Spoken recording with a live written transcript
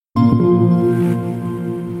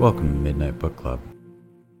Welcome to Midnight Book Club.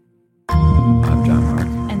 I'm John Mark.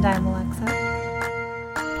 And I'm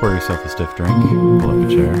Alexa. Pour yourself a stiff drink, pull up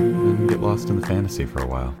a chair, and get lost in the fantasy for a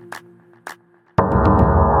while.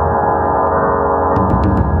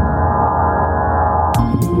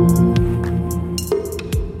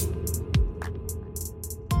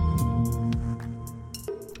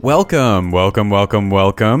 Welcome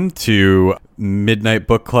to Midnight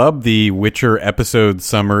Book Club, the Witcher episode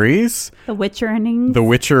summaries. The Witcher-innings. The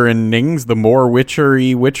Witcher-innings, the more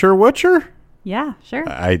Witcher-y Witcher? Yeah, sure.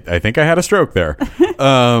 I think I had a stroke there.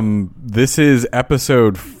 This is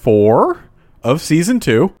episode 4 of season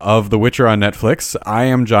 2 of The Witcher on Netflix. I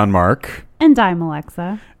am John Mark. And I'm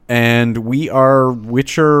Alexa. And we are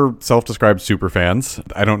Witcher self-described superfans.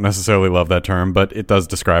 I don't necessarily love that term, but it does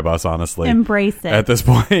describe us, honestly. Embrace it. At this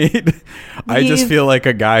point, I just feel like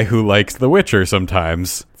a guy who likes The Witcher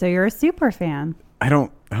sometimes. So you're a super fan. I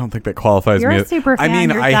don't think that qualifies me. You're a super fan. I mean,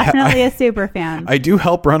 you're definitely a super fan. I do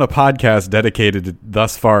help run a podcast dedicated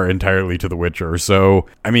thus far entirely to The Witcher. So,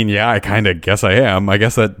 I mean, yeah, I kind of guess I am. I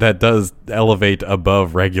guess that does elevate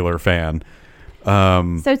above regular fan.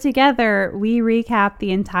 So together, we recap the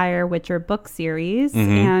entire Witcher book series,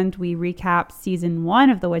 and we recap season 1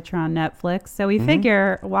 of The Witcher on Netflix. So we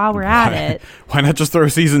figure while we're at it, why not just throw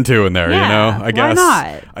season 2 in there? Yeah, you know, why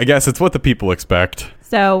not? I guess it's what the people expect.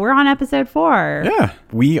 So we're on episode 4. Yeah,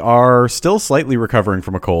 we are still slightly recovering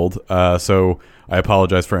from a cold. So I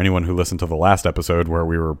apologize for anyone who listened to the last episode where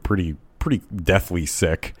we were pretty deathly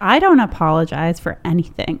sick. I don't apologize for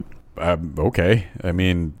anything. Okay. I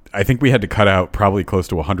mean, I think we had to cut out probably close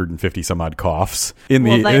to 150 some odd coughs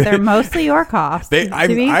they're mostly your coughs.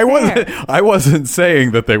 I wasn't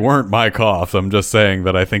saying that they weren't my coughs. I'm just saying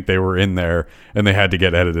that I think they were in there and they had to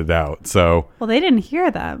get edited out. So, well, they didn't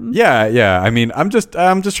hear them. Yeah. I mean, I'm just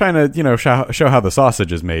trying to, show how the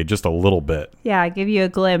sausage is made just a little bit. Yeah, give you a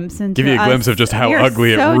glimpse of just how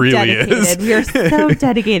ugly it really is. We are so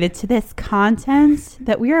dedicated to this content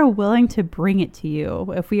that we are willing to bring it to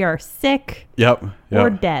you if we are sick or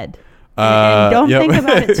dead. And don't think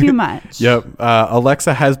about it too much. Yep.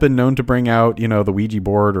 Alexa has been known to bring out, the Ouija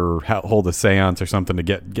board or hold a seance or something to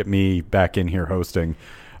get me back in here hosting.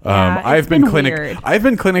 I've been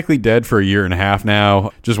clinically dead for 1.5 years now,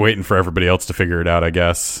 just waiting for everybody else to figure it out, I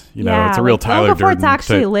guess. It's a real Tyler Durden.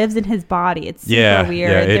 Actually lives in his body. It's super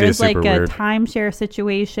weird. Yeah, There's like a weird timeshare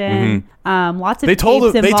situation. Lots of They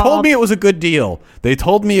told me it was a good deal. They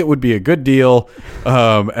told me it would be a good deal,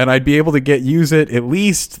 and I'd be able to use it at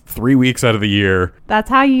least 3 weeks out of the year. That's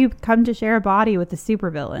how you come to share a body with a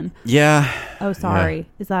supervillain. Yeah. Oh, sorry. Yeah.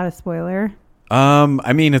 Is that a spoiler?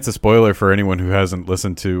 I mean, it's a spoiler for anyone who hasn't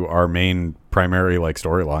listened to our main primary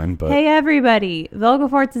storyline, but hey, everybody,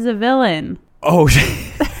 Vilgefortz is a villain. Oh,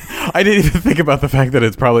 I didn't even think about the fact that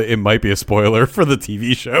it might be a spoiler for the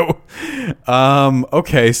TV show.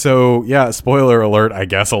 Okay, so yeah, spoiler alert, I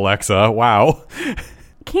guess, Alexa. Wow.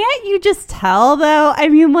 Can't you just tell though? I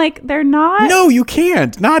mean, they're not. No, you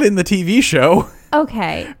can't. Not in the TV show.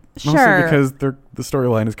 Okay. Sure. Mostly because the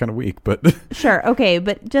storyline is kind of weak, but sure, okay,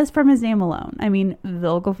 but just from his name alone, I mean,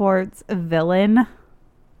 Vilgefortz, a villain.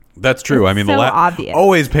 That's true. I mean, so obvious.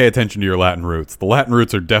 Always pay attention to your Latin roots. The Latin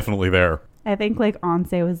roots are definitely there. I think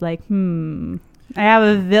Anse was like, I have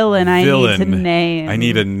a villain. I need to name. I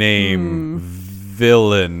need a name.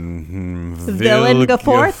 Villain.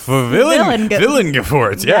 Vilgefortz?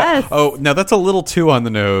 Vilgefortz, yeah. Yes. Oh, now that's a little too on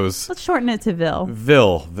the nose. Let's shorten it to Vil.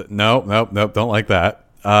 Nope, don't like that.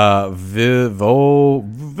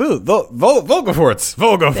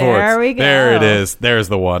 Vilgefortz. There we go. There it is. There's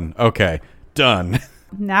the one. Okay, done.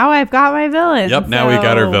 Now I've got my villain. Yep, now we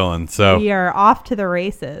got our villain. So we are off to the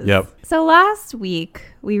races. Yep. So last week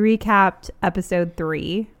we recapped episode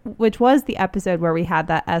 3, which was the episode where we had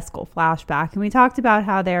that Eskel flashback, and we talked about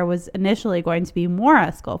how there was initially going to be more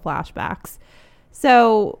Eskel flashbacks.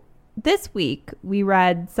 So this week we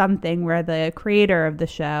read something where the creator of the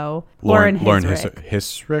show, Lauren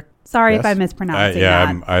Hissrich. Sorry if I mispronounced it.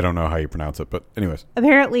 I don't know how you pronounce it, but anyways.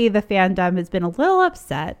 Apparently the fandom has been a little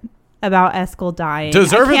upset about Eskel dying.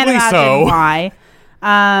 Deservedly I can't imagine so. Why?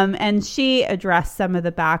 And she addressed some of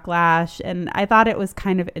the backlash, and I thought it was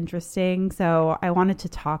kind of interesting, so I wanted to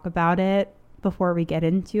talk about it before we get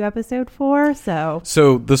into episode 4. So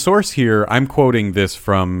the source here, I'm quoting this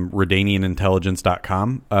from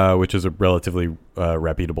Redanianintelligence.com, which is a relatively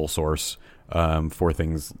reputable source for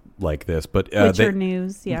things like this. But Witcher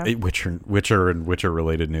news, yeah. Witcher and Witcher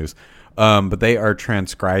related news. But they are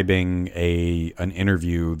transcribing an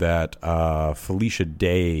interview that Felicia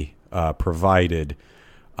Day provided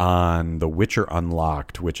on The Witcher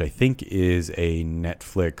Unlocked, which I think is a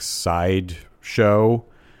Netflix side show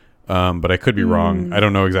but I could be wrong. I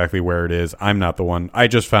don't know exactly where it is. I'm not the one. I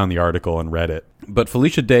just found the article and read it. But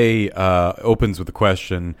Felicia Day opens with the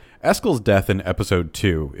question, Eskel's death in episode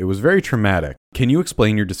 2. It was very traumatic. Can you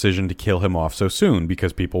explain your decision to kill him off so soon?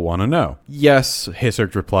 Because people want to know. Yes,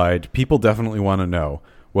 Hissert replied. People definitely want to know.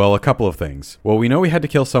 Well, a couple of things. Well, we know we had to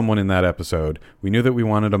kill someone in that episode. We knew that we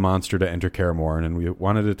wanted a monster to enter Kaer Morhen, and we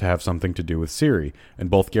wanted it to have something to do with Ciri. And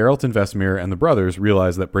both Geralt and Vesemir and the brothers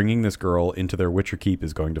realize that bringing this girl into their Witcher keep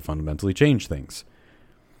is going to fundamentally change things.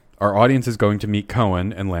 Our audience is going to meet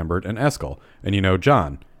Cohen and Lambert and Eskel, and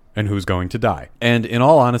Jon, and who's going to die. And in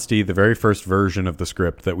all honesty, the very first version of the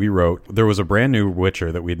script that we wrote, there was a brand new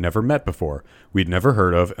Witcher that we'd never met before, we'd never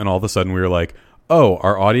heard of, and all of a sudden we were like, oh,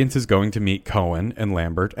 our audience is going to meet Cohen and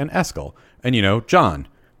Lambert and Eskel. And Jon.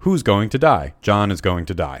 Who's going to die? Jon is going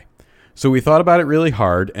to die. So we thought about it really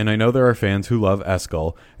hard, and I know there are fans who love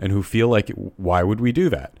Eskel and who feel like, why would we do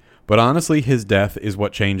that? But honestly, his death is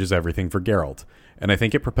what changes everything for Geralt. And I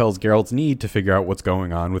think it propels Geralt's need to figure out what's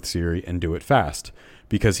going on with Ciri and do it fast.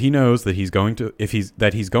 Because he knows that he's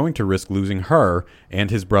going to risk losing her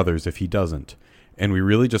and his brothers if he doesn't. And we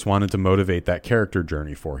really just wanted to motivate that character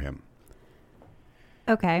journey for him.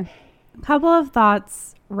 Okay. A couple of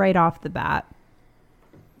thoughts right off the bat.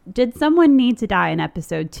 Did someone need to die in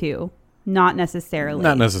episode 2? Not necessarily.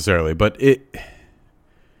 Not necessarily, but it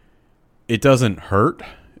doesn't hurt.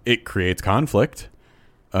 It creates conflict.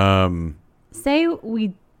 Say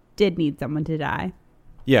we did need someone to die.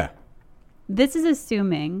 Yeah. This is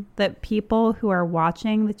assuming that people who are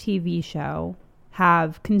watching the TV show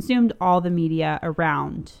have consumed all the media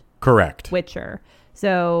around Correct. Witcher.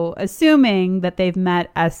 So assuming that they've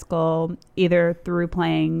met Eskel either through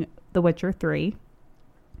playing The Witcher 3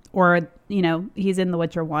 or, he's in The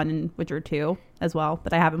Witcher 1 and Witcher 2 as well,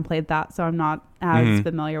 but I haven't played that, so I'm not as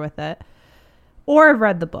familiar with it. Or have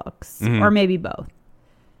read the books, or maybe both.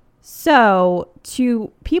 So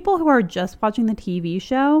to people who are just watching the TV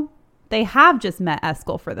show, they have just met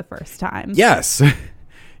Eskel for the first time. Yes.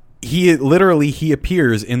 He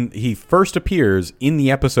first appears in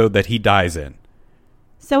the episode that he dies in.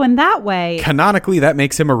 So in that way... Canonically, that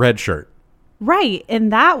makes him a red shirt. Right. In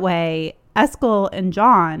that way, Eskel and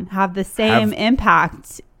Jon have the same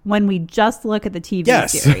impact when we just look at the TV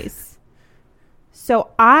series.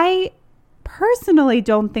 So I personally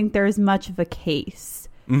don't think there's much of a case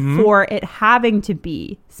for it having to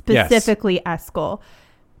be specifically Eskel.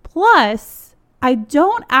 Plus, I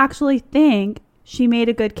don't actually think she made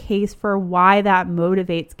a good case for why that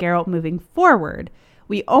motivates Geralt moving forward.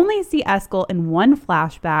 We only see Eskel in one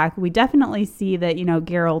flashback. We definitely see that,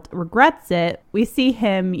 Geralt regrets it. We see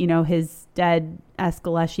him, his dead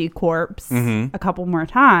Escalesci corpse a couple more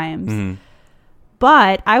times.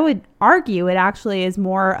 But I would argue it actually is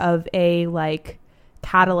more of a,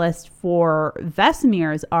 catalyst for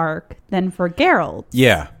Vesemir's arc than for Geralt.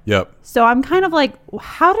 Yeah, yep. So I'm kind of like,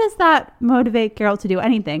 how does that motivate Geralt to do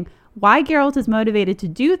anything? Why Geralt is motivated to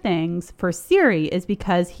do things for Ciri is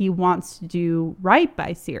because he wants to do right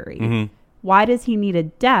by Ciri. Why does he need a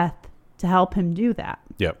death to help him do that?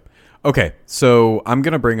 Yep. Okay, so I'm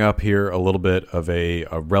going to bring up here a little bit of a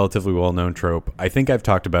relatively well-known trope. I think I've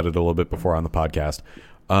talked about it a little bit before on the podcast.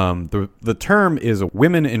 The term is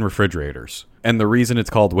women in refrigerators. And the reason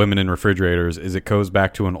it's called women in refrigerators is it goes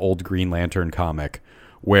back to an old Green Lantern comic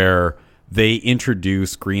where they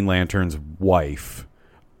introduce Green Lantern's wife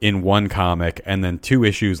in one comic, and then 2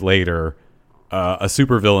 issues later, a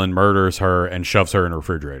supervillain murders her and shoves her in a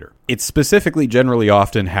refrigerator. It specifically generally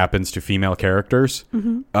often happens to female characters,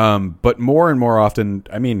 but more and more often,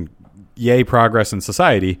 yay progress in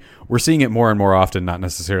society, we're seeing it more and more often, not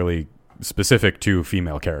necessarily specific to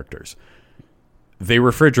female characters. They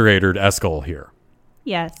refrigerated Eskel here.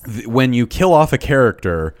 Yes. When you kill off a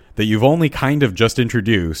character that you've only kind of just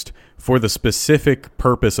introduced for the specific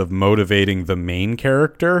purpose of motivating the main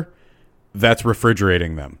character, that's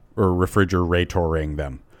refrigerating them or refrigeratoring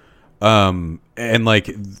them.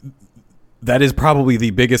 That is probably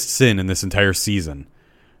the biggest sin in this entire season.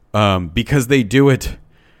 Because they do it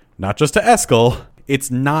not just to Eskel.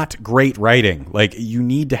 It's not great writing. You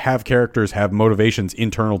need to have characters have motivations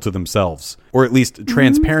internal to themselves, or at least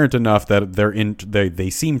transparent enough that they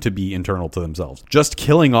seem to be internal to themselves. Just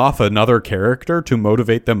killing off another character to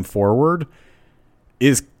motivate them forward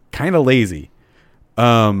is kind of lazy.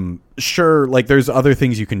 Sure, there's other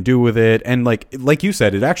things you can do with it, and like you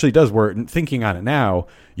said, it actually does work. Thinking on it now,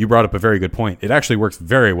 you brought up a very good point. It actually works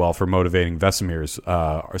very well for motivating Vesemir's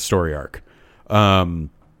story arc.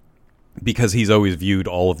 Because he's always viewed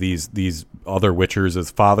all of these other Witchers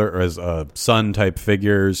as father or as son type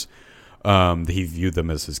figures. He viewed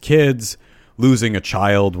them as his kids. losing a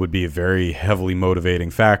child would be a very heavily motivating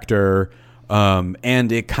factor.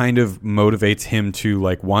 And it kind of motivates him to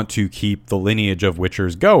like want to keep the lineage of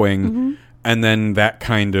Witchers going. Mm-hmm. And then that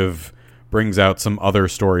kind of brings out some other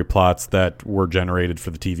story plots that were generated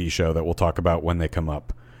for the TV show that we'll talk about when they come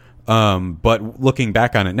up. But looking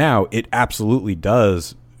back on it now, it absolutely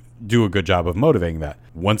does do a good job of motivating that.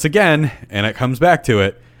 Once again, and it comes back to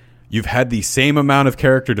it, you've had the same amount of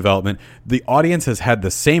character development. The audience has had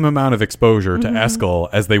the same amount of exposure to Eskel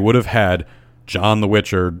as they would have had John the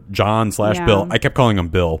Witcher, John/Bill. I kept calling him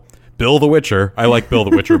Bill. Bill the Witcher. I like Bill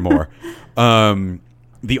the Witcher more.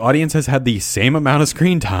 The audience has had the same amount of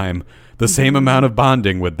screen time, the same amount of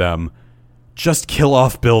bonding with them. Just kill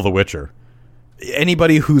off Bill the Witcher.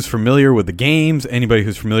 Anybody who's familiar with the games, anybody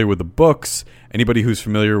who's familiar with the books, anybody who's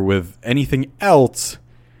familiar with anything else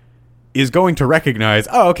is going to recognize,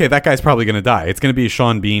 oh, okay, that guy's probably going to die. It's going to be a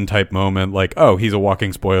Sean Bean type moment, like, oh, he's a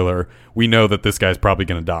walking spoiler. We know that this guy's probably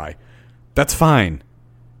going to die. That's fine.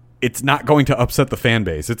 It's not going to upset the fan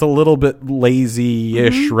base. It's a little bit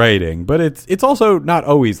lazy-ish writing, but it's also not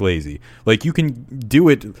always lazy. Like, you can do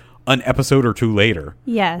it an episode or two later.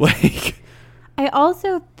 Yes. Like, I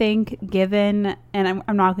also think given, and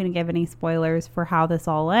I'm not going to give any spoilers for how this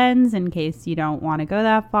all ends in case you don't want to go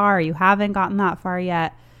that far or you haven't gotten that far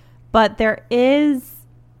yet, but there is,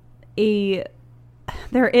 I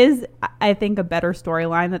think, a better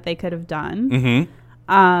storyline that they could have done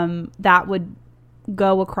that would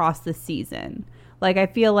go across the season. Like, I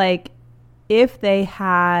feel like if they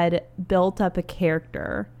had built up a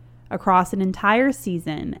character across an entire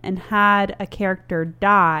season and had a character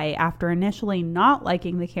die after initially not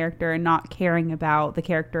liking the character and not caring about the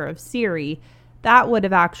character of Ciri, that would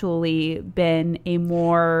have actually been a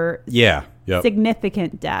more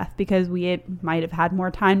significant death because we might have had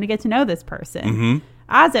more time to get to know this person.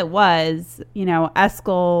 As it was,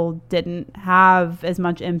 Eskel didn't have as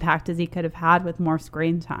much impact as he could have had with more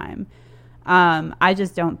screen time. I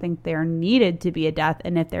just don't think there needed to be a death.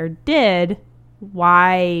 And if there did,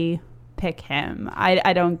 why pick him?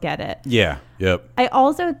 I don't get it. Yeah. Yep. I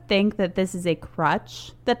also think that this is a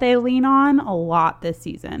crutch that they lean on a lot this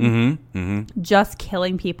season. Just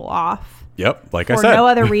killing people off. Yep. Like I said. For no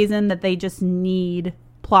other reason that they just need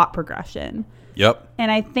plot progression. Yep.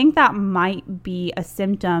 And I think that might be a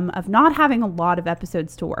symptom of not having a lot of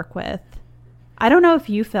episodes to work with. I don't know if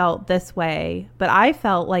you felt this way, but I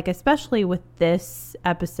felt like, especially with this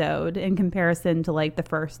episode in comparison to like the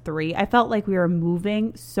first three, I felt like we were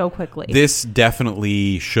moving so quickly. This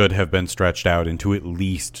definitely should have been stretched out into at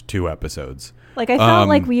least 2 episodes. Like, I felt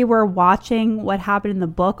like we were watching what happened in the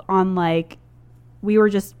book on like, we were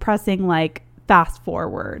just pressing like fast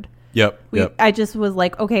forward. Yep. I just was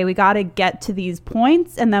like, okay, we got to get to these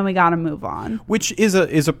points and then we got to move on. Which is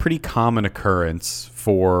a pretty common occurrence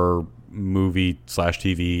for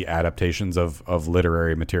movie/TV adaptations of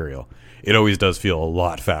literary material. It always does feel a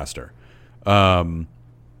lot faster. I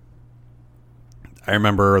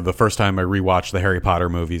remember the first time I rewatched the Harry Potter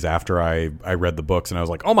movies after I read the books, and I was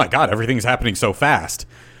like, oh my God, everything's happening so fast.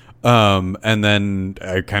 And then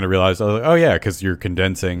I kind of realized, oh yeah, because you're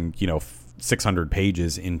condensing, 600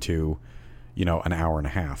 pages into, an hour and a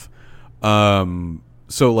half.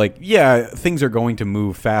 So like, yeah, things are going to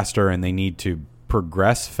move faster and they need to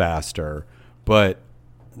progress faster, but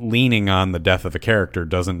leaning on the death of a character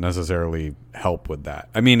doesn't necessarily help with that.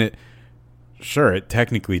 I mean, it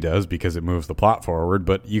technically does because it moves the plot forward,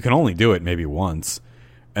 but you can only do it maybe once.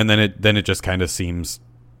 And then it just kind of seems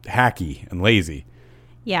hacky and lazy.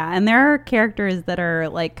 Yeah, and there are characters that are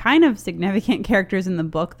like kind of significant characters in the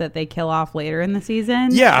book that they kill off later in the season.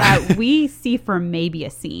 Yeah. That we see for maybe a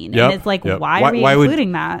scene. And it's like, why are we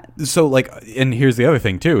including that? So like, and here's the other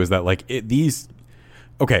thing too, is that like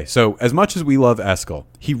okay, so as much as we love Eskel,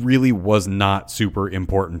 he really was not super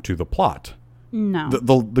important to the plot. No.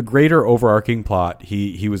 The greater overarching plot,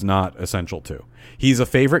 he was not essential to. He's a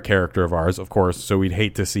favorite character of ours, of course, so we'd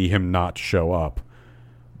hate to see him not show up.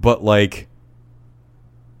 But like,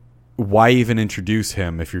 why even introduce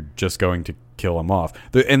him if you're just going to kill him off?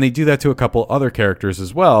 And they do that to a couple other characters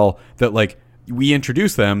as well, that like, we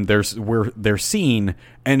introduce them, they're seen,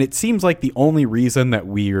 and it seems like the only reason that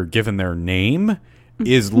we are given their name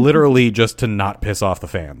is literally just to not piss off the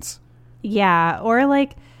fans. Yeah, or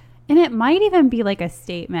like, and it might even be like a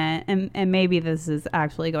statement, and maybe this is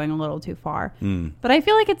actually going a little too far, but I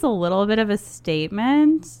feel like it's a little bit of a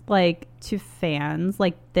statement, like, to fans,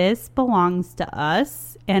 like, this belongs to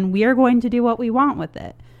us, and we are going to do what we want with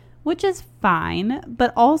it, which is fine,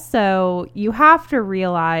 but also you have to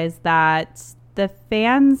realize that the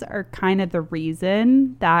fans are kind of the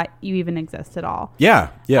reason that you even exist at all. Yeah.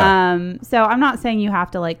 So I'm not saying you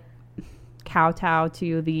have to like kowtow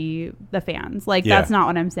to the fans. Like, that's not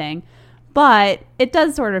what I'm saying. But it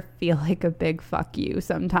does sort of feel like a big fuck you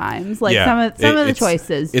sometimes. Like some of the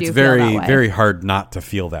choices do feel that way. It's very hard not to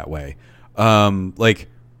feel that way.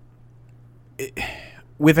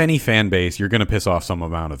 With any fan base, you're going to piss off some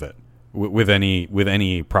amount of it. With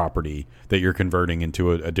any property that you're converting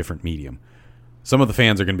into a different medium, some of the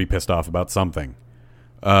fans are going to be pissed off about something.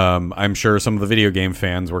 I'm sure some of the video game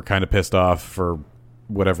fans were kind of pissed off for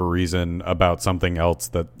whatever reason about something else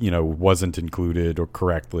that, wasn't included or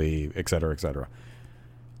correctly, et cetera, et cetera.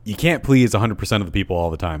 You can't please 100% of the people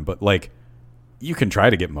all the time, but like, you can try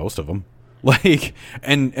to get most of them. Like,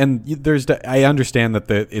 and I understand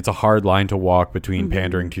that it's a hard line to walk between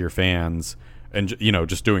pandering to your fans and,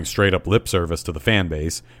 just doing straight up lip service to the fan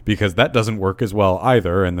base, because that doesn't work as well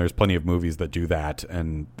either. And there's plenty of movies that do that,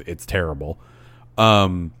 and it's terrible.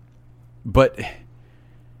 But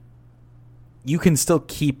you can still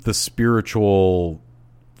keep the spiritual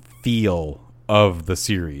feel of the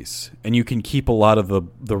series, and you can keep a lot of the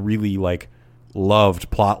really like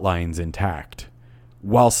loved plot lines intact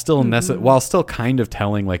while still while still kind of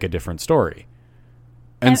telling like a different story.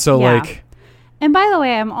 And so like, and by the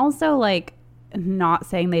way, I'm also like not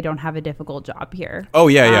saying they don't have a difficult job here. Oh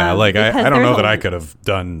yeah. Like I don't know that I could have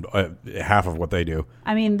done half of what they do.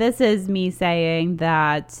 I mean, this is me saying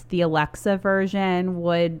that the Alexa version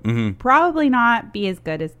would probably not be as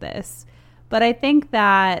good as this. But I think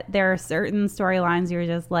that there are certain storylines you're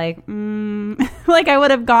just like, like I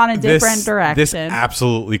would have gone a different direction. This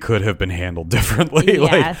absolutely could have been handled differently.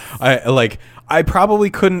 Yes. I probably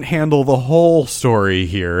couldn't handle the whole story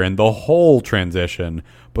here and the whole transition,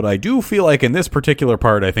 but I do feel like in this particular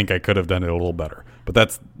part, I think I could have done it a little better. But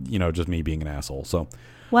that's, just me being an asshole. So,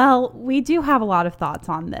 well, we do have a lot of thoughts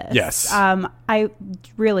on this. Yes. I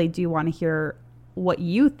really do want to hear what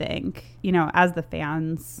you think, as the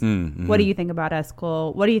fans. What do you think about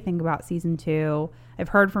Eskel? What do you think about season 2? I've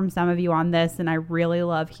heard from some of you on this, and I really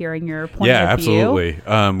love hearing your point of view. Yeah,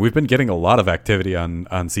 absolutely. We've been getting a lot of activity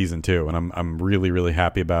on season 2, and I'm really, really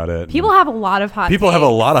happy about it. People have a lot of hot takes. Have a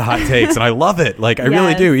lot of hot takes, and I love it. Like, I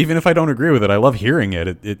really do. Even if I don't agree with it, I love hearing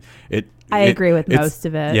it. I agree with most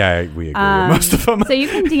of it. Yeah, we agree with most of them. So you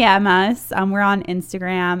can DM us. We're on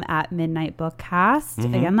Instagram at Midnight Bookcast.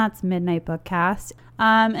 Again, that's Midnight Bookcast.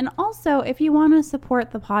 And also, if you want to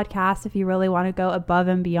support the podcast, if you really want to go above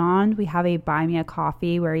and beyond, we have a Buy Me a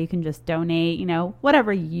Coffee where you can just donate,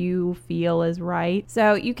 whatever you feel is right.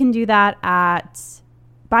 So you can do that at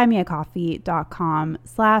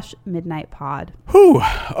buymeacoffee.com/midnightpod. Whew.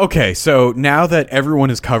 Okay, so now that everyone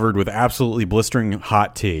is covered with absolutely blistering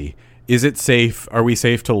hot tea, is it safe? Are we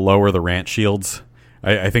safe to lower the rant shields?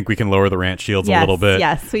 I think we can lower the rant shields a little bit.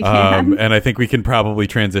 Yes, we can. And I think we can probably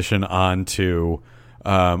transition on to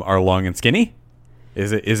our long and skinny.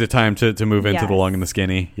 Is it time to move into the long and the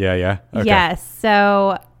skinny? Yeah. Okay. Yes.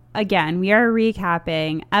 So again, we are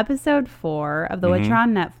recapping episode 4 of The Witcher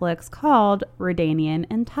on Netflix called Redanian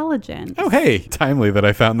Intelligence. Oh, hey, timely that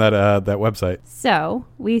I found that website. So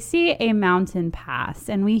we see a mountain pass,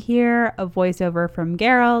 and we hear a voiceover from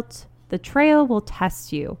Geralt. The trail will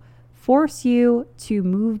test you, force you to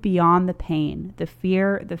move beyond the pain, the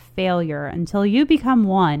fear, the failure, until you become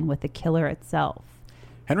one with the killer itself.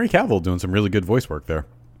 Henry Cavill doing some really good voice work there.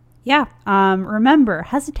 Yeah. Remember,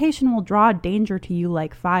 hesitation will draw danger to you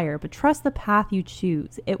like fire, but trust the path you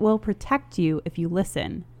choose. It will protect you if you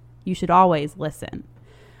listen. You should always listen.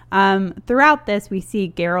 Throughout this, we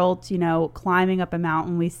see Geralt, climbing up a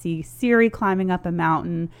mountain. We see Ciri climbing up a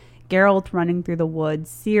mountain, Geralt running through the woods,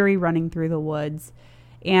 Ciri running through the woods.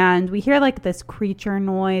 And we hear like this creature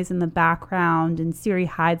noise in the background, and Ciri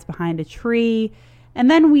hides behind a tree. And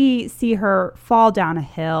then we see her fall down a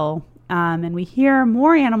hill, and we hear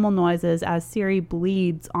more animal noises as Ciri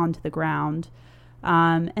bleeds onto the ground.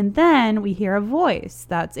 And then we hear a voice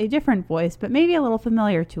that's a different voice, but maybe a little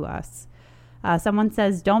familiar to us. Someone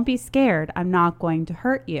says, "Don't be scared. I'm not going to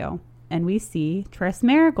hurt you." And we see Triss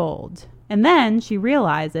Merigold. And then she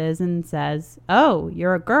realizes and says, "Oh,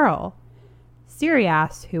 you're a girl." Ciri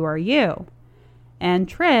asks, "Who are you?" And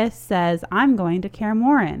Triss says, "I'm going to Kaer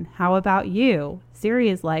Morhen. How about you?" Ciri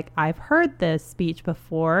is like, "I've heard this speech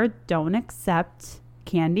before. Don't accept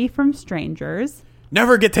candy from strangers.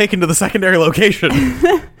 Never get taken to the secondary location."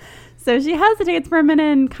 So she hesitates for a minute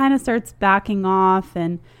and kind of starts backing off.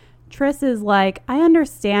 And Triss is like, "I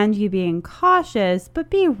understand you being cautious,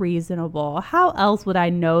 but be reasonable. How else would I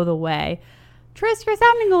know the way?" Triss, you're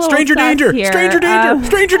sounding a little stranger danger here. Stranger danger.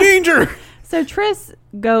 Stranger danger. So Triss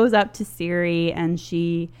goes up to Ciri and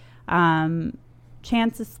she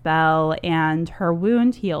chants a spell, and her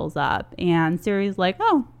wound heals up. And Ciri's like,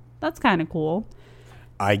 "Oh, that's kind of cool."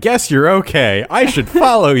 I guess you're okay. I should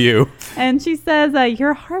follow you. And she says,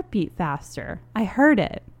 your heart beat faster. I heard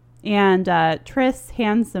it. And Triss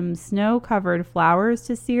hands some snow-covered flowers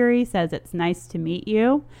to Ciri, says it's nice to meet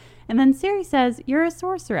you. And then Ciri says, you're a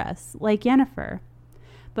sorceress, like Yennefer.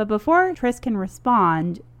 But before Triss can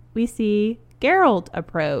respond, we see Geralt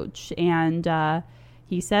approach, and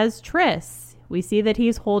he says, Triss. We see that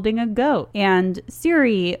he's holding a goat. And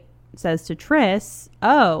Ciri says to Triss,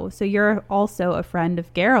 oh, so you're also a friend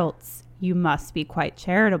of Geralt's. You must be quite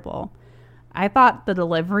charitable. I thought the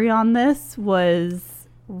delivery on this was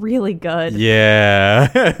really good. Yeah.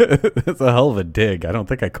 That's a hell of a dig. I don't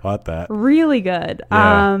think I caught that. Really good.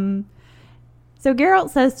 Yeah. So Geralt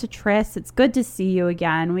says to Triss, it's good to see you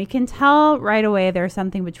again. We can tell right away there's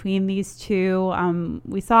something between these two.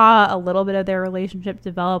 We saw a little bit of their relationship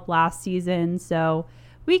develop last season, so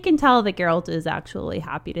we can tell that Geralt is actually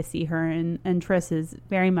happy to see her, and Triss is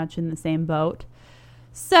very much in the same boat.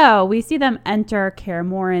 So we see them enter Kaer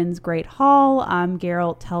Morhen's Great Hall.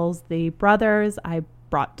 Geralt tells the brothers, I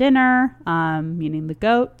brought dinner, meaning the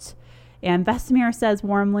goat. And Vesemir says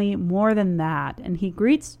warmly, more than that. And he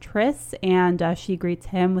greets Triss, and she greets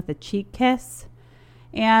him with a cheek kiss.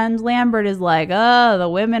 And Lambert is like, oh, the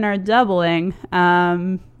women are doubling.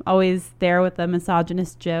 Always there with a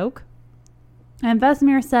misogynist joke. And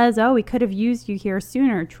Vesemir says, oh, we could have used you here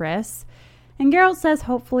sooner, Triss. And Geralt says,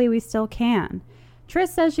 hopefully we still can. Triss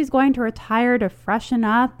says she's going to retire to freshen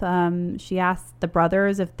up. She asks the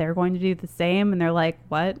brothers if they're going to do the same. And they're like,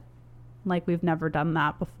 what? Like, we've never done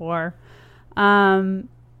that before.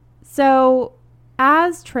 So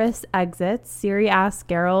as Triss exits, Ciri asks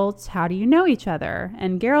Geralt, how do you know each other?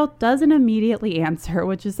 And Geralt doesn't immediately answer,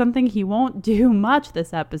 which is something he won't do much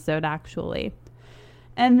this episode, actually.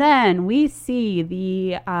 And then we see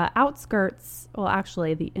the outskirts, well,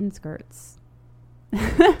 actually the inskirts.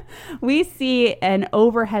 We see an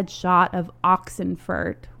overhead shot of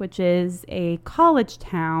Oxenfurt, which is a college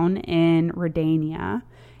town in Redania,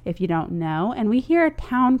 if you don't know. And we hear a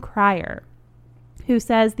town crier who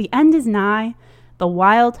says, the end is nigh, the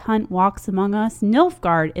wild hunt walks among us,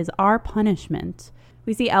 Nilfgaard is our punishment.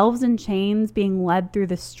 We see elves in chains being led through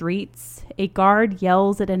the streets. A guard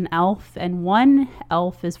yells at an elf, and one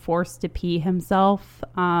elf is forced to pee himself.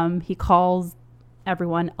 He calls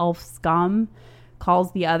everyone elf scum,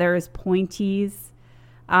 calls the others pointies.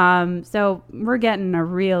 So we're getting a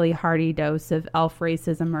really hearty dose of elf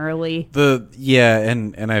racism early.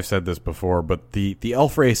 And I've said this before, but the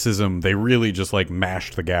elf racism, they really just like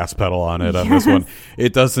mashed the gas pedal on it on this one.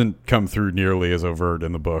 It doesn't come through nearly as overt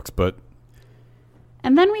in the books, but.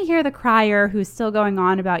 And then we hear the crier who's still going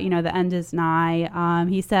on about, the end is nigh.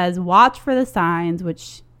 He says, watch for the signs,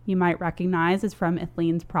 which you might recognize is from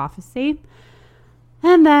Ithleen's prophecy.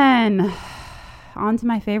 And then on to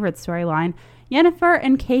my favorite storyline. Yennefer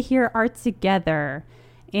and Cahir are together.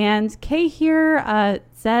 And Cahir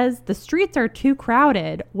says, the streets are too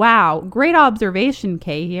crowded. Wow, great observation,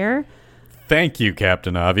 Cahir. Thank you,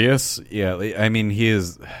 Captain Obvious. Yeah, I mean, he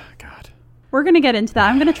is... God. We're going to get into that.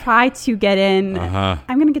 I'm going to try to get in.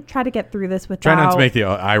 I'm going to try to get through this without... Try not to make the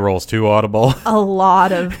eye rolls too audible. A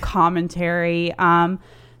lot of commentary.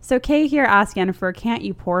 So Cahir asks Yennefer, can't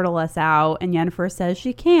you portal us out? And Yennefer says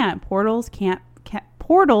she can't. Portals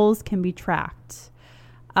can be tracked.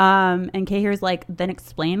 And Cahir's like, then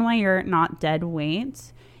explain why you're not dead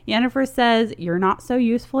weight. Yennefer says, you're not so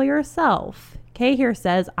useful yourself. Cahir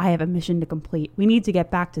says, I have a mission to complete. We need to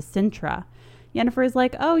get back to Cintra. Yennefer's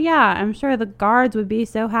like, oh yeah, I'm sure the guards would be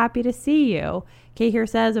so happy to see you. Cahir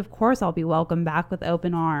says, of course I'll be welcomed back with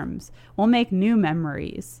open arms. We'll make new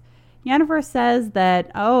memories. Yennefer says that,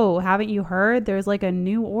 oh, haven't you heard? There's like a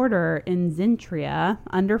new order in Zintria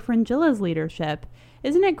under Fringilla's leadership.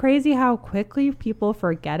 Isn't it crazy how quickly people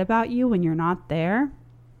forget about you when you're not there?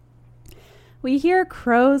 We hear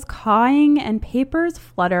crows cawing and papers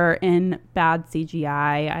flutter in bad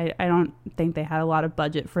CGI. I don't think they had a lot of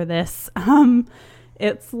budget for this.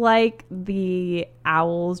 It's like the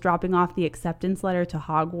owls dropping off the acceptance letter to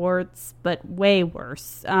Hogwarts, but way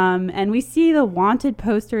worse. And we see the wanted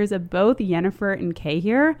posters of both Yennefer and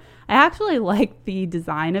Cahir. I actually like the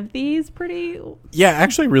design of these pretty... Yeah, I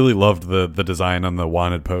actually really loved the design on the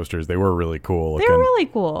wanted posters. They were really cool looking. They were really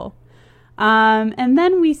cool. And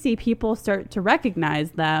then we see people start to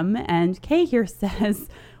recognize them, and Cahir says,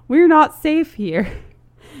 we're not safe here.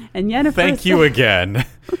 And Yennefer Thank you again.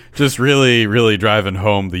 Just really, really driving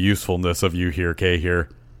home the usefulness of you here, Cahir.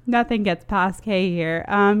 Nothing gets past Cahir.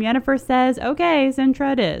 Yennefer says, okay,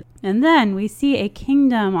 Cintra it is. And then we see a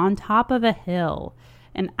kingdom on top of a hill.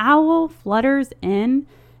 An owl flutters in,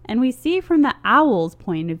 And we see from the owl's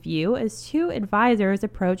point of view as two advisors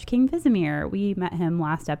approach King Vizimir. We met him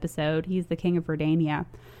last episode. He's the king of Redania.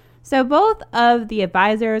 So both of the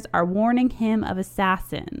advisors are warning him of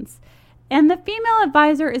assassins. And the female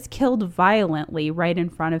advisor is killed violently right in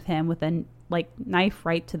front of him with a knife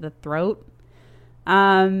right to the throat.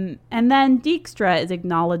 And then Dijkstra is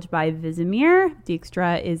acknowledged by Vizimir.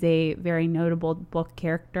 Dijkstra is a very notable book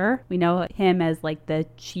character. We know him as the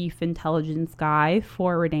chief intelligence guy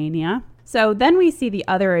for Redania. So then we see the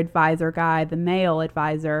other advisor guy, the male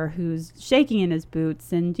advisor, who's shaking in his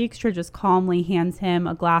boots, and Dijkstra just calmly hands him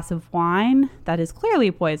a glass of wine that is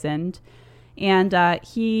clearly poisoned. And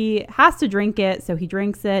he has to drink it, so he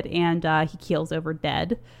drinks it, and he keels over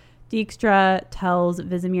dead. Dijkstra tells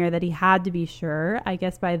Vizimir that he had to be sure. I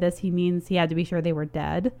guess by this he means he had to be sure they were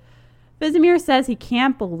dead. Vizimir says he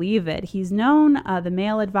can't believe it. He's known the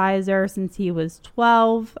male advisor since he was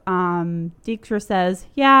 12. Dijkstra says,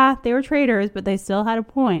 yeah, they were traitors, but they still had a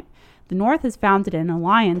point. The North has founded an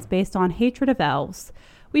alliance based on hatred of elves.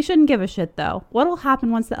 We shouldn't give a shit, though. What'll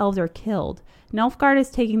happen once the elves are killed? Nilfgaard is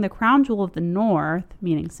taking the crown jewel of the North,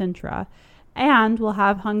 meaning Cintra, and we'll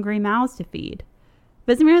have hungry mouths to feed.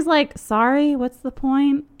 Vizimir's like, sorry, what's the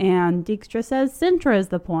point? And Dijkstra says, Cintra is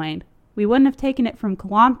the point. We wouldn't have taken it from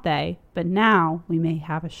Calanthe, but now we may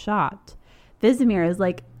have a shot. Vizimir is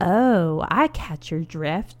like, oh, I catch your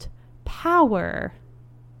drift. Power.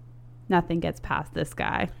 Nothing gets past this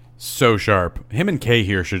guy. So sharp. Him and Kay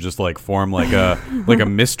here should just form a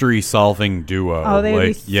mystery solving duo. Oh, they'd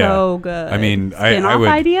be so good. I mean, I would.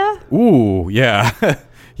 Idea? Ooh, yeah,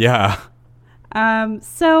 yeah.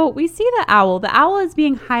 So we see the owl. The owl is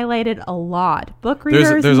being highlighted a lot. Book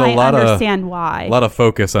readers might understand why. A lot of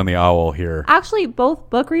focus on the owl here. Actually,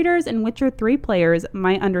 both book readers and Witcher 3 players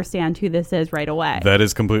might understand who this is right away. That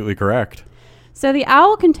is completely correct. So the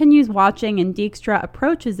owl continues watching, and Dijkstra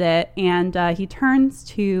approaches it, and he turns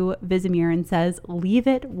to Vizimir and says, leave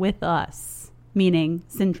it with us, meaning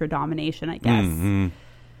Cintra domination, I guess. Mm-hmm.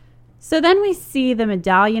 So then we see the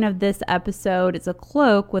medallion of this episode. It's a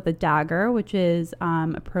cloak with a dagger, which is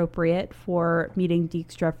appropriate for meeting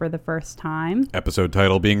Dijkstra for the first time. Episode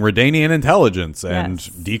title being Redanian Intelligence, and yes.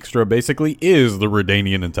 Dijkstra basically is the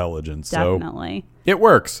Redanian Intelligence. Definitely. So it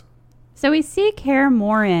works. So we see Kaer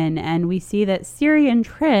Morhen, and we see that Ciri and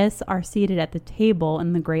Triss are seated at the table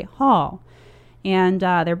in the Great Hall. And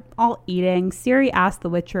they're all eating. Ciri asks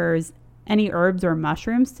the Witchers, any herbs or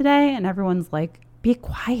mushrooms today? And everyone's like, be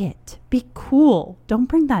quiet. Be cool. Don't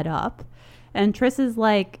bring that up. And Triss is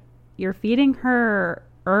like, you're feeding her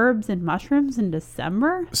herbs and mushrooms in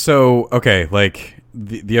December? So, okay,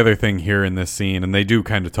 the other thing here in this scene, and they do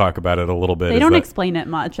kind of talk about it a little bit. They don't explain it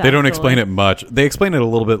much. They don't explain it much. They explain it a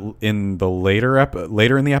little bit in the later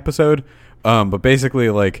in the episode. But basically,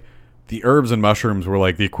 the herbs and mushrooms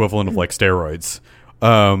were the equivalent of steroids.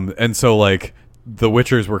 And so the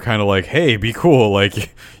Witchers were kind of like, hey, be cool.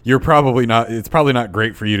 You're probably not. It's probably not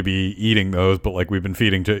great for you to be eating those, but we've been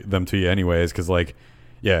feeding them to you anyways, because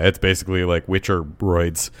yeah, it's basically Witcher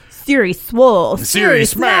roids. Ciri swole. Ciri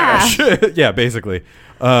smash. Yeah, basically.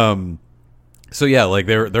 So yeah,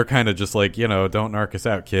 they're kind of just don't narc us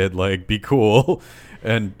out, kid. Be cool.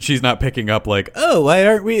 And she's not picking up oh,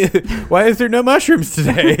 why is there no mushrooms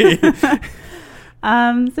today?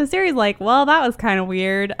 So Ciri's like, well, that was kind of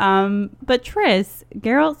weird. But Triss,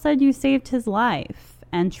 Geralt said you saved his life.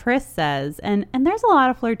 And Triss says, and there's a lot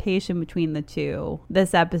of flirtation between the two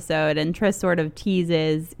this episode, and Triss sort of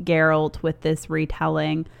teases Geralt with this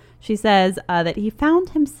retelling. She says that he found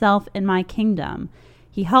himself in my kingdom.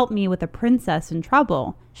 He helped me with a princess in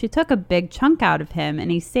trouble. She took a big chunk out of him,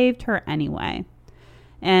 and he saved her anyway.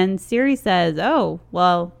 And Ciri says, oh,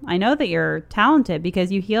 well, I know that you're talented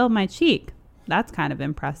because you healed my cheek. That's kind of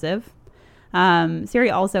impressive.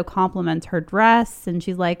 Ciri also compliments her dress, and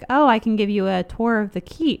she's like, oh, I can give you a tour of the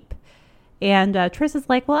keep. And Triss is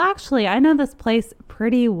like, well, actually, I know this place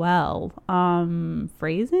pretty well.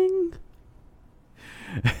 Phrasing?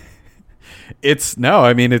 It's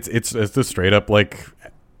a straight up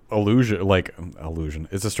allusion.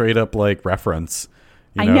 It's a straight up reference.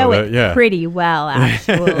 I know it pretty well,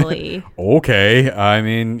 actually. Okay.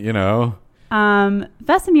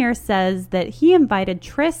 Vesemir says that he invited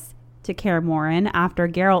Triss to Kaer Morhen after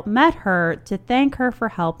Geralt met her to thank her for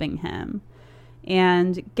helping him.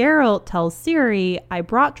 And Geralt tells Ciri, I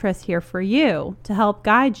brought Triss here for you to help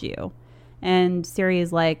guide you. And Ciri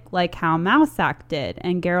is like how Mousesack did.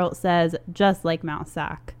 And Geralt says, just like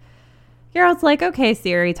Mousesack. Geralt's like, okay,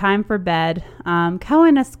 Ciri, time for bed.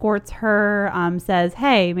 Cohen escorts her, says,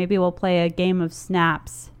 hey, maybe we'll play a game of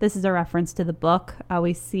snaps. This is a reference to the book.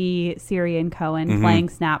 We see Ciri and Cohen playing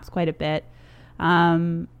snaps quite a bit.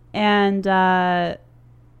 And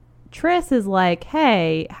Triss is like,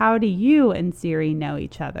 hey, how do you and Ciri know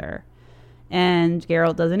each other? And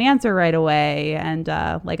Geralt doesn't answer right away. And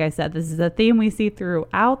like I said, this is a theme we see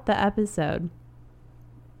throughout the episode.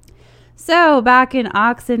 So back in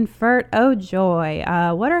Oxenfurt, oh joy.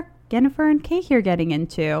 What are Yennefer and Cahir getting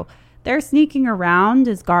into? They're sneaking around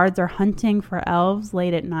as guards are hunting for elves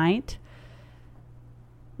late at night.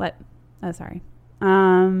 What? Oh, sorry.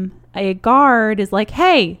 A guard is like,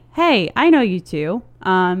 hey, I know you two.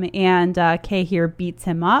 And Cahir beats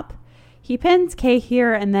him up. He pins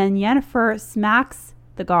Cahir, and then Yennefer smacks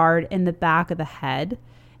the guard in the back of the head,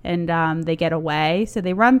 and they get away. So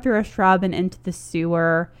they run through a shrub and into the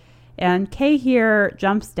sewer, and Cahir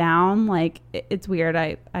jumps down. Like, it's weird.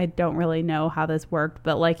 I don't really know how this worked,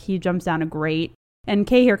 but like he jumps down a grate, and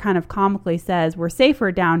Cahir kind of comically says, we're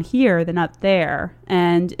safer down here than up there,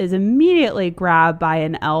 and is immediately grabbed by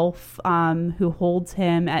an elf who holds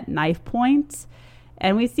him at knife point.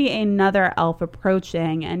 And we see another elf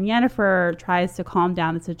approaching, and Yennefer tries to calm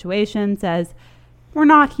down the situation, says, we're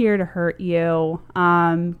not here to hurt you.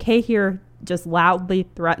 Cahir just loudly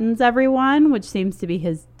threatens everyone, which seems to be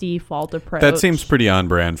his default approach. That seems pretty on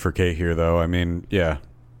brand for Cahir, though. I mean, yeah.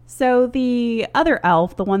 So the other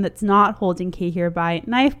elf, the one that's not holding Cahir by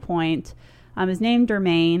knife point, is named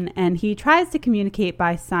Dermain, and he tries to communicate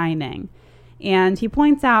by signing. And he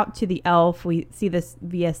points out to the elf, we see this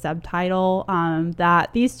via subtitle,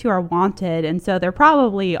 that these two are wanted, and so they're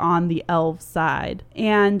probably on the elf's side.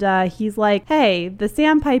 And he's like, hey, the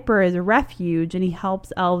Sandpiper is a refuge, and he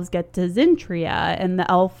helps elves get to Zintria. And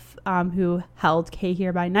the elf who held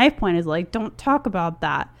Cahir by knife point is like, don't talk about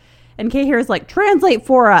that. And Cahir is like, translate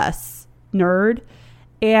for us, nerd.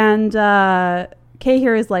 And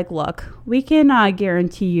Cahir is like, look, we can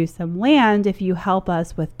guarantee you some land if you help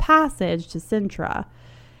us with passage to Cintra.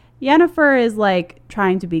 Yennefer is like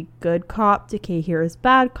trying to be good cop to Cahir's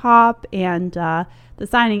bad cop, and the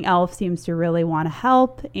signing elf seems to really want to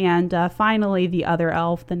help. And finally, the other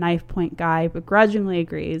elf, the knife point guy, begrudgingly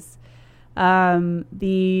agrees.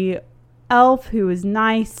 The elf who is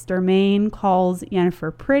nice, Dermain, calls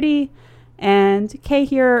Yennefer pretty. And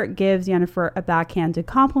Cahir gives Yennefer a backhanded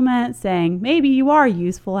compliment, saying, maybe you are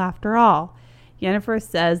useful after all. Yennefer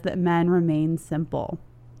says that men remain simple.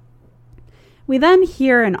 We then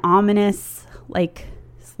hear an ominous, like,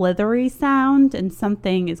 slithery sound, and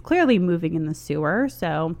something is clearly moving in the sewer,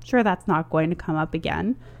 so I'm sure that's not going to come up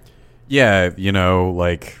again. Yeah, you know,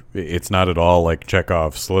 like, it's not at all like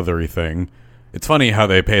Chekhov's slithery thing. It's funny how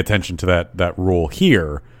they pay attention to that rule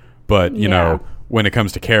here, but, you know, when it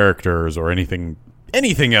comes to characters or anything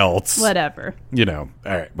else. Whatever. You know,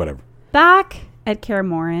 all right, whatever. Back at Kaer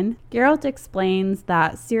Morhen, Geralt explains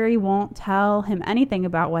that Ciri won't tell him anything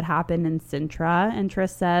about what happened in Cintra, and Triss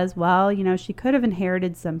says, well, you know, she could have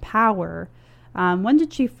inherited some power. When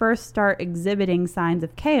did she first start exhibiting signs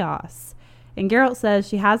of chaos? And Geralt says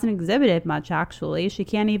she hasn't exhibited much, actually. She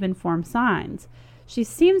can't even form signs. She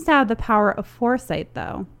seems to have the power of foresight,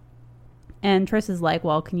 though. And Triss is like,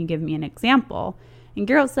 well, can you give me an example? And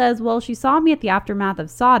Geralt says, well, she saw me at the aftermath of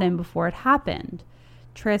Sodden before it happened.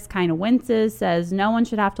 Triss kind of winces, says no one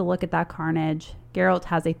should have to look at that carnage. Geralt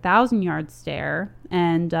has a 1,000-yard stare,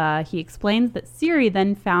 and he explains that Ciri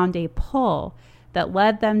then found a pull that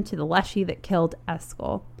led them to the Leshy that killed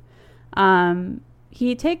Eskel.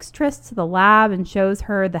 He takes Triss to the lab and shows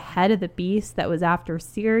her the head of the beast that was after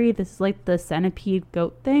Ciri. This is like the centipede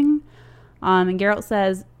goat thing. And Geralt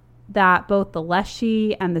says that both the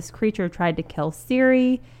Leshy and this creature tried to kill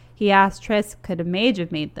Ciri. He asks Triss, could a mage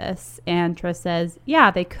have made this? And Triss says, yeah,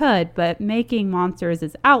 they could, but making monsters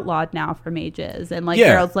is outlawed now for mages. And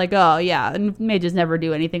Geralt's like, oh, yeah, and mages never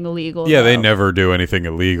do anything illegal. Yeah, they never do anything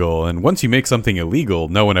illegal. And once you make something illegal,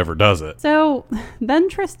 no one ever does it. So then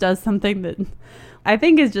Triss does something that I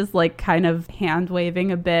think is just like kind of hand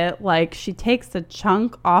waving a bit. Like she takes a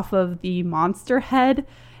chunk off of the monster head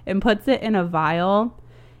and puts it in a vial.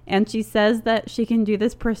 And she says that she can do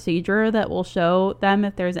this procedure that will show them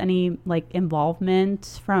if there's any like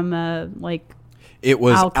involvement from a like it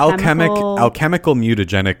was alchemical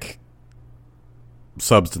mutagenic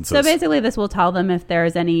substances. So basically this will tell them if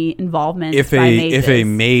there's any involvement if a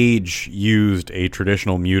mage used a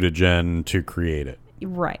traditional mutagen to create it.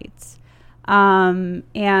 Right.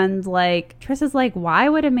 And like Triss is like, why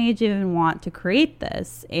would a mage even want to create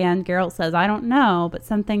this? And Geralt says, I don't know, but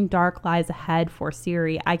something dark lies ahead for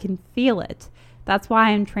Ciri. I can feel it. That's why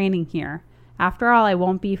I'm training here. After all, I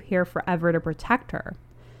won't be here forever to protect her.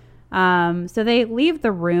 So they leave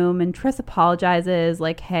the room and Triss apologizes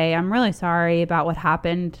like, hey, I'm really sorry about what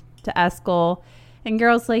happened to Eskel. And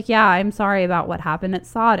Geralt's like, yeah, I'm sorry about what happened at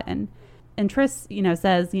Sodden. And Triss,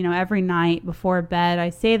 says, every night before bed, I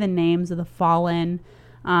say the names of the fallen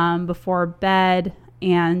before bed.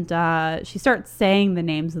 And she starts saying the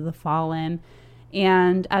names of the fallen.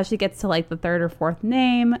 And as she gets to like the third or fourth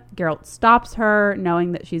name, Geralt stops her,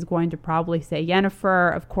 knowing that she's going to probably say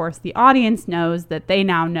Yennefer. Of course, the audience knows that they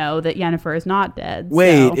now know that Yennefer is not dead.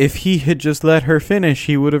 Wait, if he had just let her finish,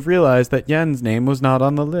 he would have realized that Yen's name was not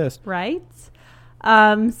on the list. Right?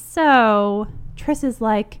 So Triss is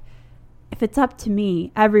like, if it's up to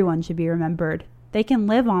me, everyone should be remembered. They can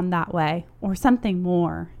live on that way, or something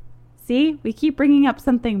more. See, we keep bringing up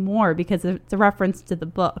something more because it's a reference to the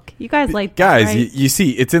book. You guys like that, right? you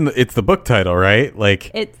see, it's the book title, right?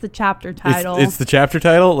 Like it's the chapter title. It's the chapter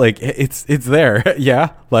title. Like it's there. Yeah.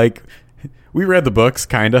 Like we read the books,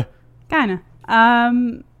 kinda.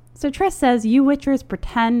 So Triss says, "You Witchers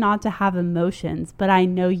pretend not to have emotions, but I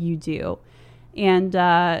know you do." And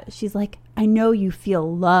she's like, "I know you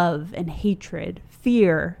feel love and hatred,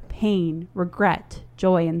 fear, pain, regret,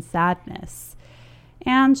 joy, and sadness."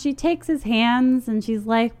 And she takes his hands and she's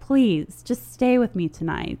like, "Please, just stay with me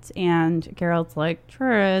tonight." And Geralt's like,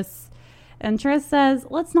 "Triss." And Triss says,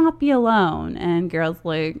 "Let's not be alone." And Geralt's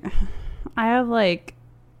like, "I have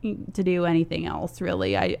to do anything else,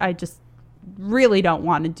 really. I just really don't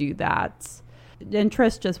want to do that." And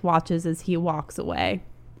Triss just watches as he walks away.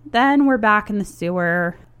 Then we're back in the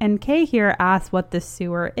sewer. And Kay here asks what this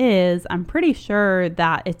sewer is. I'm pretty sure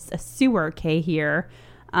that it's a sewer, Kay here.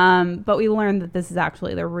 But we learned that this is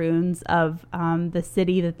actually the ruins of the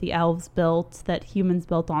city that the elves built, that humans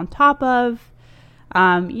built on top of.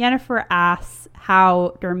 Yennefer asks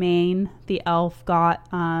how Dermain, the elf, got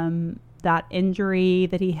that injury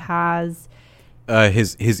that he has.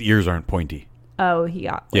 His ears aren't pointy. Oh, he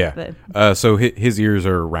got so his ears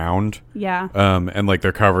are round. Yeah. And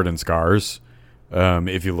they're covered in scars.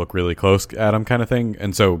 If you look really close at him, kind of thing.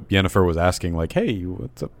 And so Yennefer was asking, "Hey,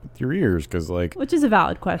 what's up with your ears?" Because which is a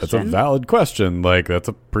valid question. That's a valid question. That's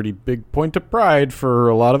a pretty big point of pride for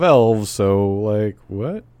a lot of elves. So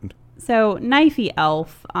what? So knifey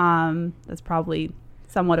elf. That's probably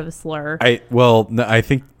somewhat of a slur. I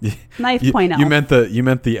think knife point elf. You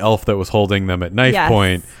meant the elf that was holding them at knife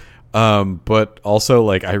point. But also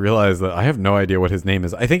I realized that I have no idea what his name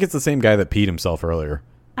is. I think it's the same guy that peed himself earlier.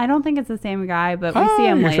 I don't think it's the same guy, but we see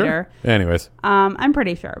him later. Sure? Anyways. I'm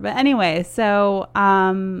pretty sure. But anyway, so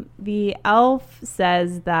the elf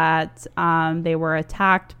says that they were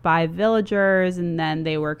attacked by villagers and then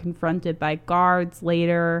they were confronted by guards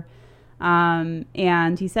later.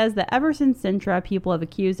 And he says that ever since Cintra, people have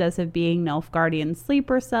accused us of being Nilfgaardian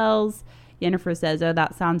sleeper cells. Yennefer says, "Oh,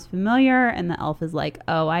 that sounds familiar." And the elf is like,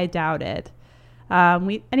 "Oh, I doubt it."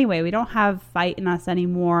 We don't have fight in us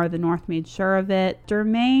anymore. The North made sure of it.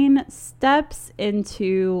 Dermain steps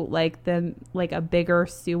into a bigger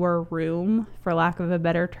sewer room, for lack of a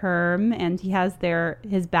better term, and he has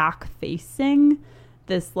his back facing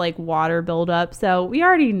this water buildup. So we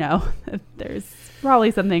already know that there's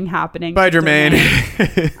probably something happening. Bye, Dermain.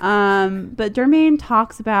 But Dermain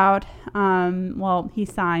talks about he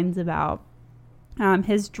signs about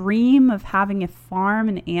his dream of having a farm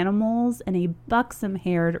and animals and a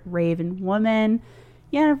buxom-haired raven woman.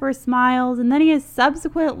 Yennefer smiles, and then he is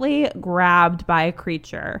subsequently grabbed by a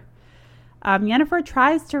creature. Yennefer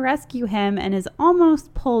tries to rescue him and is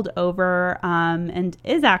almost pulled over and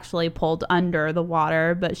is actually pulled under the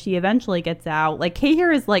water, but she eventually gets out.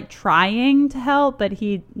 Cahir is trying to help, but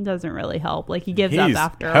he doesn't really help. He gives up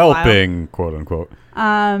after a while. Helping, quote unquote.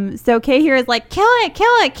 So Kahir is like, kill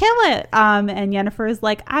it. And Yennefer is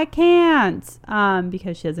like, I can't,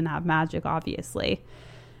 because she doesn't have magic, obviously.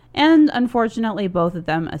 And unfortunately, both of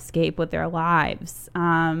them escape with their lives.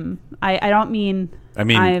 I don't mean. I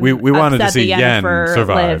mean, we wanted to see Yen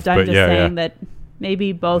survive. I'm just saying that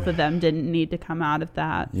maybe both of them didn't need to come out of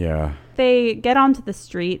that. Yeah. They get onto the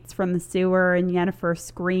streets from the sewer, and Yennefer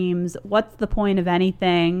screams, "What's the point of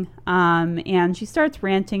anything?" And she starts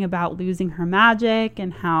ranting about losing her magic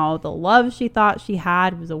and how the love she thought she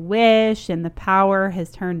had was a wish, and the power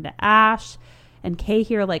has turned to ash. And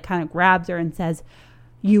Kahir kind of grabs her and says,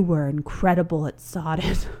 "You were incredible at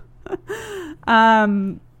Sodden."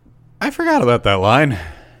 I forgot about that line.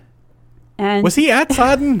 And was he at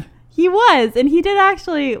Sodden? He was, and he did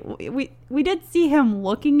actually. We did see him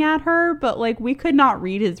looking at her, but we could not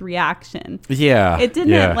read his reaction. Yeah, it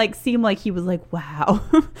didn't seem like he was wow,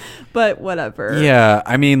 but whatever. Yeah,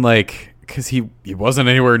 I mean because he wasn't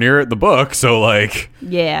anywhere near it in the book, so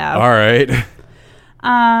yeah, all right.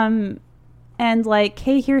 And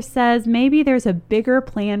Kahir says, maybe there's a bigger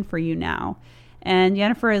plan for you now. And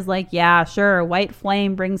Yennefer is like, yeah, sure. White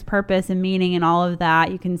flame brings purpose and meaning and all of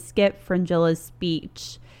that. You can skip Fringilla's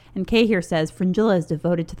speech. And Cahir says Fringilla is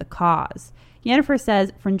devoted to the cause. Yennefer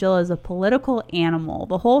says Fringilla is a political animal.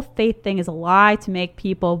 The whole faith thing is a lie to make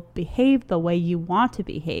people behave the way you want to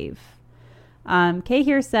behave.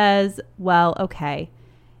 Cahir says, well, okay,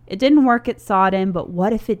 it didn't work at Sodden, but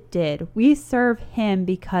what if it did? We serve him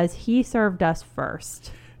because he served us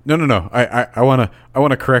first. No. I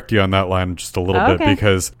wanna correct you on that line just a little bit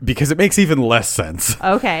because it makes even less sense.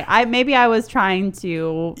 Okay, maybe I was trying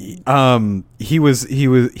to. He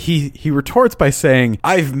retorts by saying,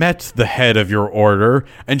 "I've met the head of your order,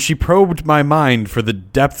 and she probed my mind for the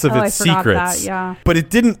depths of its secrets. That, yeah. But it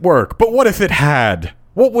didn't work. But what if it had?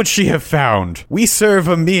 What would she have found? We serve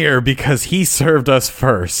Emhyr because he served us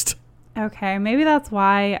first." Okay, maybe that's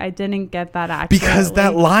why I didn't get that accurately. Because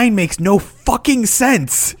that line makes no fucking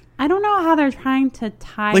sense. I don't know how they're trying to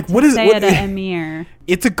tie to Emhyr.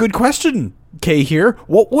 It's a good question, Cahir.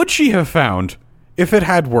 What would she have found if it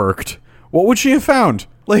had worked? What would she have found?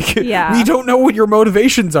 We don't know what your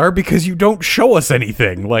motivations are because you don't show us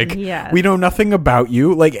anything. We know nothing about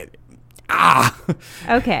you.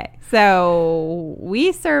 Okay, so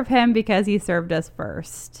we serve him because he served us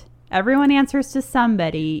first. Everyone answers to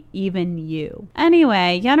somebody, even you.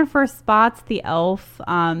 Anyway, Yennefer spots the elf.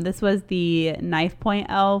 This was the knife point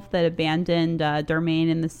elf that abandoned Dermain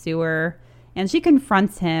in the sewer. And she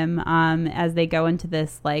confronts him as they go into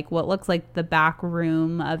this, what looks like the back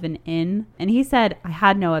room of an inn. And he said, I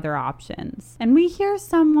had no other options. And we hear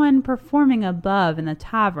someone performing above in the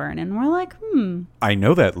tavern. And we're like, I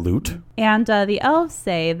know that lute. And the elves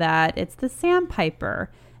say that it's the sandpiper.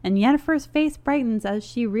 And Yennefer's face brightens as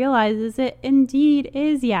she realizes it indeed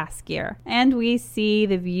is Jaskier. And we see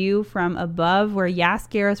the view from above where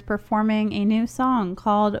Jaskier is performing a new song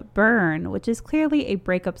called Burn, which is clearly a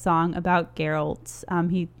breakup song about Geralt.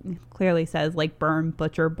 He clearly says, burn,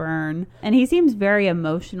 butcher, burn. And he seems very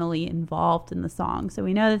emotionally involved in the song, so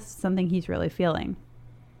we know this is something he's really feeling.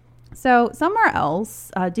 So somewhere else,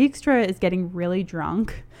 Dijkstra is getting really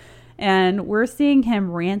drunk. And we're seeing him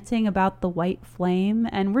ranting about the white flame.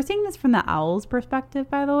 And we're seeing this from the owl's perspective,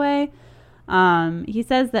 by the way. He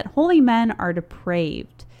says that holy men are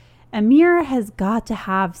depraved. Emhyr has got to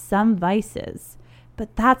have some vices.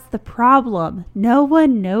 But that's the problem. No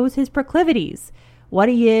one knows his proclivities. What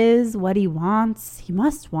he is, what he wants. He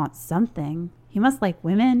must want something. He must like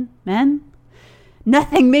women, men.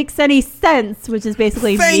 Nothing makes any sense, which is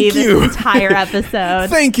basically this entire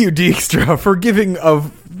episode. Thank you, Dijkstra, for giving a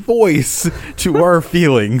voice to our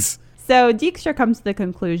feelings. So Dijkstra comes to the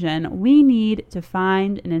conclusion, we need to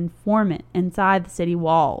find an informant inside the city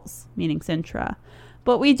walls, meaning Cintra.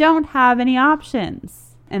 But we don't have any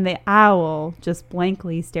options. And the owl just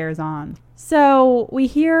blankly stares on. So we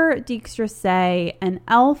hear Dijkstra say, an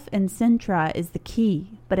elf in Cintra is the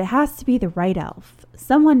key, but it has to be the right elf.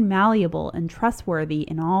 Someone malleable and trustworthy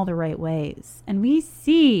in all the right ways. And we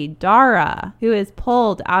see Dara, who is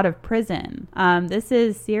pulled out of prison. This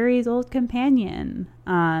is Ciri's old companion.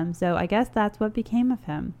 So I guess that's what became of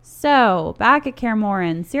him. So back at Kaer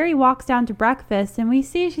Morhen, Ciri walks down to breakfast and we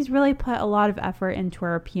see she's really put a lot of effort into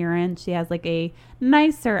her appearance. She has a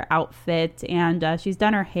nicer outfit and she's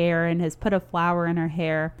done her hair and has put a flower in her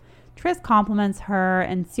hair. Triss compliments her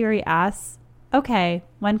and Ciri asks, okay,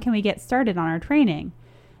 when can we get started on our training?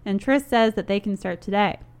 And Triss says that they can start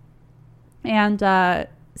today. And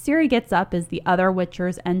Ciri gets up as the other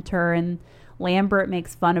Witchers enter, and Lambert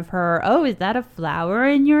makes fun of her. Oh, is that a flower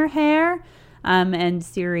in your hair? And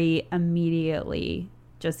Ciri immediately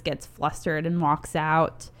just gets flustered and walks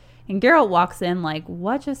out. And Geralt walks in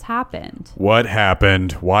what just happened? What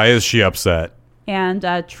happened? Why is she upset? And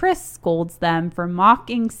Triss scolds them for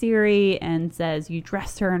mocking Ciri and says, you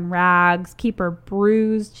dress her in rags, keep her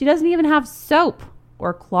bruised. She doesn't even have soap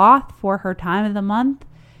or cloth for her time of the month.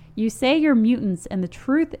 You say you're mutants, and the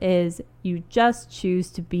truth is you just choose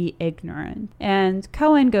to be ignorant. And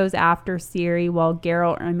Cohen goes after Ciri while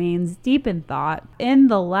Geralt remains deep in thought. In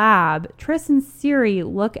the lab, Triss and Ciri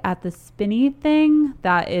look at the spinny thing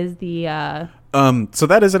that is the... So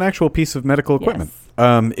that is an actual piece of medical equipment.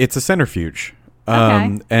 Yes. It's a centrifuge.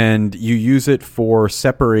 Okay. And you use it for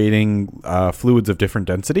separating fluids of different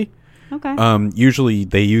density. Okay. Usually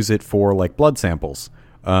they use it for blood samples.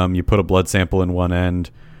 You put a blood sample in one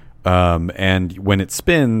end, and when it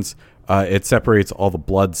spins, it separates all the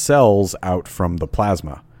blood cells out from the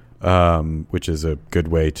plasma, which is a good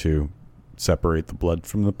way to separate the blood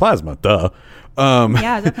from the plasma. Duh.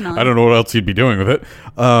 Yeah, definitely. I don't know what else you'd be doing with it.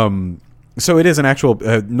 So it is an actual,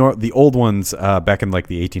 the old ones back in the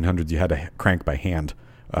 1800s, you had to crank by hand.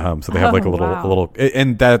 So they have a little,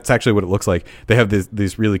 and that's actually what it looks like. They have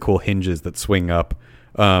these really cool hinges that swing up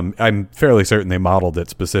I'm fairly certain they modeled it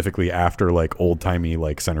specifically after like old timey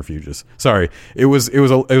like centrifuges. Sorry, it was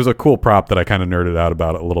a cool prop that I kind of nerded out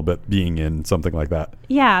about a little bit, being in something like that.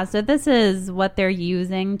 Yeah, so this is what they're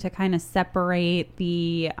using to kind of separate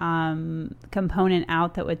the component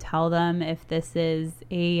out that would tell them if this is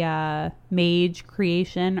a mage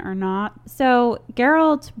creation or not. So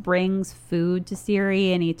Geralt brings food to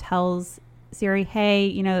Ciri and he tells Ciri, hey,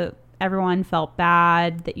 you know, everyone felt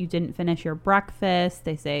bad that you didn't finish your breakfast.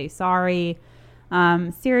 They say sorry.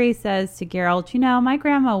 Ciri says to Geralt, you know, my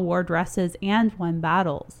grandma wore dresses and won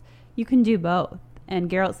battles. You can do both. And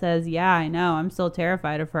Geralt says, yeah, I know. I'm still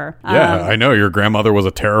terrified of her. Yeah, I know. Your grandmother was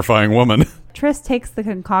a terrifying woman. Triss takes the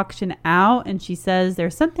concoction out and she says,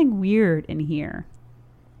 there's something weird in here.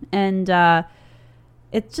 And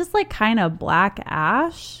it's just like kind of black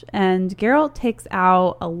ash. And Geralt takes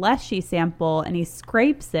out a Leshy sample and he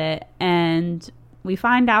scrapes it. And we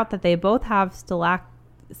find out that they both have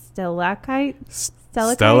stalactite.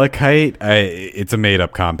 It's a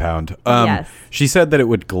made-up compound. Yes. She said that it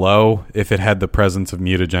would glow if it had the presence of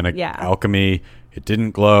mutagenic alchemy. It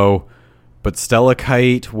didn't glow. But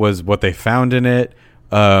stalactite was what they found in it,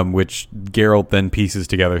 which Geralt then pieces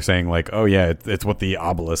together saying like, oh yeah, it's what the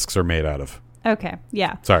obelisks are made out of. Okay,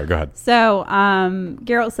 yeah. Sorry, go ahead. So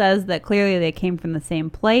Geralt says that clearly they came from the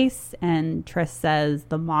same place, and Triss says,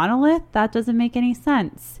 the monolith? That doesn't make any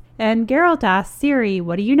sense. And Geralt asks Ciri,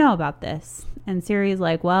 what do you know about this? And Ciri's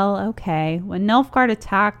like, well, okay. When Nilfgaard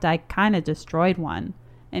attacked, I kind of destroyed one.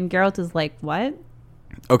 And Geralt is like, what?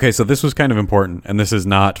 Okay, so this was kind of important, and this is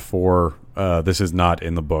not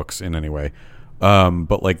in the books in any way.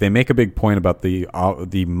 But like they make a big point about the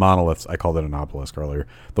monoliths. I called it an obelisk earlier.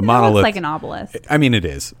 The monolith looks like an obelisk. I mean, it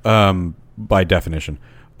is by definition.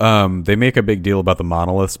 They make a big deal about the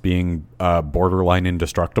monoliths being borderline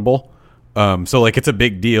indestructible. So like it's a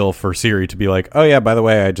big deal for Ciri to be like, oh yeah, by the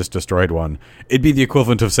way, I just destroyed one. It'd be the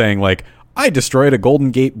equivalent of saying like, I destroyed a Golden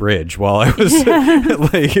Gate Bridge while I was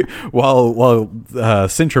like while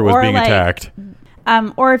Sintra was being attacked.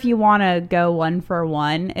 Or if you want to go one for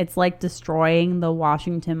one, it's like destroying the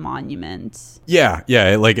Washington Monument. Yeah,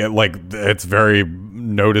 like it's very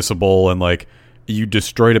noticeable, and like you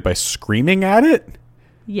destroyed it by screaming at it.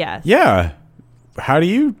 Yes. Yeah. How do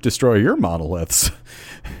you destroy your monoliths?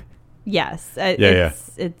 Yes.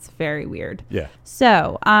 It's very weird. Yeah.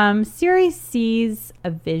 So, Ciri sees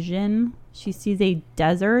a vision. She sees a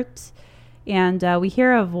desert, and we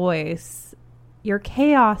hear a voice. Your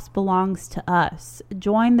chaos belongs to us.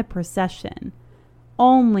 Join the procession.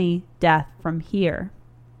 Only death from here.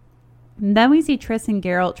 And then we see Triss and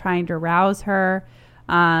Geralt trying to rouse her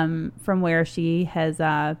from where she has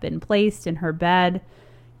been placed in her bed.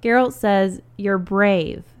 Geralt says, you're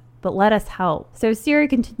brave, but let us help. So Ciri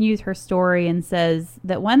continues her story and says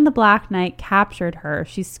that when the Black Knight captured her,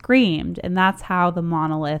 she screamed, and that's how the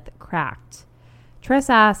monolith cracked. Triss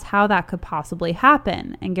asks how that could possibly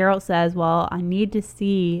happen, and Geralt says, well, I need to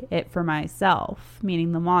see it for myself,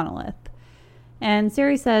 meaning the monolith. And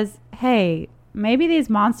Ciri says, hey, maybe these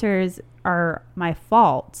monsters are my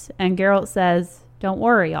fault. And Geralt says, don't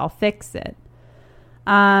worry, I'll fix it.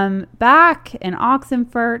 Back in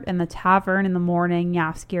Oxenfurt in the tavern in the morning,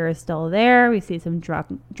 Jaskier is still there. We see some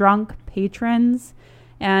drunk patrons.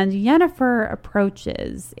 And Yennefer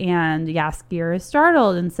approaches, and Jaskier is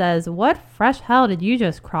startled and says, what fresh hell did you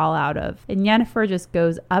just crawl out of? And Yennefer just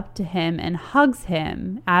goes up to him and hugs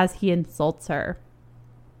him as he insults her.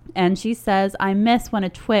 And she says, I miss when a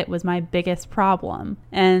twit was my biggest problem.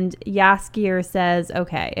 And Jaskier says,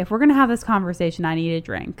 okay, if we're going to have this conversation, I need a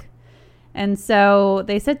drink. And so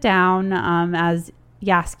they sit down as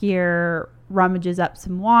Jaskier rummages up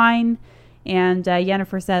some wine. And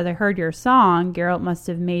Yennefer says, I heard your song. Geralt must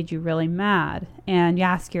have made you really mad. And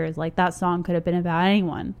Jaskier is like, that song could have been about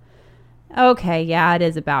anyone. Okay, yeah, it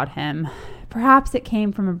is about him. Perhaps it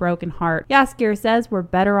came from a broken heart. Jaskier says we're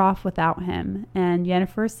better off without him. And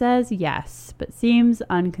Yennefer says yes, but seems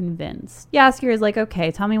unconvinced. Jaskier is like, okay,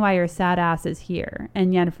 tell me why your sad ass is here.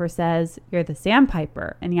 And Yennefer says, you're the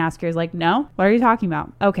Sandpiper. And Jaskier is like, no, what are you talking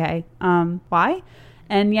about? Okay, why?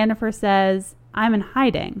 And Yennefer says, I'm in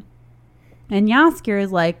hiding. And Jaskier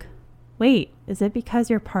is like, wait, is it because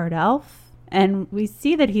you're part elf? And we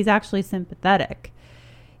see that he's actually sympathetic.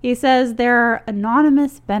 He says there are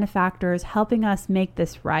anonymous benefactors helping us make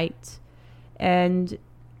this right. And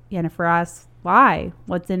Yennefer asks, why?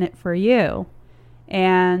 What's in it for you?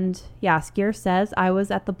 And Jaskier says, I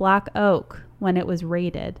was at the Black Oak when it was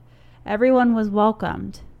raided. Everyone was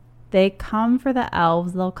welcomed. They come for the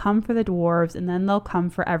elves, they'll come for the dwarves, and then they'll come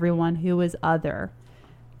for everyone who is other.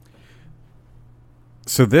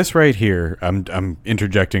 So this right here, I'm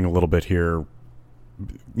interjecting a little bit here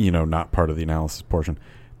not part of the analysis portion.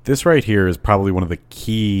 This right here is probably one of the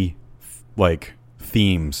key like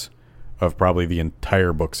themes of probably the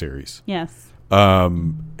entire book series. Yes.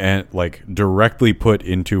 And like directly put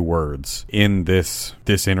into words in this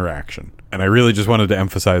interaction. And I really just wanted to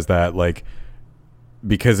emphasize that, like,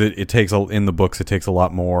 because it takes in the books, it takes a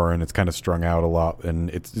lot more, and it's kind of strung out a lot, and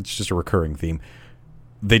it's just a recurring theme.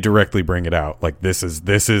 They directly bring it out. Like, this is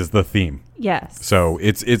the theme. Yes. So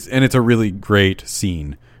it's a really great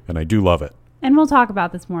scene, and I do love it. And we'll talk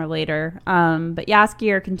about this more later. But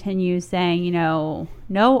Jaskier continues saying,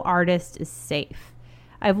 no artist is safe.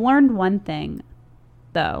 I've learned one thing,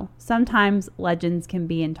 though. Sometimes legends can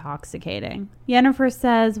be intoxicating. Yennefer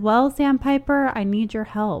says, well, Sandpiper, I need your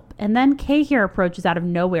help. And then Cahir approaches out of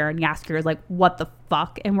nowhere, and Jaskier is like, what the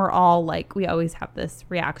fuck? And we're all like, we always have this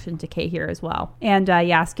reaction to Cahir as well. And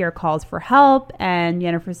Jaskier calls for help, and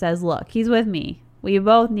Yennefer says, look, he's with me. We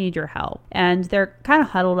both need your help. And they're kind of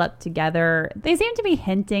huddled up together. They seem to be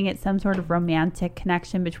hinting at some sort of romantic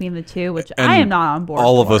connection between the two, which I am not on board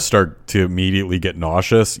all for. Of us start to immediately get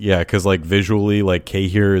nauseous. Yeah, because like visually, like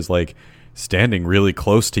Cahir is like standing really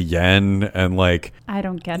close to Yen, and like, I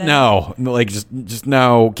don't get it. No, like just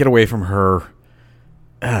no, get away from her.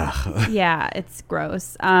 Ugh. Yeah, it's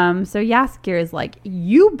gross. So Jaskier is like,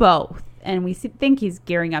 you both. And we think he's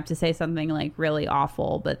gearing up to say something like really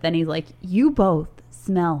awful, but then he's like, you both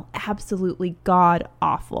smell absolutely god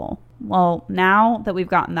awful. Well, now that we've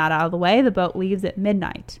gotten that out of the way, the boat leaves at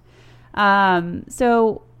midnight.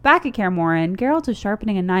 So back at Kaer Morhen, Geralt is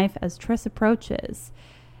sharpening a knife as Triss approaches.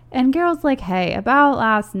 And Geralt's like, hey, about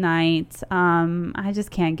last night, I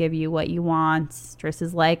just can't give you what you want. Triss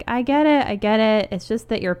is like, I get it. It's just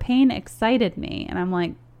that your pain excited me. And I'm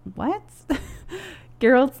like, what?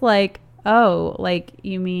 Geralt's like, oh, like,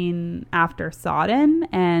 you mean after Sodden?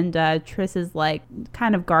 And Triss is like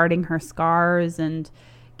kind of guarding her scars, and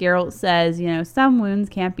Geralt says, some wounds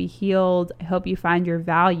can't be healed. I hope you find your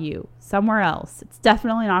value somewhere else. It's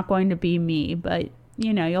definitely not going to be me, but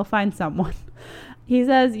you'll find someone. He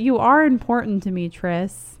says, you are important to me,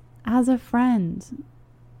 Triss, as a friend.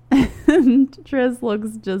 And Triss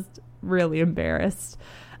looks just really embarrassed.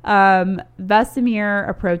 Vesemir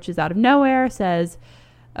approaches out of nowhere, says,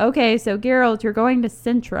 okay, so Geralt, you're going to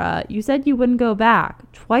Cintra. You said you wouldn't go back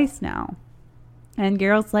twice now. And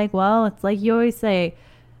Geralt's like, well, it's like you always say,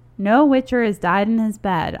 no Witcher has died in his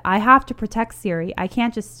bed. I have to protect Ciri. I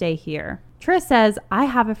can't just stay here. Triss says, I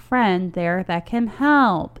have a friend there that can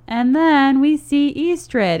help. And then we see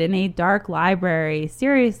Istredd in a dark library.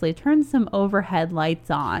 Seriously, turn some overhead lights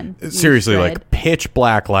on. Seriously, Istredd. Like pitch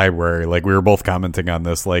black library. Like we were both commenting on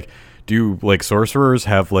this. Like, do like sorcerers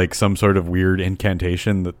have like some sort of weird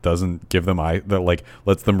incantation that doesn't give them that like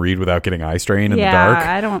lets them read without getting eye strain in the dark?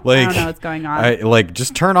 I don't know what's going on.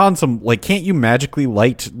 Just turn on some, like, can't you magically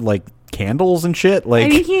light like candles and shit? Like, I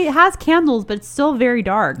mean, he has candles, but it's still very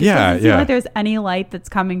dark. It doesn't seem like there's any light that's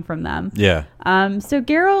coming from them. Yeah. So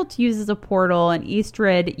Geralt uses a portal, and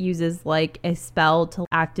Istredd uses like a spell to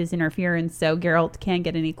act as interference, so Geralt can't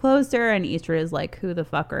get any closer. And Istredd is like, "Who the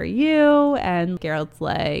fuck are you?" And Geralt's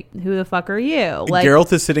like, "Who the fuck are you?" Like,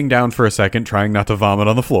 Geralt is sitting down for a second, trying not to vomit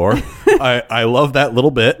on the floor. I love that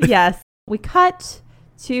little bit. Yes. We cut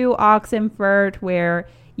to Oxenfurt, where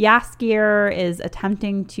Jaskier is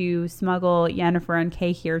attempting to smuggle Yennefer and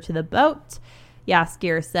Cahir to the boat.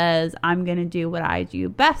 Jaskier says, I'm going to do what I do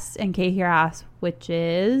best. And Cahir asks, which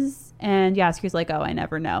is? And Jaskier's like, oh, I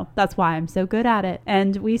never know. That's why I'm so good at it.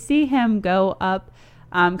 And we see him go up,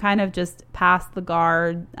 kind of just past the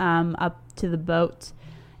guard, up to the boat.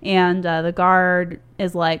 And the guard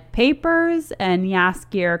is like, papers? And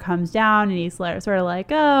Jaskier comes down, and he's sort of like,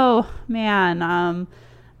 oh, man,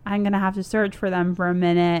 I'm going to have to search for them for a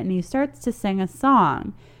minute. And he starts to sing a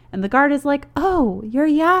song. And the guard is like, oh, you're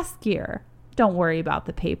Jaskier. Don't worry about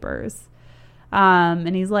the papers.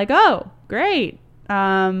 And he's like, oh, great.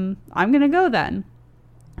 I'm going to go then.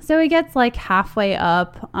 So he gets like halfway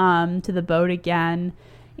up to the boat again.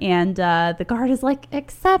 And the guard is like,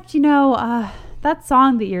 except, that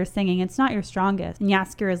song that you're singing, it's not your strongest. And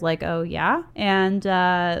Jaskier is like, oh, yeah? And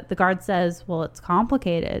the guard says, well, it's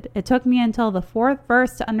complicated. It took me until the fourth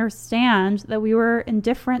verse to understand that we were in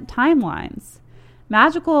different timelines.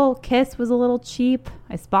 Magical Kiss was a little cheap.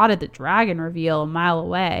 I spotted the dragon reveal a mile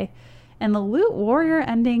away. And the Loot Warrior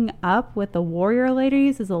ending up with the warrior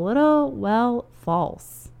ladies is a little, well,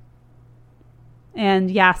 false. And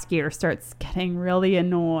Jaskier starts getting really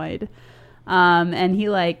annoyed. And he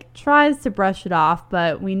like tries to brush it off,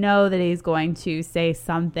 but we know that he's going to say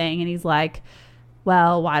something. And he's like,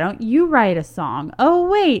 well, why don't you write a song? Oh,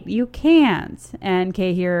 wait, you can't. And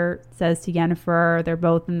Cahir says to Yennefer, they're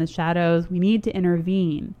both in the shadows, we need to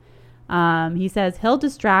intervene. He says he'll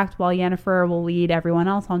distract while Yennefer will lead everyone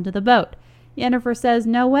else onto the boat. Yennefer says,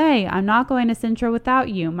 no way, I'm not going to Cintra without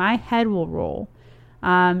you. My head will roll.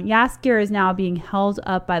 Jaskier is now being held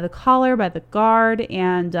up by the collar by the guard,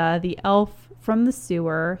 and the elf from the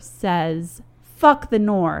sewer says, fuck the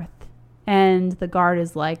North. And the guard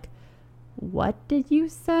is like, what did you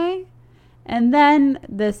say? And then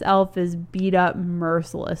this elf is beat up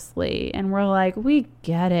mercilessly, and we're like, we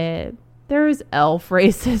get it. There's elf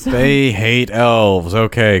racism. They hate elves.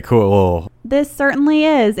 Okay, cool. This certainly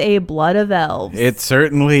is a Blood of Elves. It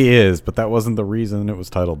certainly is, but that wasn't the reason it was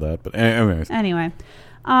titled that. But anyways. Anyway,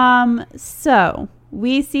 so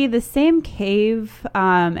we see the same cave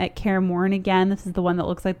at Kaer Morhen again. This is the one that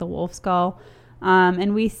looks like the wolf skull.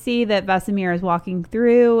 And we see that Vesemir is walking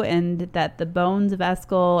through, and that the bones of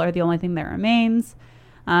Eskel are the only thing that remains.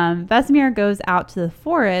 Vesemir goes out to the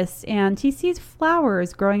forest, and he sees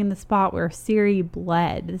flowers growing in the spot where Ciri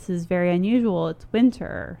bled. This is very unusual. It's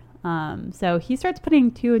winter. So he starts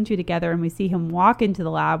putting two and two together, and we see him walk into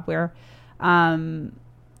the lab where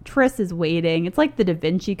Triss is waiting. It's like the Da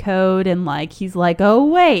Vinci Code, and like he's like, oh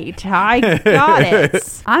wait, I got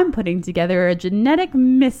it. I'm putting together a genetic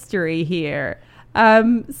mystery here. So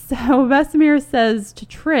Vesemir says to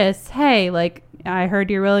Triss, hey, like, I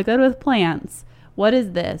heard you're really good with plants. What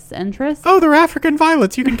is this? And Triss? Oh, they're African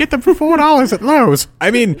violets. You can get them for $4 at Lowe's.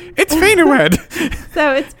 I mean, it's Fainawed.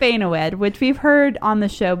 So it's Fainawed, which we've heard on the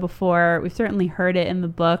show before. We've certainly heard it in the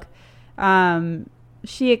book.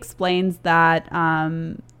 She explains that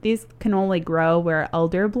these can only grow where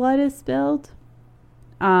elder blood is spilled.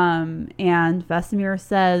 And Vesemir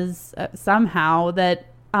says somehow that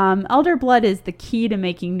elder blood is the key to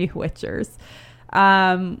making new witchers,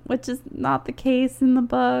 which is not the case in the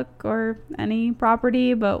book or any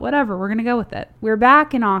property, but whatever, we're going to go with it. We're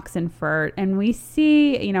back in Oxenfurt, and we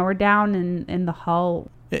see, we're down in the hull.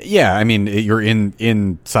 Yeah, I mean, you're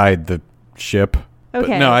inside the ship. Okay.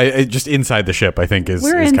 But no, I just inside the ship, I think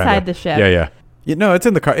we're is inside the ship. Yeah. No, it's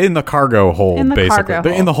in the cargo hold,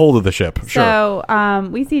 basically. In the hold of the ship. Sure. So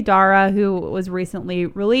we see Dara, who was recently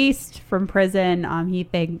released from prison. He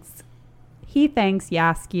thanks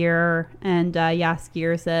Jaskier, and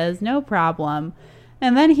Jaskier says, no problem.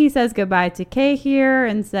 And then he says goodbye to Cahir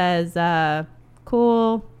and says,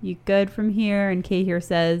 cool, you good from here? And Cahir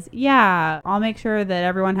says, yeah, I'll make sure that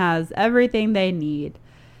everyone has everything they need.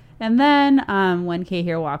 And then when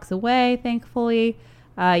Cahir walks away, thankfully,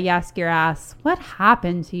 Jaskier asks, what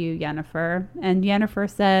happened to you, Yennefer? And Yennefer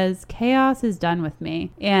says, chaos is done with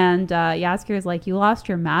me. And Jaskier is like, you lost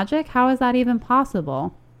your magic? How is that even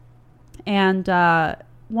possible? And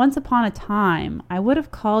once upon a time, I would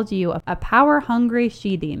have called you a power-hungry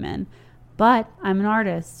she-demon. But I'm an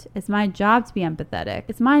artist. It's my job to be empathetic.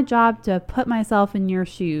 It's my job to put myself in your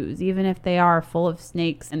shoes, even if they are full of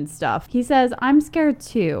snakes and stuff. He says, I'm scared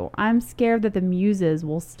too. I'm scared that the muses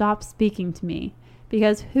will stop speaking to me.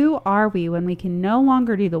 Because who are we when we can no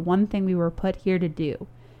longer do the one thing we were put here to do?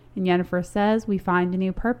 And Yennefer says, we find a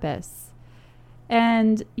new purpose.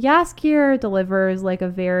 And Jaskier delivers like a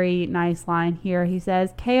very nice line here. He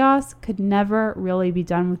says, chaos could never really be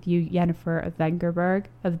done with you, Yennefer of Vengerberg.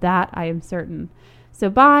 Of that I am certain. So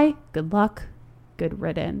bye, good luck, good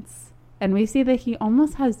riddance. And we see that he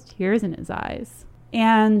almost has tears in his eyes.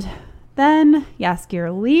 And then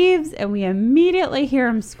Jaskier leaves, and we immediately hear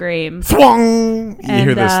him scream. Thwong! You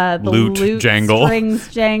hear this the lute jangle.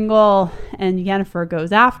 Strings jangle, and Yennefer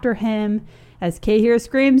goes after him. As Cahir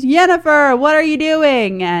screams, Yennefer, what are you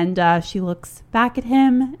doing? And she looks back at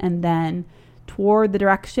him and then toward the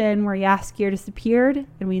direction where Jaskier disappeared.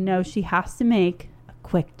 And we know she has to make a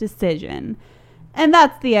quick decision. And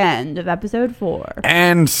that's the end of episode 4.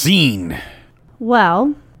 And scene.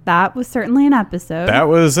 Well, that was certainly an episode. That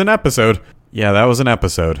was an episode. Yeah, that was an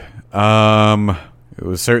episode. It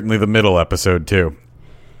was certainly the middle episode, too.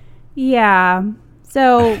 Yeah.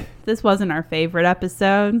 So this wasn't our favorite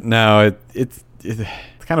episode. No, it's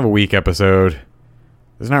kind of a weak episode.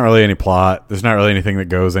 There's not really any plot. There's not really anything that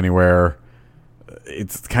goes anywhere.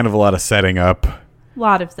 It's kind of a lot of setting up. A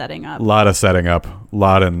lot of setting up. A lot of setting up. A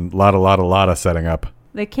lot of setting up.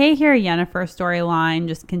 The Cahir Yennefer storyline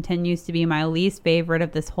just continues to be my least favorite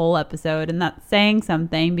of this whole episode, and that's saying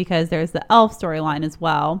something because there's the elf storyline as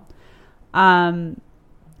well.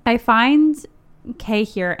 I find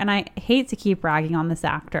Cahir, and I hate to keep ragging on this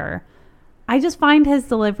actor, I just find his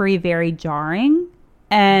delivery very jarring,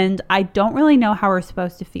 and I don't really know how we're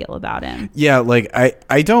supposed to feel about him. Yeah, like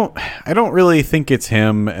I don't really think it's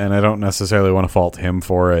him, and I don't necessarily want to fault him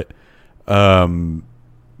for it.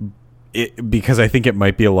 because I think it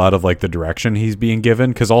might be a lot of like the direction he's being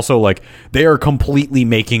given, because also like they are completely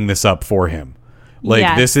making this up for him.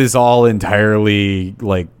 Like this is all entirely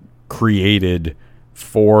like created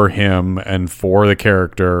for him and for the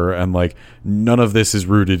character, and like none of this is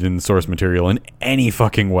rooted in source material in any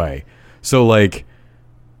fucking way. So like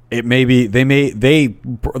it may be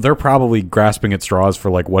they're probably grasping at straws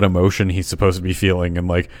for like what emotion he's supposed to be feeling, and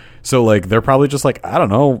like so like they're probably just like, I don't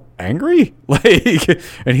know, angry, like,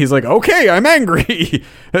 and he's like, okay, I'm angry.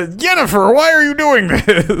 Yennefer, why are you doing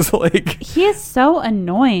this? Like, he is so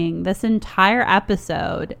annoying this entire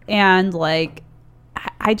episode, and like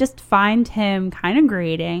I just find him kind of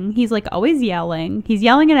grating. He's like always yelling. He's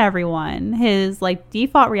yelling at everyone. His like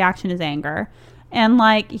default reaction is anger. And,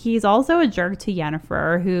 like, he's also a jerk to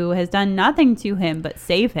Yennefer, who has done nothing to him but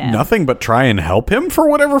save him. Nothing but try and help him for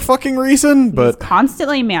whatever fucking reason. But he's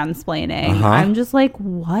constantly mansplaining. I'm just like,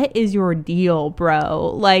 what is your deal, bro?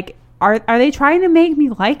 Like, are they trying to make me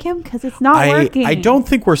like him? Because it's not working. I don't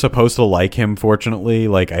think we're supposed to like him, fortunately.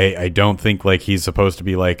 Like, I don't think, like, he's supposed to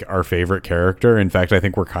be, like, our favorite character. In fact, I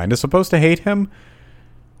think we're kind of supposed to hate him.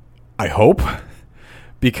 I hope.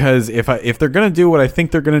 Because if they're going to do what I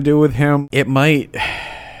think they're going to do with him, it might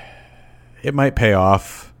pay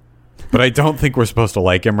off. But I don't think we're supposed to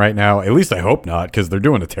like him right now. At least I hope not, because they're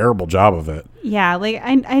doing a terrible job of it. Yeah, like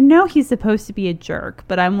I know he's supposed to be a jerk,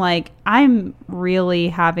 but I'm really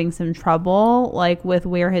having some trouble like with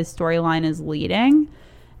where his storyline is leading.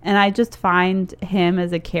 And I just find him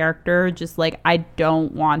as a character just like, I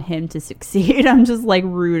don't want him to succeed. I'm just like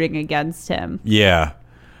rooting against him. Yeah.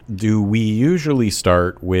 Do we usually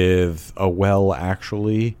start with a well,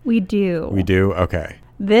 actually? We do. We do? Okay.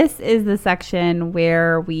 This is the section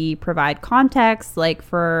where we provide context, like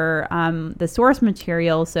for the source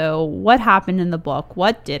material. So what happened in the book?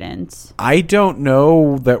 What didn't? I don't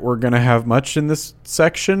know that we're going to have much in this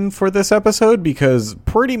section for this episode, because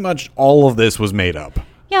pretty much all of this was made up.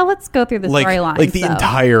 Yeah, let's go through the storylines. Like the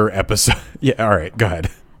entire episode. Yeah, all right, go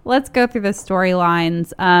ahead. Let's go through the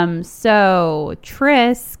storylines. So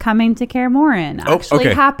Triss coming to Kaer Morhen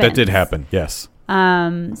actually happened. That did happen, yes.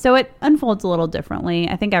 So it unfolds a little differently.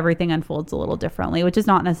 I think everything unfolds a little differently, which is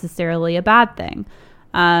not necessarily a bad thing.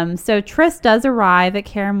 So Triss does arrive at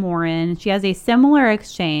Kaer Morhen. She has a similar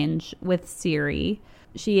exchange with Ciri.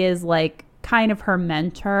 She is like kind of her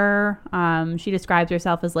mentor. She describes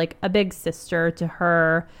herself as like a big sister to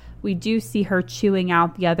her. We do see her chewing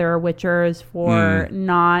out the other Witchers for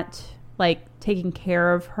not like taking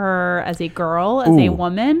care of her as a girl, as a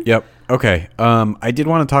woman. Yep. Okay. I did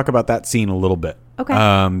want to talk about that scene a little bit.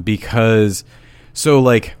 Okay. Because so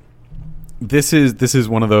like this is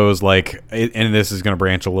one of those like, and this is going to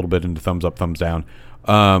branch a little bit into thumbs up, thumbs down.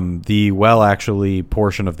 The well actually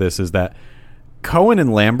portion of this is that Cohen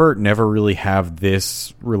and Lambert never really have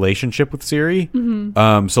this relationship with Ciri.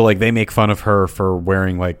 Mm-hmm. So like they make fun of her for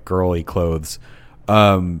wearing like girly clothes.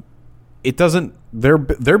 It doesn't,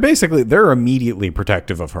 they're immediately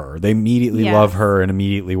protective of her. They immediately love her and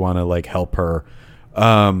immediately want to like help her.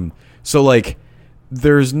 So like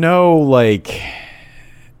there's no like,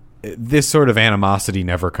 this sort of animosity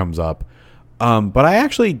never comes up. But I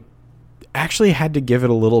actually had to give it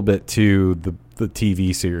a little bit to the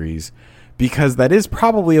TV series, because that is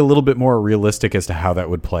probably a little bit more realistic as to how that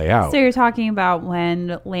would play out. So you're talking about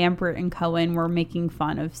when Lambert and Cohen were making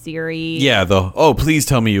fun of Ciri. Yeah, please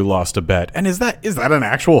tell me you lost a bet. And is that an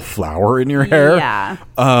actual flower in your hair? Yeah.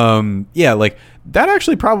 Yeah, like that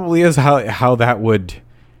actually probably is how that would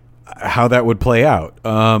play out.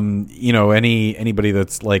 You know, anybody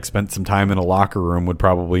that's like spent some time in a locker room would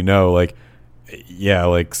probably know, like, yeah,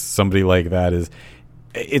 like somebody like that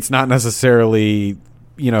it's not necessarily,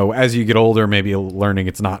 you know, as you get older, maybe learning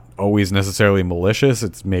it's not always necessarily malicious.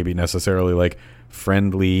 It's maybe necessarily like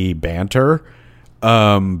friendly banter.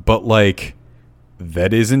 But like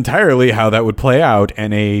that is entirely how that would play out.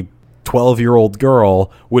 And a 12-year-old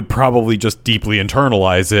girl would probably just deeply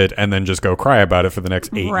internalize it and then just go cry about it for the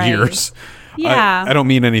next 8 years. Yeah. I don't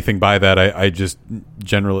mean anything by that. I just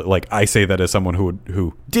generally, like, I say that as someone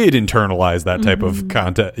who did internalize that type of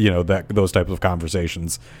content, you know, those types of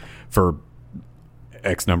conversations for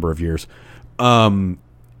X number of years.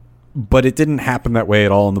 But it didn't happen that way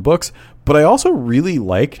at all in the books. But I also really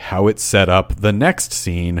liked how it set up the next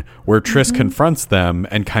scene where Triss confronts them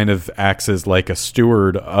and kind of acts as like a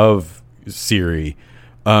steward of Ciri.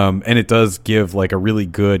 And it does give like a really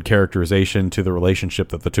good characterization to the relationship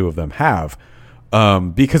that the two of them have.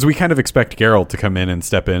 Because we kind of expect Geralt to come in and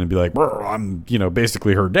step in and be like, I'm, you know,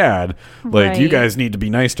 basically her dad. Like, you guys need to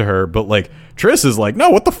be nice to her. But like Triss is like,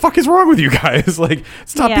 no, what the fuck is wrong with you guys? Like,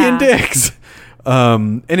 stop being dicks.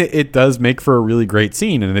 And it does make for a really great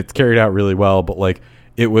scene, and it's carried out really well. But like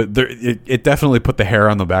it definitely put the hair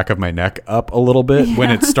on the back of my neck up a little bit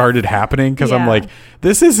when it started happening, because I'm like,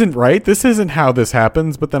 this isn't right. This isn't how this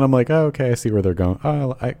happens. But then I'm like, oh, okay, I see where they're going.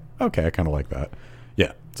 Oh, I kind of like that.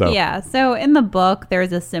 Yeah. So in the book,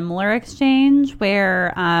 there's a similar exchange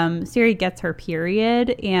where Ciri gets her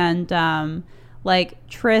period, and like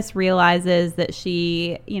Triss realizes that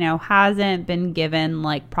she, hasn't been given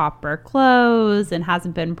like proper clothes and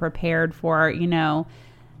hasn't been prepared for,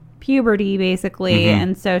 puberty basically.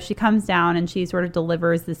 And so she comes down and she sort of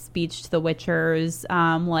delivers this speech to the Witchers,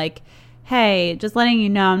 like, hey, just letting you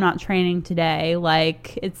know I'm not training today.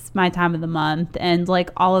 Like, it's my time of the month. And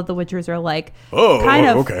like all of the Witchers are like,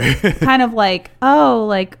 okay. kind of like, oh,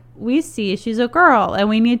 like we see she's a girl and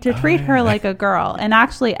we need to treat her like a girl. And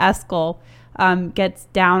actually Eskel gets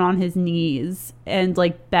down on his knees and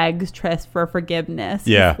like begs Triss for forgiveness.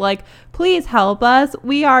 Yeah. He's like, please help us.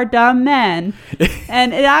 We are dumb men.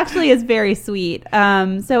 And it actually is very sweet.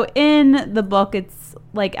 So in the book, it's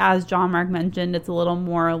like, as John Mark mentioned, it's a little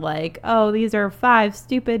more like, oh, these are 5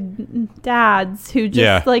 stupid dads who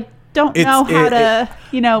just don't know how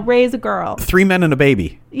to raise a girl. 3 men and a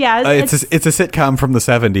baby. Yeah. It's a sitcom from the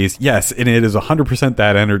 70s. Yes. And it is 100%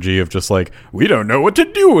 that energy of just like, we don't know what to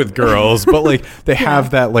do with girls. But like they have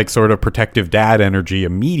that like sort of protective dad energy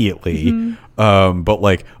immediately. But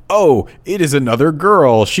like, oh, it is another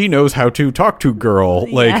girl. She knows how to talk to girl.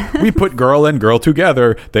 Like we put girl and girl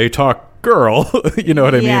together. They talk girl. You know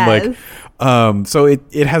what I mean? Like, so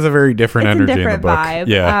it has a very different energy in the book. Vibe.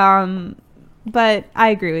 Yeah. But I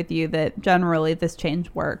agree with you that generally this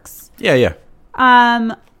change works. Yeah.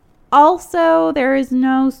 Also, there is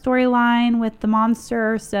no storyline with the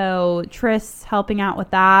monster, so Triss helping out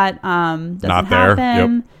with that doesn't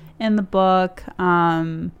happen in the book.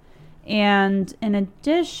 And in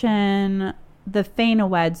addition, the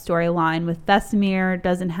Fainawed storyline with Vesemir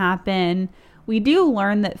doesn't happen. We do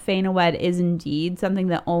learn that Fainawed is indeed something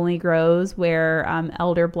that only grows where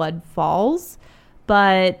elder blood falls,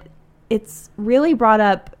 but it's really brought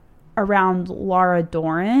up around Lara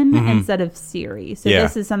Dorren instead of Ciri. So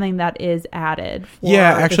this is something that is added for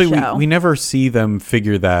actually the show. we never see them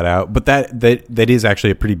figure that out, but that is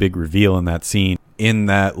actually a pretty big reveal in that scene, in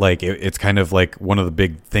that like it's kind of like one of the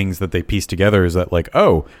big things that they piece together is that like,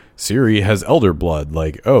 oh, Ciri has elder blood.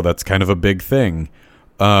 Like, oh, that's kind of a big thing.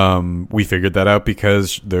 We figured that out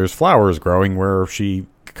because there's flowers growing where she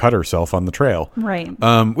cut herself on the trail, right?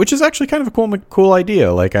 Which is actually kind of a cool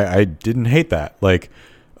idea. Like I didn't hate that. Like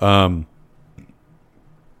I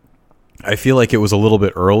feel like it was a little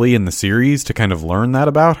bit early in the series to kind of learn that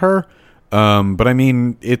about her, but I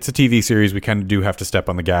mean, it's a TV series. We kind of do have to step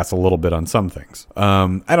on the gas a little bit on some things.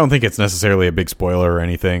 I don't think it's necessarily a big spoiler or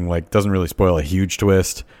anything. Like, doesn't really spoil a huge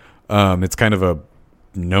twist. It's kind of a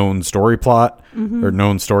known story plot or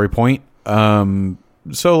known story point.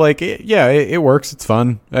 So like, it works. It's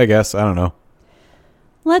fun, I guess. I don't know.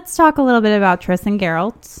 Let's talk a little bit about Triss and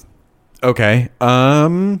Geralt. Okay.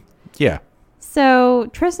 Yeah. So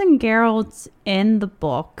Triss and Geralt in the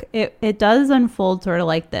book, it does unfold sort of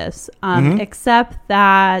like this, except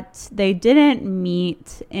that they didn't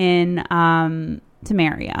meet in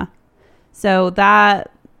Temeria. So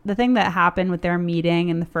the thing that happened with their meeting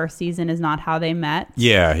in the first season is not how they met.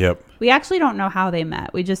 Yeah, yep. We actually don't know how they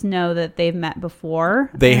met. We just know that they've met before.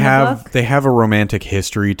 They have a romantic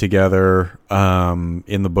history together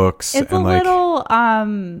in the books. It's a little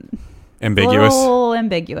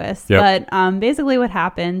ambiguous. Yep. But basically what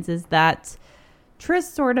happens is that Triss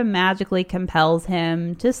sort of magically compels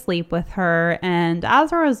him to sleep with her, and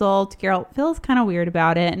as a result, Geralt feels kind of weird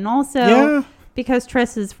about it. And also because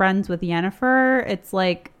Triss is friends with Yennefer, it's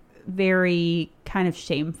like very kind of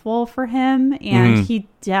shameful for him, and he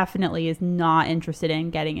definitely is not interested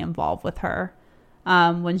in getting involved with her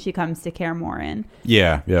when she comes to Kaer Morhen.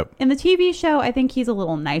 Yeah, yep. In the TV show, I think he's a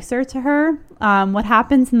little nicer to her. What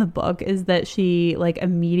happens in the book is that she like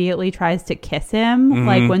immediately tries to kiss him,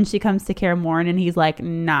 like when she comes to Kaer Morhen, and he's like,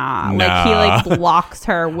 nah. Like he like blocks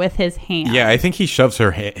her with his hand. Yeah, I think he shoves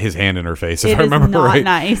his hand in her face, if it I remember right.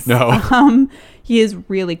 It is not nice. No. He is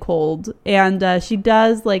really cold, and she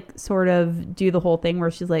does like sort of do the whole thing where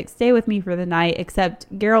she's like, stay with me for the night,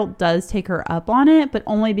 except Geralt does take her up on it, but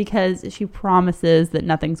only because she promises that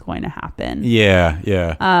nothing's going to happen. Yeah.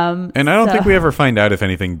 And I don't think we ever find out if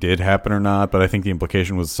anything did happen or not, but I think the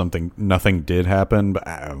implication was nothing did happen. But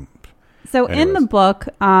so in the book,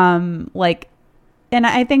 like, and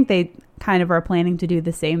I think they kind of are planning to do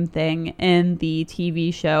the same thing in the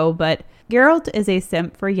TV show, but Geralt is a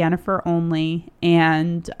simp for Yennefer only,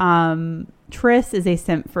 and Triss is a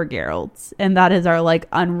simp for Geralt, and that is our like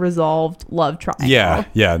unresolved love triangle.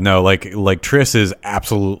 Yeah, no, like Triss is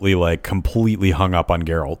absolutely like completely hung up on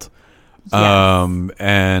Geralt. Yes.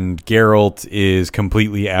 And Geralt is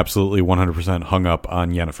completely, absolutely 100% hung up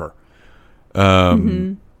on Yennefer.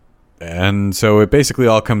 And so it basically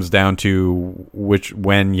all comes down to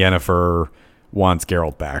when Yennefer wants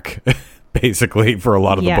Geralt back, basically, for a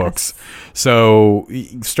lot of the books. So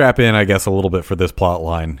strap in, I guess, a little bit for this plot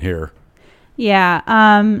line here. Yeah.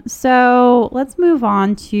 So let's move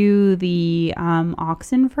on to the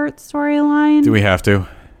Oxenfurt storyline. Do we have to?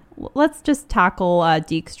 Let's just tackle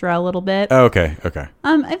Dijkstra a little bit. Oh, okay.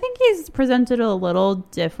 I think he's presented a little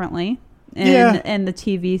differently in the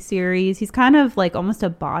TV series. He's kind of like almost a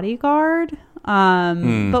bodyguard.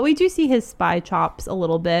 But we do see his spy chops a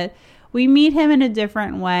little bit. We meet him in a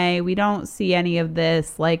different way. We don't see any of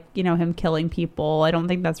this, like, you know, him killing people. I don't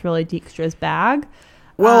think that's really Dijkstra's bag.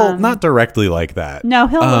 Well, not directly like that. No,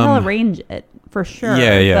 he'll arrange it for sure.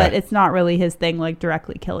 Yeah. But it's not really his thing, like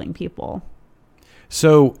directly killing people.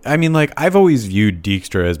 So, I mean, like, I've always viewed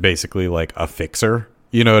Dijkstra as basically like a fixer.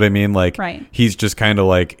 You know what I mean? Like, right. He's just kind of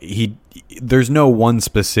like, there's no one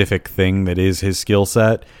specific thing that is his skill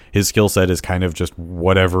set. His skill set is kind of just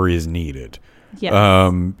whatever is needed. Yes.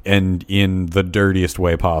 And in the dirtiest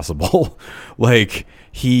way possible. Like,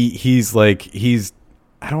 he's I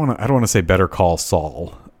don't want to say Better Call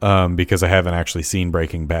Saul, because I haven't actually seen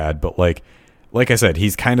Breaking Bad, but like I said,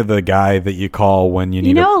 he's kind of the guy that you call when you need.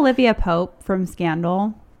 You know Olivia Pope from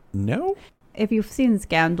Scandal? No. If you've seen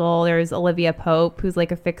Scandal, there's Olivia Pope, who's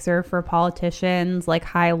like a fixer for politicians, like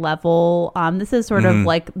high level. This is sort of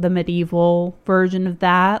like the medieval version of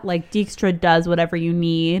that. Like Dijkstra does whatever you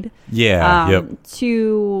need. Yeah.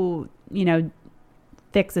 To, you know,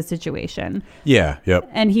 fix a situation. Yeah. Yep.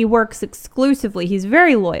 And he works exclusively. He's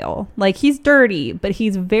very loyal. Like, he's dirty, but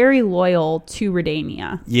he's very loyal to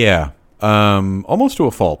Redania. Yeah. Almost to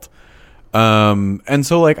a fault. And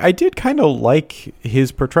so, like, I did kind of like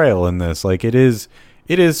his portrayal in this. Like, it is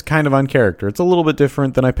kind of on character. It's a little bit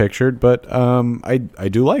different than I pictured, but I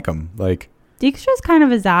do like him. Like, Dijkstra's kind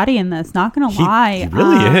of a zaddy in this, not gonna lie. He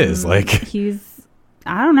really is. Like,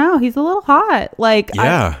 I don't know, he's a little hot. Like,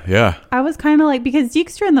 yeah. I was kind of like, because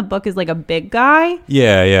Dijkstra in the book is like a big guy.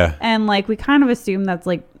 Yeah. And like, we kind of assume that's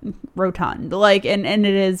like rotund. Like, and it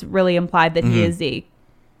is really implied that he is a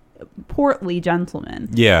portly gentleman.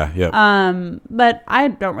 Yeah. But I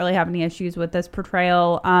don't really have any issues with this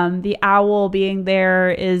portrayal. The owl being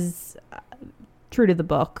there is true to the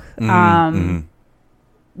book. They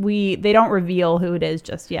don't reveal who it is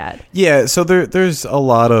just yet. Yeah, so there's a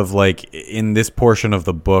lot of, like, in this portion of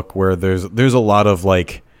the book where there's a lot of,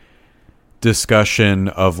 like, discussion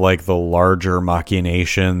of, like, the larger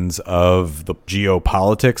machinations of the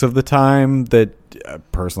geopolitics of the time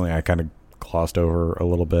that personally I kind of glossed over a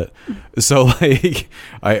little bit. So, like,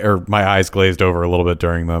 my eyes glazed over a little bit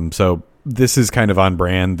during them. So this is kind of on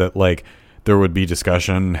brand that, like, there would be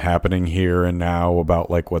discussion happening here and now about,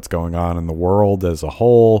 like, what's going on in the world as a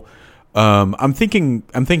whole. I'm thinking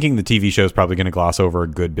the TV show is probably going to gloss over a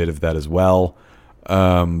good bit of that as well.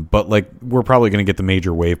 But, like, we're probably going to get the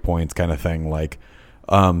major wave points kind of thing. Like,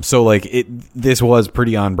 so, like, this was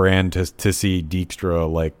pretty on brand to see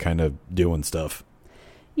Dijkstra, like, kind of doing stuff.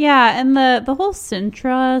 Yeah, and the whole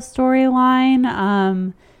Sintra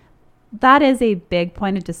storyline, that is a big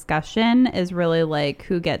point of discussion, is really like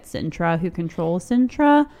who gets Sintra, who controls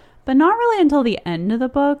Sintra, but not really until the end of the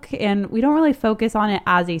book, and we don't really focus on it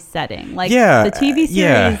as a setting. Like, the TV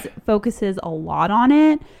series focuses a lot on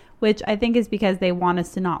it, which I think is because they want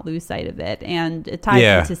us to not lose sight of it, and it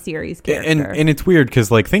ties into series character. And it's weird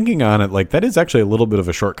because, like, thinking on it, like, that is actually a little bit of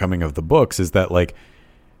a shortcoming of the books, is that, like,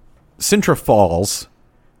 Sintra falls,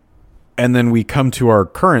 and then we come to our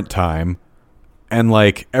current time, and,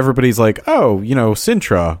 like, everybody's like, oh, you know,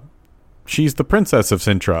 Sintra, she's the princess of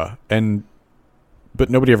Sintra, but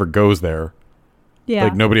nobody ever goes there. Yeah.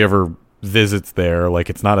 Like, nobody ever visits there. Like,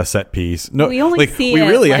 it's not a set piece. No, we only see we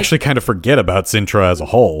really actually kind of forget about Sintra as a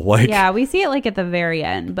whole. Like, yeah, we see it, like, at the very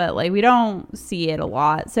end, but, like, we don't see it a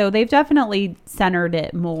lot. So they've definitely centered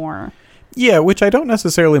it more. Yeah, which I don't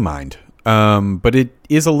necessarily mind. But it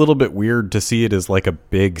is a little bit weird to see it as, like, a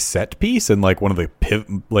big set piece and, like, one of the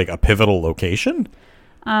a pivotal location.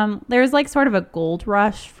 There's, like, sort of a gold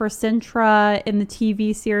rush for Sintra in the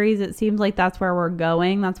TV series. It seems like that's where we're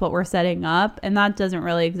going. That's what we're setting up, and that doesn't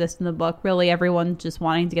really exist in the book. Really, everyone's just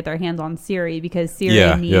wanting to get their hands on Ciri because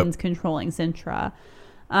Ciri means controlling Sintra.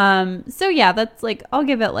 So yeah, that's, like, I'll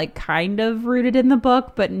give it, like, kind of rooted in the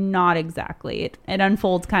book, but not exactly. It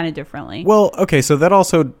unfolds kind of differently. Well, okay, so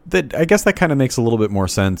I guess that kind of makes a little bit more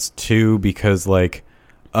sense too, because, like,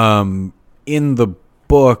 in the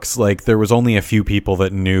books, like there was only a few people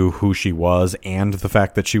that knew who she was and the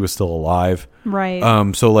fact that she was still alive.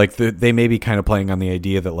 Right. So like they may be kind of playing on the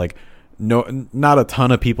idea that like not a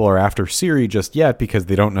ton of people are after Ciri just yet because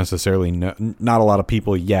they don't necessarily know. Not a lot of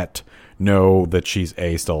people yet know that she's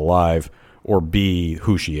A, still alive, or B,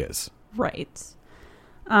 who she is. Right.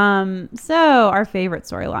 So our favorite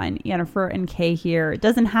storyline, Yennefer and Kay here, it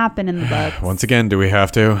doesn't happen in the books. Once again, do we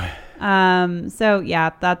have to? So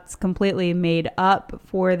yeah, that's completely made up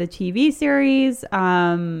for the TV series.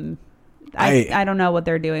 I don't know what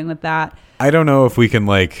they're doing with that. I don't know if we can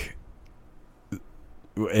like,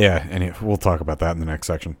 yeah, and we'll talk about that in the next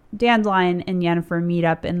section. Dandelion and Yennefer meet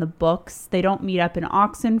up in the books. They don't meet up in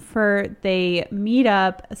Oxenfurt. They meet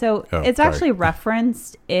up. So it's actually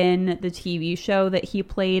referenced in the TV show that he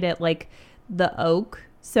played at like the Oak.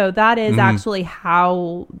 So that is actually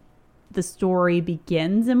how the story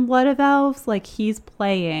begins in Blood of Elves. Like he's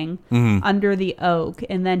playing under the Oak,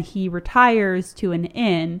 and then he retires to an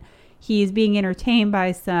inn. He's being entertained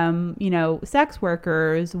by some, sex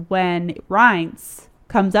workers when Reince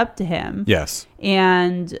comes up to him. Yes.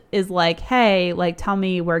 And is like, hey, like, tell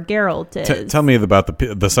me where Geralt is. Tell me about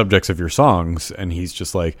the subjects of your songs. And he's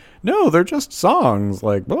just like, no, they're just songs.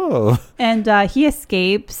 Like, whoa. And he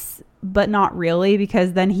escapes, but not really,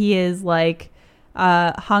 because then he is like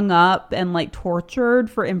hung up and like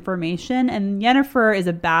tortured for information, and Yennefer is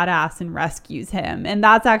a badass and rescues him. And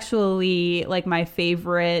that's actually like my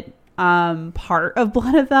favorite part of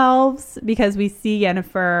Blood of Elves, because we see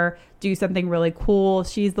Yennefer do something really cool.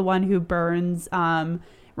 She's the one who burns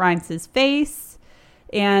Reince's face,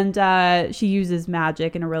 and she uses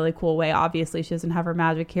magic in a really cool way. Obviously she doesn't have her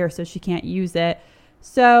magic here, so she can't use it.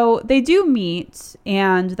 So they do meet,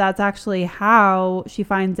 and that's actually how she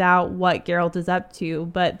finds out what Geralt is up to.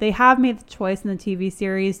 But they have made the choice in the TV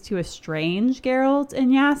series to estrange Geralt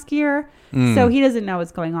and Jaskier. So he doesn't know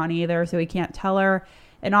what's going on either, so he can't tell her.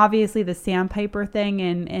 And obviously the Sandpiper thing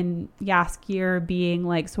and Jaskier being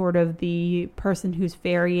like sort of the person who's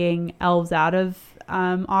ferrying elves out of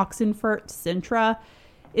Oxenfurt to Sintra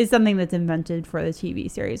is something that's invented for the TV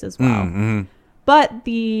series as well. But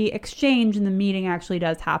the exchange and the meeting actually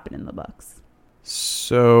does happen in the books.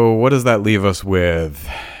 So what does that leave us with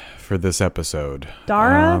for this episode?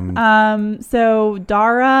 Dara? So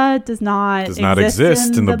Dara does not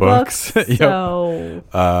exist in the books. Yep. So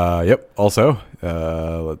yep. Also,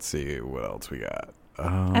 let's see what else we got.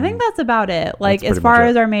 I think that's about it. Like as far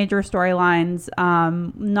as our major storylines,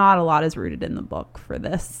 not a lot is rooted in the book for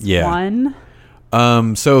this one.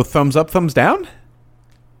 So thumbs up, thumbs down?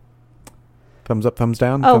 Thumbs up, thumbs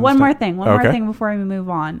down? Oh, one more thing before we move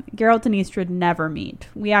on. Geralt and Istrid never meet.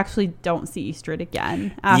 We actually don't see Istrid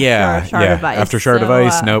again after Shard of Ice. After Shard of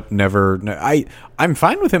Ice, nope, never. No, I'm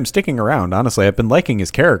fine with him sticking around, honestly. I've been liking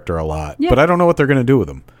his character a lot, but I don't know what they're going to do with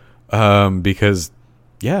him. Because,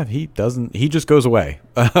 he just goes away.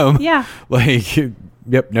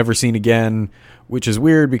 Never seen again, which is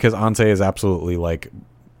weird because Ansei is absolutely, like,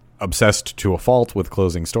 obsessed to a fault with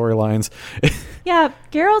closing storylines.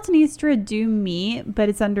 Geralt and Istrid do meet, but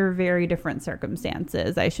it's under very different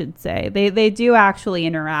circumstances, I should say. They do actually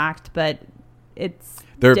interact, but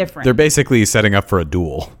they're different. They're basically setting up for a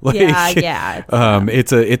duel.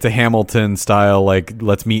 It's a Hamilton style, like,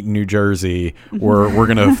 let's meet in New Jersey. We're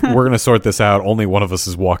gonna sort this out. Only one of us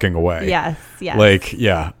is walking away. Yes.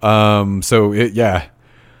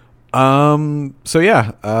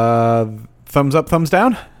 Thumbs up, thumbs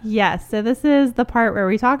down? Yes. So this is the part where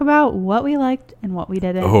we talk about what we liked and what we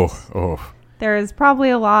didn't. There's probably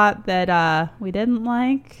a lot that we didn't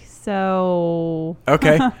like. So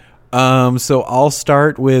okay. So I'll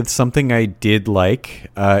start with something I did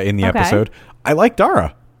like in the episode. I like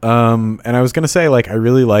Dara. And I was gonna say, like, I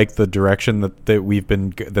really like the direction that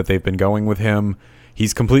they've been going with him.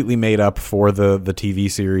 He's completely made up for the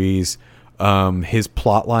TV series. His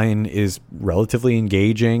plot line is relatively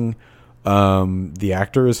engaging. The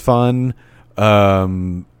actor is fun.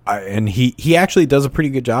 And he actually does a pretty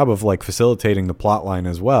good job of like facilitating the plot line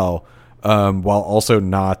as well, while also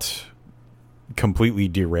not completely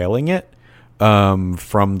derailing it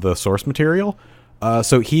from the source material.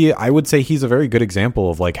 So I would say he's a very good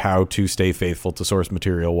example of like how to stay faithful to source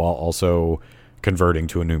material while also converting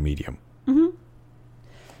to a new medium.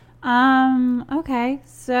 Okay,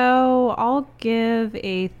 so I'll give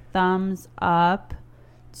a thumbs up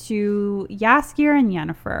to Jaskier and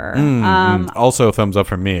Yennefer. Also thumbs up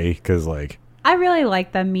from me because, like, I really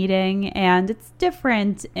like them meeting, and it's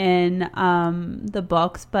different in the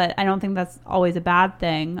books, but I don't think that's always a bad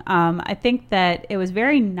thing. I think that it was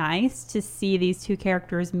very nice to see these two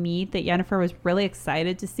characters meet, that Yennefer was really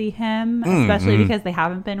excited to see him, especially because they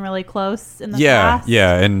haven't been really close in the past.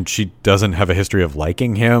 Yeah, and she doesn't have a history of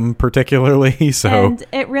liking him particularly, so... And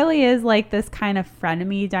it really is like this kind of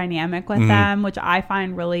frenemy dynamic with them, which I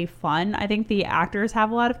find really fun. I think the actors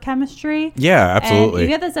have a lot of chemistry. Yeah, absolutely.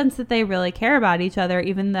 And you get the sense that they really care about each other,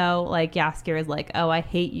 even though like Jaskier is like, oh, I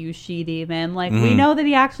hate you, she-demon. Like we know that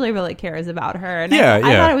he actually really cares about her. And I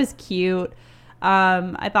thought it was cute.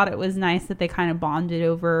 I thought it was nice that they kind of bonded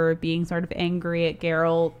over being sort of angry at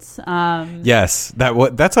Geralt. Yes,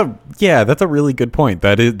 that's a really good point.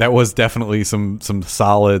 That was definitely some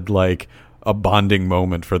solid, like, a bonding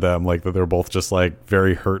moment for them, like that they're both just like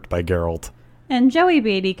very hurt by Geralt. And Joey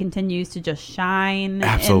Beatty continues to just shine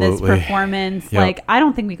Absolutely. in this performance. Yep. Like, I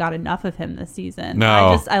don't think we got enough of him this season.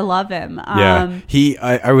 No. I love him. Yeah.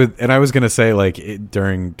 I was going to say, like,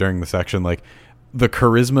 during the section, like, the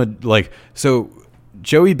charisma, like, so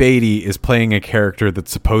Joey Beatty is playing a character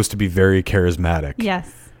that's supposed to be very charismatic.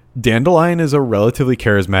 Yes. Dandelion is a relatively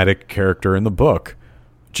charismatic character in the book.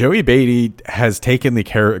 Joey Beatty has taken the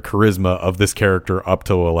charisma of this character up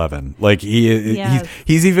to 11. Like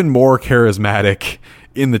he's even more charismatic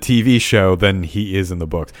in the TV show than he is in the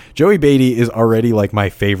books. Joey Beatty is already like my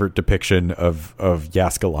favorite depiction of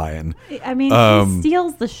Jaskalion. I mean, he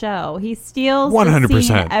steals the show. He steals 100% the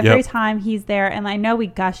scene every time he's there. And I know we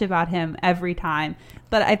gush about him every time,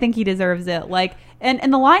 but I think he deserves it. Like,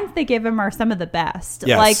 and the lines they give him are some of the best.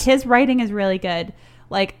 Yes. Like his writing is really good.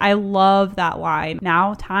 Like, I love that line.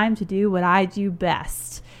 Now, time to do what I do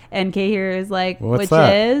best. And Cahir is like, What's which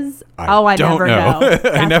that? is, I never know.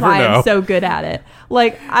 That's why I'm so good at it.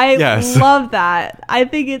 Like, I love that. I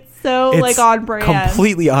think it's so, like, on brand.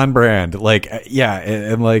 Completely on brand. Like, yeah,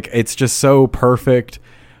 and like, it's just so perfect.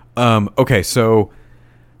 Okay, so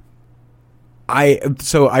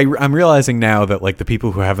I'm realizing now that, like, the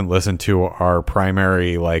people who haven't listened to our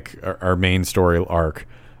primary, like, our main story arc,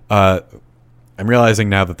 I'm realizing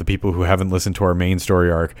now that the people who haven't listened to our main story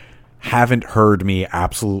arc haven't heard me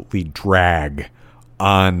absolutely drag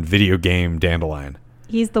on video game Dandelion.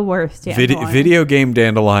 He's the worst. Video game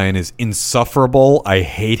Dandelion is insufferable. I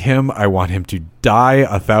hate him. I want him to die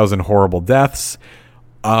 1,000 horrible deaths.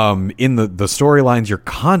 In the storylines, you're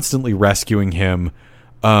constantly rescuing him.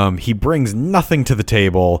 He brings nothing to the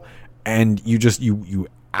table, and you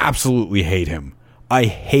absolutely hate him. I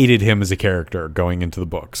hated him as a character going into the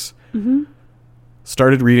books. Mm-hmm.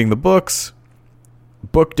 Started reading the books.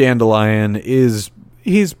 Book Dandelion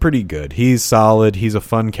he's pretty good. He's solid. He's a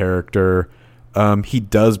fun character. He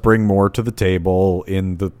does bring more to the table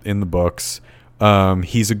in the books.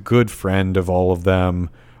 He's a good friend of all of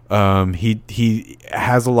them. He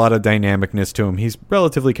has a lot of dynamicness to him. He's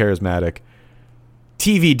relatively charismatic.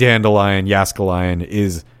 TV Dandelion, Jaskalion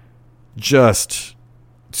is just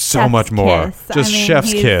so chef's much more. Kiss. Just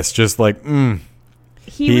chef's kiss. Just like,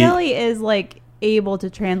 He really is like able to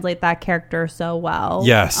translate that character so well.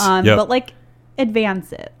 Yes. But like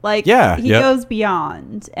advance it. Like he goes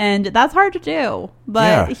beyond, and that's hard to do.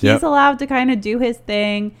 But he's allowed to kind of do his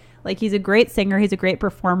thing. Like, he's a great singer, he's a great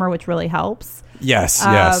performer, which really helps. Yes.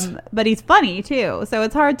 But he's funny too. So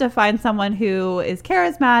it's hard to find someone who is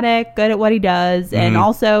charismatic, good at what he does, and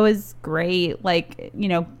also is great, like, you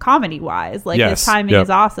know, comedy wise. Like, his timing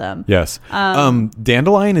is awesome. Yes.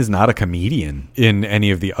 Dandelion is not a comedian in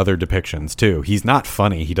any of the other depictions too. He's not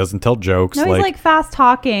funny. He doesn't tell jokes. No, he's like fast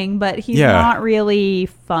talking, but he's not really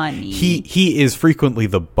funny. He is frequently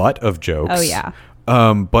the butt of jokes. Oh yeah.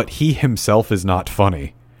 But he himself is not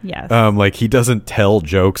funny. Yes. Like, he doesn't tell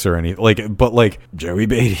jokes or anything. But Joey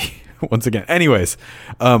Beatty, once again. Anyways,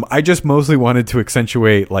 I just mostly wanted to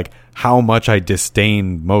accentuate, like, how much I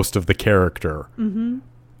disdain most of the character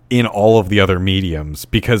in all of the other mediums,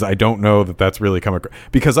 because I don't know that that's really come across.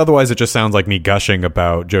 Because otherwise it just sounds like me gushing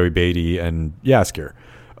about Joey Beatty and Jaskier.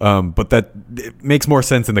 But that it makes more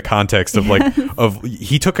sense in the context of, like,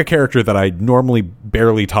 he took a character that I normally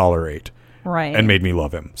barely tolerate. Right. And made me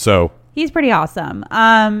love him. So... He's pretty awesome.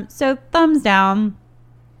 So thumbs down.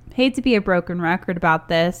 Hate to be a broken record about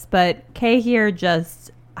this, but Cahir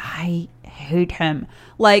I hate him.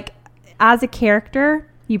 Like, as a character,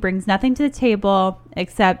 he brings nothing to the table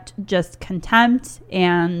except just contempt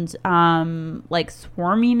and like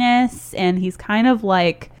swarminess, and he's kind of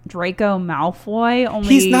like Draco Malfoy, only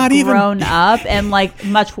he's not grown up and like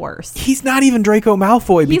much worse. He's not even Draco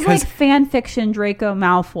Malfoy. He's like fan fiction Draco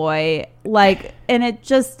Malfoy. Like, and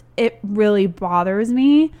it really bothers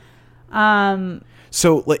me.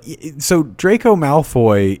 So Draco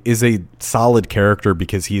Malfoy is a solid character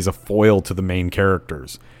because he's a foil to the main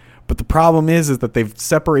characters. But the problem is that they've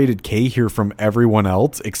separated Cahir from everyone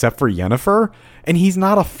else except for Yennefer, and he's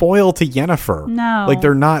not a foil to Yennefer. No. Like,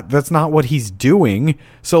 that's not what he's doing.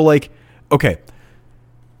 So, like, okay,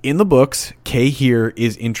 in the books, Cahir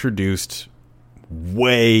is introduced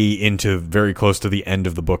way into very close to the end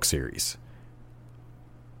of the book series.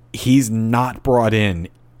 He's not brought in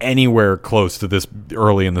anywhere close to this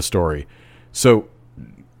early in the story. So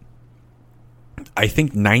I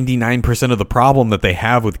think 99% of the problem that they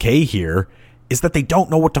have with Cahir is that they don't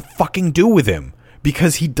know what to fucking do with him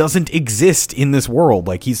because he doesn't exist in this world.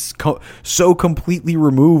 Like, he's so completely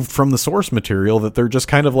removed from the source material that they're just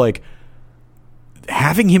kind of like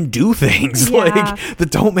having him do things like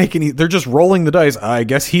that don't make any. They're just rolling the dice. I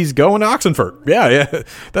guess he's going to Oxenfurt. Yeah.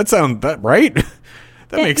 That right?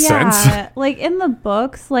 That makes sense. Like, in the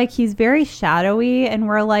books, like, he's very shadowy, and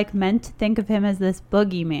we're, like, meant to think of him as this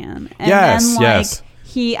boogeyman. And then, like,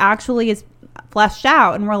 he actually is fleshed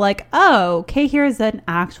out, and we're like, oh, Cahir is an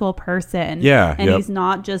actual person. Yeah. And he's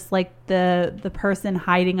not just, like, the person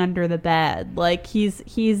hiding under the bed. Like,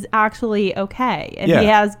 he's actually okay, and he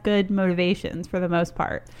has good motivations for the most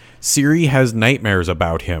part. Ciri has nightmares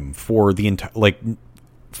about him for the entire, like,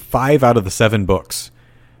 5 out of the 7 books.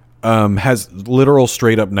 Has literal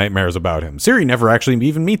straight up nightmares about him. Ciri never actually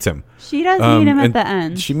even meets him. She does meet him at the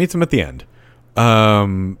end. She meets him at the end.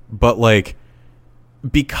 But like,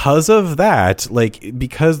 because of that, like,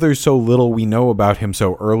 because there's so little we know about him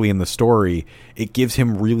so early in the story, it gives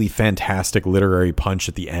him really fantastic literary punch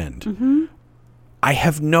at the end. Mm-hmm. I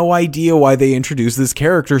have no idea why they introduced this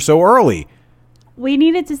character so early. We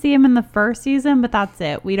needed to see him in the first season, but that's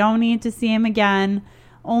it. We don't need to see him again.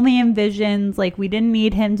 Only in visions. Like, we didn't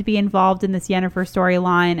need him to be involved in this Yennefer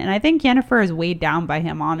storyline, and I think Yennefer is weighed down by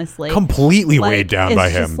him, honestly. Completely weighed down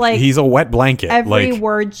by him. Like, he's a wet blanket. Every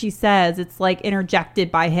word she says, it's like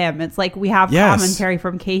interjected by him. It's like we have commentary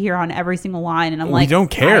from Cahir on every single line, and I'm like, we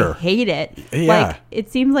don't care. I hate it. Yeah. Like,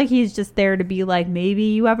 it seems like he's just there to be like, maybe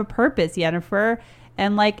you have a purpose, Yennefer.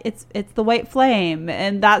 And like, it's the white flame,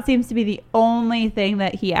 and that seems to be the only thing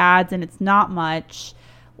that he adds, and it's not much.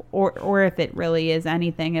 Or if it really is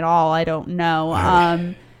anything at all, I don't know.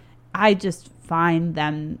 I just find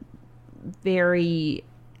them very,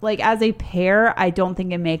 like, as a pair, I don't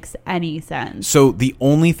think it makes any sense. So the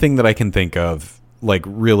only thing that I can think of, like,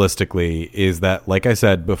 realistically, is that, like I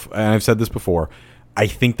said, and I've said this before, I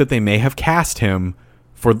think that they may have cast him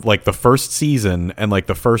for, like, the first season and, like,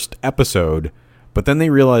 the first episode, but then they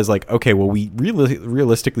realized, like, okay, well, we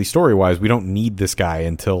realistically, story-wise, we don't need this guy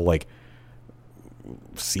until, like,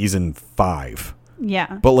 season 5.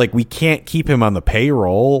 Yeah. But like, we can't keep him on the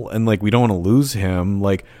payroll, and like, we don't want to lose him.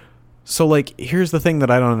 Like, so like, here's the thing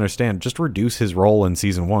that I don't understand. Just reduce his role in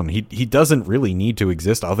season 1. He doesn't really need to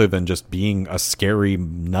exist other than just being a scary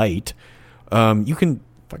knight. You can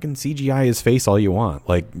fucking CGI his face all you want.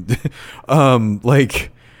 Like,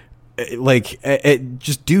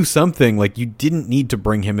 just do something. Like, you didn't need to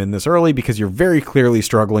bring him in this early because you're very clearly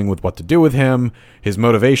struggling with what to do with him. His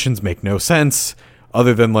motivations make no sense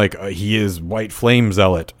other than like, he is white flame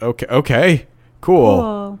zealot. Okay,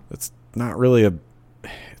 cool. It's not really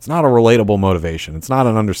it's not a relatable motivation. It's not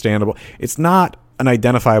an understandable, it's not an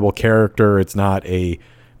identifiable character. It's not a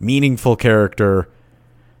meaningful character.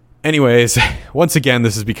 Anyways, once again,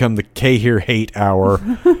 this has become the Cahir hate hour.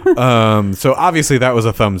 So obviously that was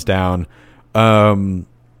a thumbs down. Other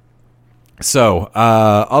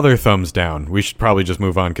thumbs down. We should probably just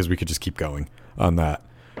move on because we could just keep going on that.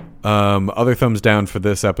 Other thumbs down for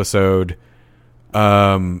this episode.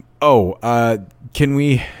 Can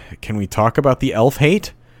we talk about the elf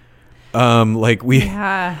hate?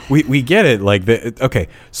 We get it. Like, okay,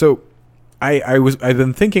 so I've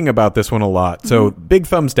been thinking about this one a lot. So big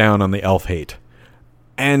thumbs down on the elf hate.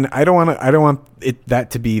 And I don't want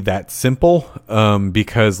that to be that simple,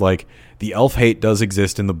 because like, the elf hate does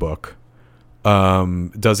exist in the book.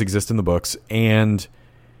 Does exist in the books, and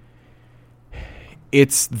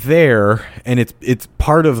it's there, and it's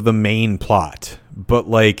part of the main plot, but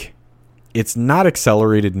like, it's not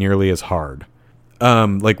accelerated nearly as hard.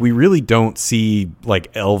 Like, we really don't see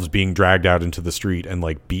like elves being dragged out into the street and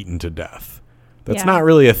like beaten to death. That's not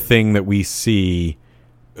really a thing that we see,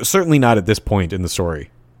 certainly not at this point in the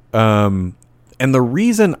story. And the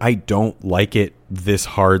reason I don't like it this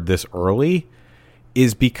hard this early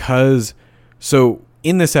is because, so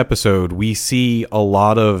in this episode, we see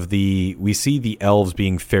the elves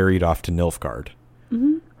being ferried off to Nilfgaard,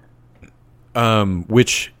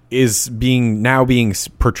 which is being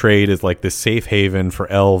portrayed as like this safe haven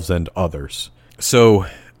for elves and others. So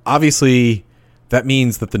obviously that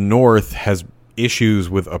means that the North has issues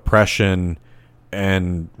with oppression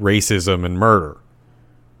and racism and murder,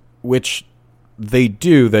 which they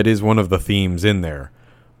do. That is one of the themes in there.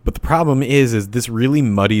 But the problem is this really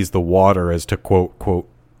muddies the water as to quote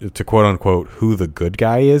unquote who the good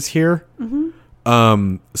guy is here.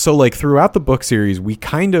 Mm-hmm. So like throughout the book series, we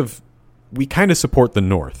kind of support the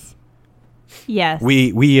North. Yes.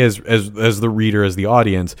 We as the reader, as the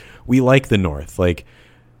audience, we like the North. Like,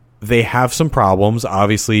 they have some problems.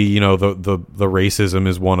 Obviously, you know, the racism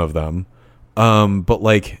is one of them. But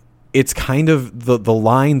like, it's kind of the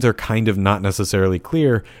lines are kind of not necessarily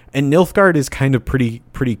clear, and Nilfgaard is kind of pretty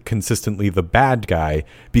consistently the bad guy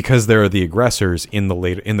because there are the aggressors in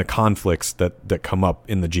the conflicts that come up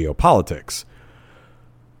in the geopolitics.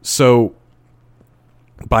 So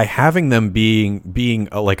by having them being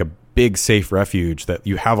like a big safe refuge, that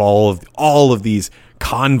you have all of these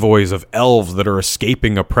convoys of elves that are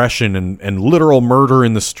escaping oppression and literal murder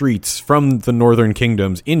in the streets from the northern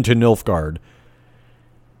kingdoms into Nilfgaard,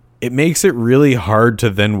 it makes it really hard to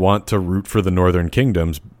then want to root for the northern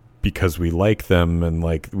kingdoms because we like them and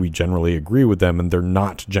like we generally agree with them, and they're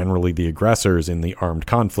not generally the aggressors in the armed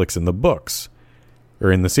conflicts in the books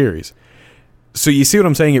or in the series. So you see what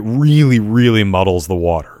I'm saying? It really, really muddles the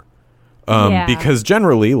water. Because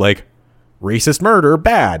generally, like, racist murder,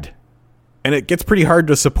 bad. And it gets pretty hard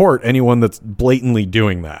to support anyone that's blatantly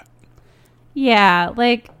doing that. Yeah,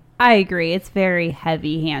 like, I agree. It's very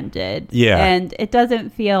heavy-handed. Yeah. And it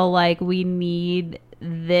doesn't feel like we need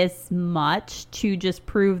this much to just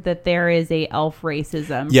prove that there is a elf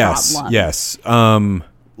racism problem. Yes.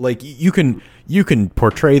 Like, you can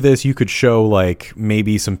portray this. You could show, like,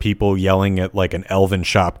 maybe some people yelling at, like, an elven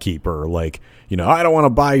shopkeeper, like, you know, I don't want to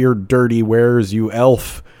buy your dirty wares, you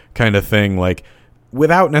elf, kind of thing, like,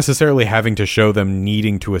 without necessarily having to show them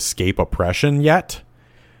needing to escape oppression yet.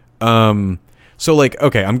 So like,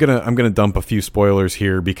 okay, I'm gonna dump a few spoilers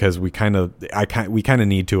here because we kind of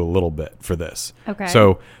need to a little bit for this. Okay.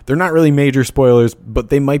 So they're not really major spoilers, but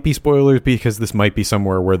they might be spoilers because this might be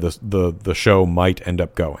somewhere where the show might end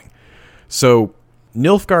up going. So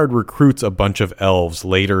Nilfgaard recruits a bunch of elves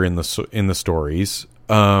later in the stories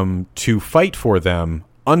to fight for them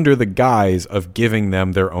under the guise of giving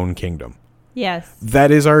them their own kingdom. Yes.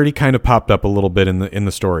 That is already kind of popped up a little bit in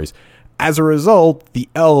the stories. As a result, the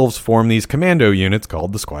elves form these commando units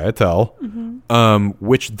called the Squietel,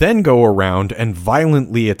 which then go around and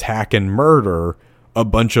violently attack and murder a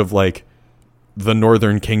bunch of, like, the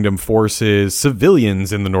Northern Kingdom forces,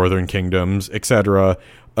 civilians in the Northern Kingdoms, etc.,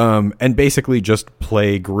 and basically just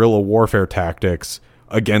play guerrilla warfare tactics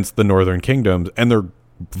against the Northern Kingdoms, and they're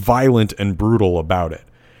violent and brutal about it.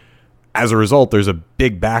 As a result, there's a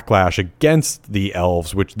big backlash against the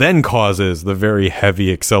elves, which then causes the very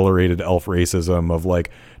heavy accelerated elf racism of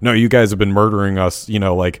like, no, you guys have been murdering us, you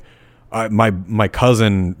know, like my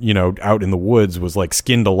cousin, you know, out in the woods was like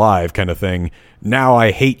skinned alive kind of thing. Now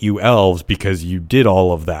I hate you elves because you did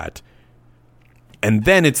all of that. And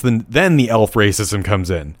then then the elf racism comes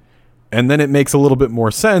in. And then it makes a little bit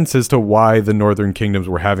more sense as to why the Northern Kingdoms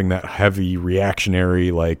were having that heavy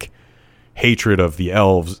reactionary, like, hatred of the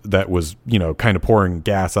elves that was, you know, kind of pouring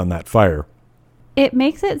gas on that fire. It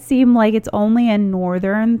makes it seem like it's only a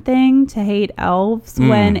northern thing to hate elves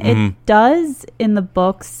when it does in the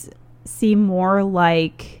books seem more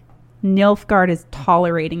like Nilfgaard is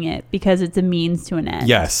tolerating it because it's a means to an end.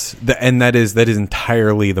 Yes, and that is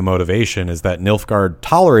entirely the motivation, is that Nilfgaard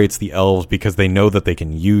tolerates the elves because they know that they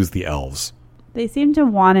can use the elves. They seem to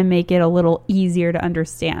want to make it a little easier to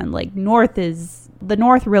understand. Like, the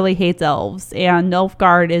North really hates elves, and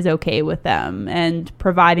Nilfgaard is okay with them and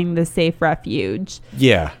providing the safe refuge.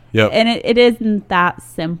 Yeah, yep. And it isn't that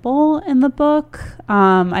simple in the book.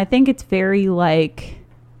 I think it's very, like,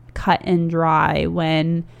 cut and dry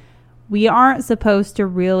when we aren't supposed to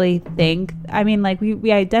really think. I mean, like,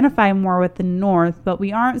 we identify more with the North, but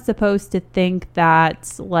we aren't supposed to think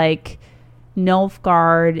that, like,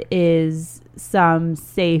 Nilfgaard is some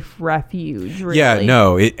safe refuge, really. Yeah,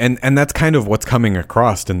 no, and that's kind of what's coming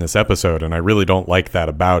across in this episode, and I really don't like that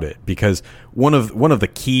about it, because one of the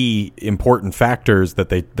key important factors that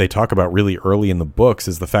they talk about really early in the books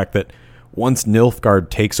is the fact that once Nilfgaard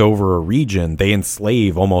takes over a region, they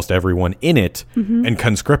enslave almost everyone in it and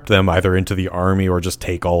conscript them either into the army or just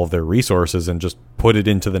take all of their resources and just put it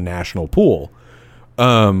into the national pool.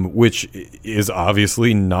 Which is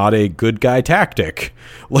obviously not a good guy tactic.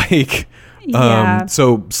 Like,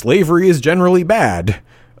 so slavery is generally bad.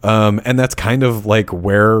 And that's kind of like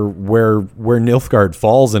where Nilfgaard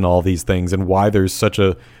falls in all these things, and why there's such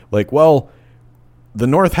a, like, well, the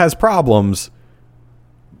North has problems,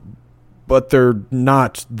 but they're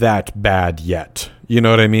not that bad yet. You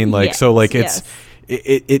know what I mean? Like, so like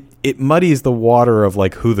it muddies the water of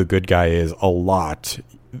like who the good guy is a lot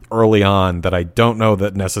early on that I don't know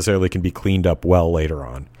that necessarily can be cleaned up well later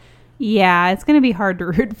on. Yeah, it's going to be hard to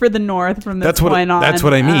root for the North from this point on. That's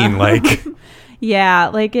what I mean. Like, yeah,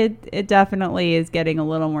 like it definitely is getting a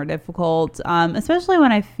little more difficult, especially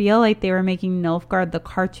when I feel like they were making Nilfgaard the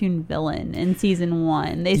cartoon villain in season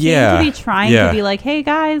 1. They seem to be trying to be like, hey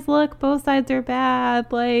guys, look, both sides are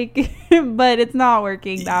bad, like, but it's not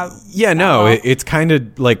working. It's kind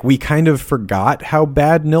of like we kind of forgot how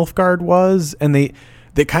bad Nilfgaard was, and they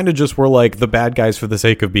kind of just were like the bad guys for the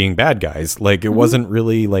sake of being bad guys. Like, it wasn't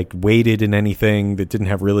really like weighted in anything. That didn't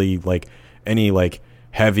have really like any like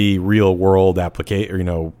heavy real world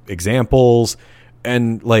examples.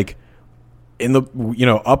 And like in the,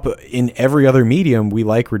 up in every other medium, we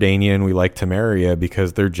like Redania and we like Temeria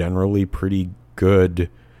because they're generally pretty good.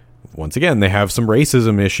 Once again, they have some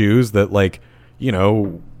racism issues that like,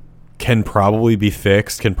 can probably be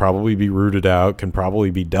fixed, can probably be rooted out, can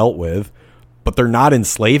probably be dealt with. But they're not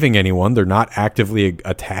enslaving anyone. They're not actively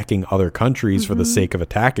attacking other countries for the sake of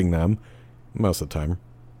attacking them. Most of the time,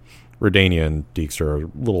 Redania and Dijkstra are a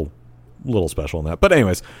little special in that. But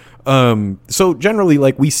anyways, so generally,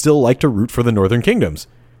 like, we still like to root for the Northern Kingdoms.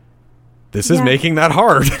 This is making that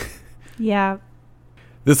hard. Yeah.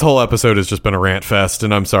 This whole episode has just been a rant fest,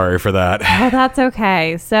 and I'm sorry for that. Oh, that's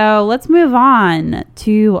okay. So let's move on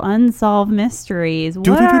to Unsolved Mysteries.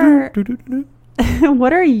 What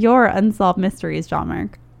are your unsolved mysteries, John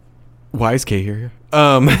Mark? Wise K here.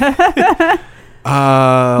 You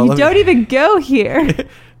don't even go here.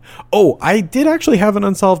 Oh, I did actually have an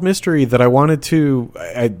unsolved mystery that I wanted to.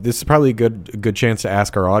 This is probably a good chance to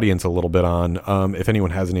ask our audience a little bit on, if anyone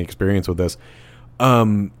has any experience with this.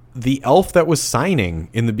 The elf that was signing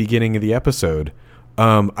in the beginning of the episode.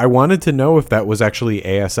 I wanted to know if that was actually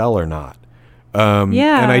ASL or not.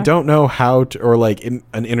 And I don't know how to, or like an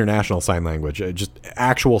international sign language, just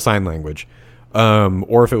actual sign language,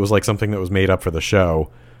 or if it was like something that was made up for the show.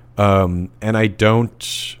 And I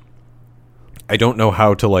don't know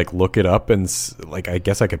how to like look it up, and like, I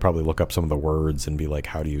guess I could probably look up some of the words and be like,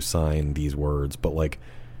 how do you sign these words? But like,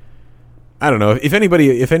 I don't know if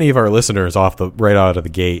any of our listeners right out of the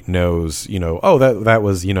gate knows, that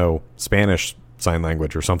was, Spanish sign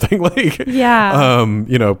language or something, like,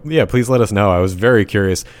 please let us know. I was very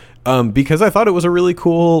curious, because I thought it was a really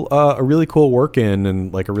cool work in,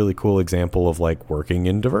 and like a really cool example of like working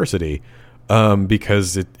in diversity,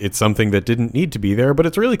 because it's something that didn't need to be there, but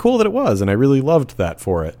it's really cool that it was, and I really loved that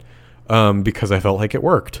for it, because I felt like it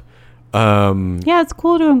worked. It's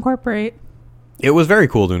cool to incorporate. It was very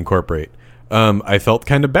cool to incorporate. I felt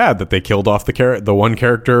kind of bad that they killed off the one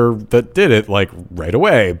character that did it like right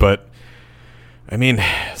away, but I mean,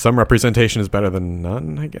 some representation is better than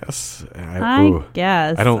none, I guess. I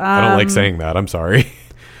guess. I don't like saying that. I'm sorry.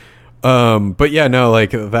 But yeah, no,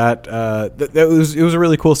 like that it was a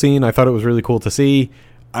really cool scene. I thought it was really cool to see.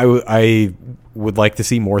 I would like to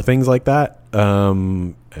see more things like that.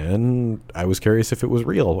 And I was curious if it was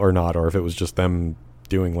real or not, or if it was just them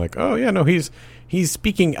doing like, oh yeah, no, he's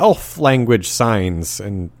speaking elf language signs,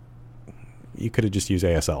 and you could have just used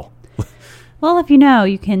ASL. Well, if you know,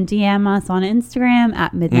 you can DM us on Instagram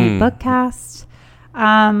at Midnight Bookcast.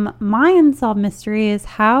 My unsolved mystery is,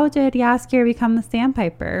 how did Jaskier become the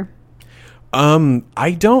Sandpiper?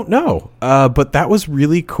 I don't know, but that was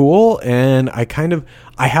really cool, and I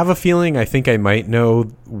have a feeling I think I might know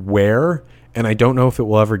where, and I don't know if it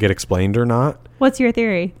will ever get explained or not. What's your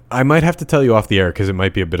theory? I might have to tell you off the air because it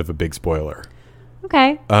might be a bit of a big spoiler.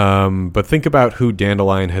 Okay. But think about who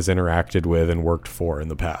Dandelion has interacted with and worked for in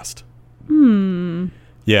the past.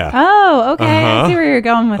 Yeah. Oh, okay. I see where you're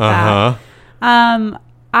going with that. I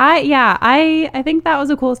think that was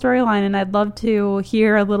a cool storyline, and I'd love to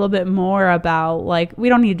hear a little bit more about, like, we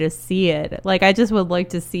don't need to see it. Like, I just would like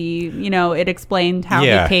to see, it explained how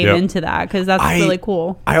he came into that, because that's really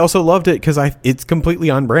cool. I also loved it because it's completely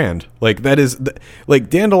on brand. Like, that is, like,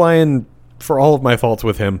 Dandelion, for all of my faults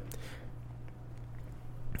with him,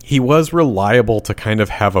 he was reliable to kind of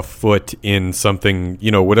have a foot in something,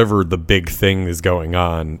 whatever the big thing is going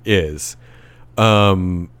on is.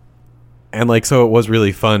 And like, so it was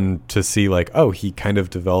really fun to see like, oh, he kind of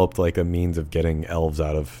developed like a means of getting elves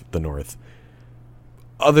out of the north.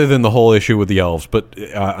 Other than the whole issue with the elves, but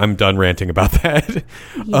I'm done ranting about that.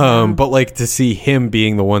 Yeah. But like, to see him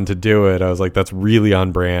being the one to do it, I was like, that's really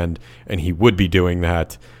on brand, and he would be doing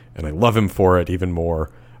that. And I love him for it even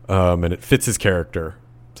more. And it fits his character.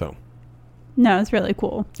 So, no, it's really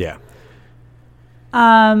cool. Yeah.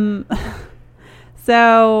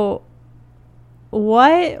 So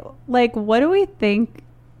what do we think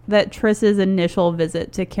that Triss's initial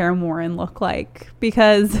visit to Kaer Morhen looked like?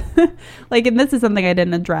 Because like, and this is something I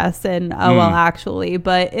didn't address in actually,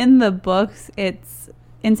 but in the books it's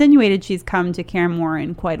insinuated she's come to Kaer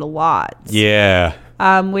Morhen quite a lot. Yeah.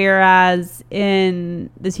 Whereas in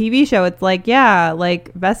the TV show, it's like, yeah,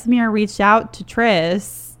 like Vesemir reached out to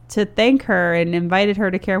Triss to thank her and invited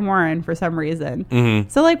her to Kaer Morhen for some reason. Mm-hmm.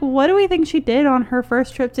 So like, what do we think she did on her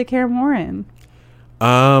first trip to Kaer Morhen?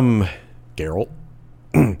 Geralt.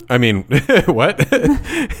 I mean, what?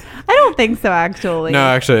 I don't think so, actually. No,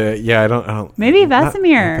 actually, yeah, I don't. Maybe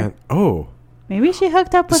Vesemir. Oh. Maybe she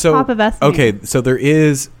hooked up with Papa Vesemir. Okay, so there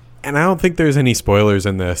is, and I don't think there's any spoilers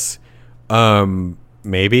in this.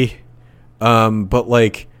 Maybe. But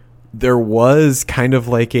like, there was kind of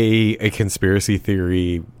like a conspiracy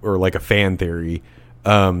theory or like a fan theory,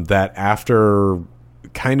 that after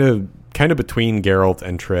kind of between Geralt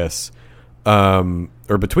and Triss,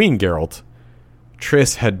 or between Geralt,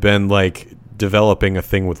 Triss had been like developing a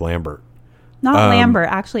thing with Lambert. Not Lambert,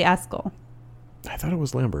 actually Eskel. I thought it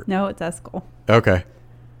was Lambert. No, it's Eskel. Okay.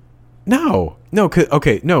 No,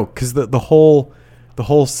 because the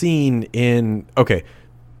whole scene in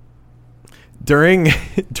during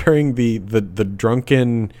the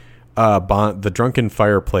drunken the drunken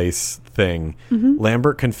fireplace thing,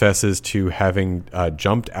 Lambert confesses to having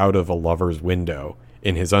jumped out of a lover's window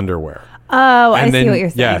in his underwear. Oh, and I see what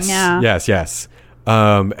you're saying. Yes.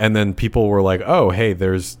 And then people were like, "Oh, hey,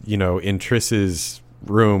 there's in Triss's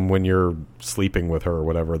room when you're sleeping with her or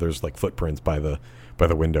whatever. There's like footprints by the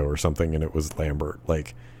window or something, and it was Lambert."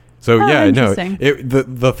 Like, so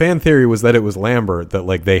the fan theory was that it was Lambert, that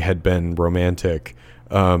like they had been romantic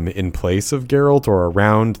in place of Geralt or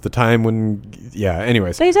around the time when. Yeah.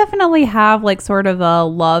 Anyways, they definitely have like sort of a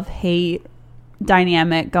love-hate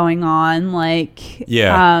dynamic going on, like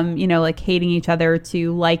like hating each other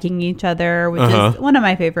to liking each other, which is one of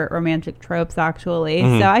my favorite romantic tropes, actually.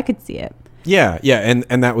 So I could see it. Yeah,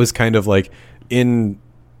 and that was kind of like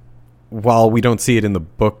while we don't see it in the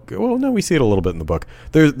book. Well, no, we see it a little bit in the book.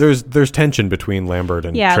 There's tension between Lambert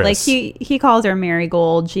and Triss. Like he calls her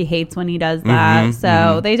Marigold. She hates when he does that.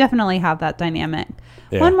 So they definitely have that dynamic.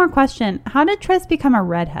 Yeah. One more question: how did Triss become a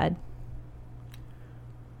redhead?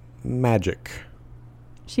 Magic.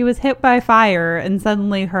 She was hit by fire and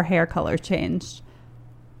suddenly her hair color changed.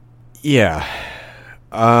 Yeah.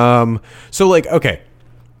 So like, okay.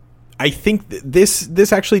 I think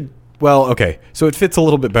this actually, well, okay. So it fits a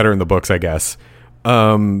little bit better in the books, I guess.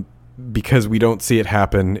 Because we don't see it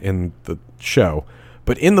happen in the show.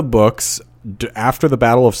 But in the books, after the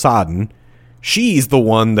Battle of Sodden, she's the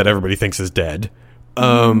one that everybody thinks is dead.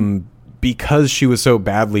 Because she was so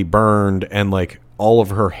badly burned and like all of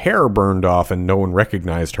her hair burned off and no one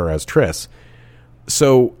recognized her as Triss.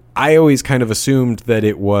 So I always kind of assumed that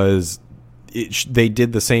they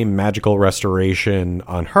did the same magical restoration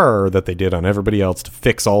on her that they did on everybody else to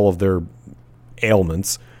fix all of their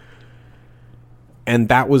ailments. And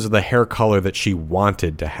that was the hair color that she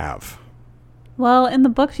wanted to have. Well, in the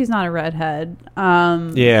book, she's not a redhead.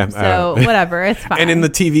 Yeah. So whatever, it's fine. And in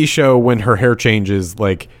the TV show, when her hair changes,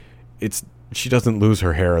 like she doesn't lose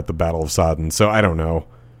her hair at the Battle of Sodden, so I don't know.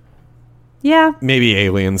 Yeah. Maybe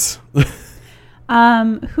aliens. Who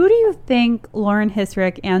do you think Lauren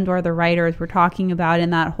Hissrich and or the writers were talking about in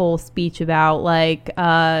that whole speech about like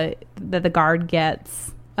that the guard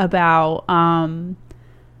gets about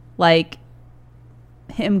like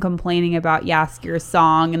him complaining about Jaskier's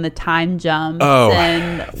song and the time jumps? Oh,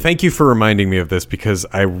 thank you for reminding me of this, because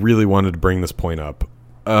I really wanted to bring this point up.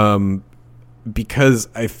 Because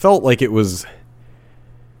I felt like it was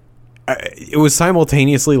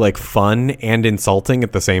simultaneously like fun and insulting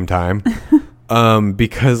at the same time.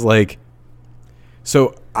 Because like,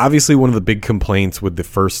 so obviously one of the big complaints with the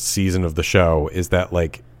first season of the show is that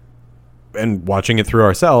like, and watching it through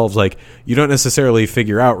ourselves, like you don't necessarily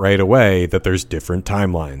figure out right away that there's different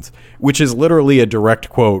timelines, which is literally a direct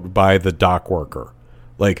quote by the dock worker.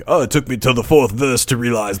 Like, oh, it took me to the fourth verse to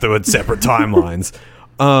realize there were separate timelines.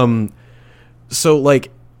 So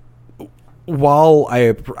like, while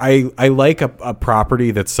I like a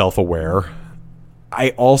property that's self-aware,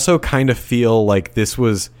 I also kind of feel like this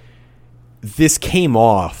came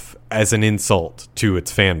off as an insult to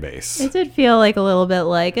its fan base. It did feel like a little bit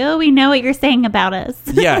like, oh, we know what you're saying about us.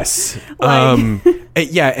 Yes.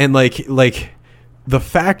 Yeah, and like the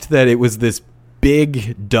fact that it was this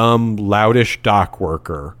big, dumb, loudish dock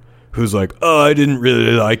worker who's like, oh, I didn't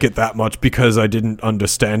really like it that much because I didn't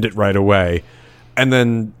understand it right away. And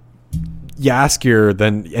then,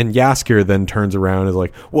 Jaskier then turns around and is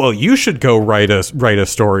like, well, you should go write a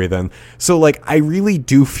story then. So like, I really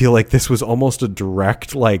do feel like this was almost a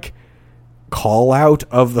direct like call out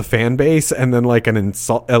of the fan base, and then like an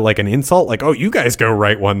insult, like, oh, you guys go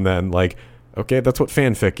write one then. Like, okay, that's what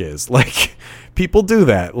fanfic is. Like, people do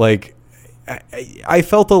that. Like, I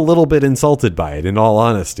felt a little bit insulted by it, in all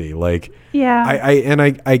honesty. Like, yeah,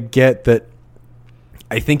 I get that.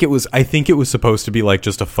 I think it was supposed to be like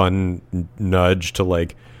just a fun nudge to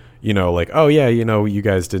like, you know, like, oh yeah, you know, you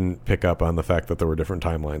guys didn't pick up on the fact that there were different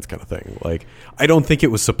timelines, kind of thing. Like, I don't think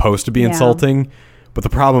it was supposed to be insulting, but the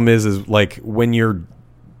problem is like when you're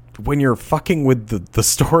fucking with the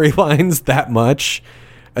storylines that much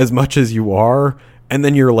as you are, and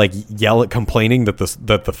then you're like complaining that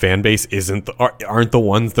the fan base aren't the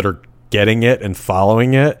ones that are getting it and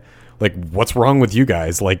following it. Like, what's wrong with you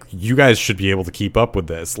guys? Like, you guys should be able to keep up with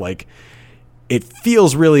this. Like, it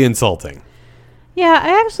feels really insulting. Yeah,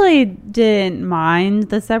 I actually didn't mind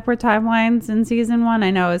the separate timelines in season 1. I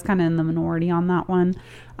know I was kind of in the minority on that one.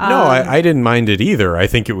 No, I didn't mind it either. I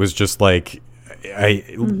think it was just like,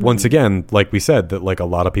 once again, like we said, that like a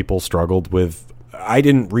lot of people struggled with. I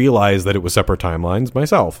didn't realize that it was separate timelines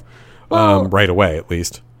myself, right away at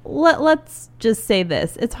least. Let's just say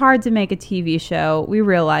this. It's hard to make a TV show. We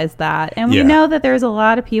realize that. And we know that there's a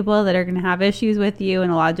lot of people that are going to have issues with you in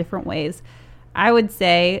a lot of different ways. I would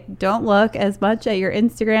say don't look as much at your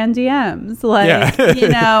Instagram DMs. Like, you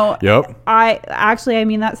know, yep. I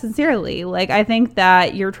mean that sincerely. Like, I think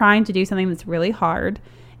that you're trying to do something that's really hard.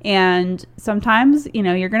 And sometimes, you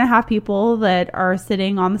know, you're going to have people that are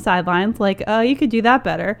sitting on the sidelines like, oh, you could do that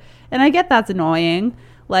better. And I get that's annoying.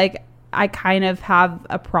 Like, I kind of have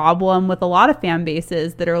a problem with a lot of fan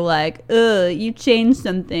bases that are like, ugh, you changed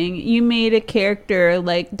something. You made a character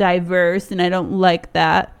like diverse and I don't like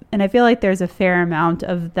that. And I feel like there's a fair amount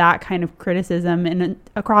of that kind of criticism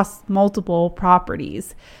across multiple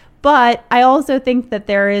properties. But I also think that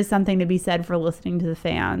there is something to be said for listening to the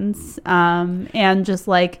fans, and just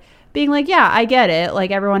like being like, yeah, I get it.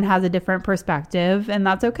 Like, everyone has a different perspective and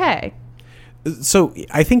that's okay. So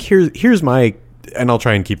I think here's my, and I'll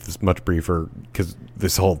try and keep this much briefer because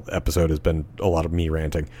this whole episode has been a lot of me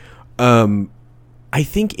ranting. I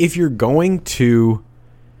think if you're going to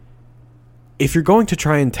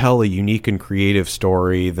try and tell a unique and creative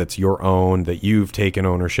story that's your own, that you've taken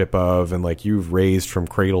ownership of and like you've raised from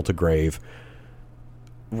cradle to grave,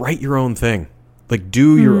 write your own thing. Like,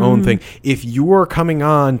 do your own thing. If you are coming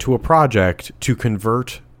on to a project to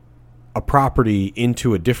convert a property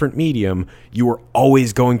into a different medium, you are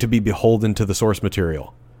always going to be beholden to the source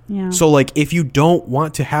material. Yeah. So like, if you don't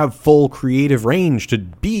want to have full creative range to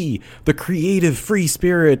be the creative free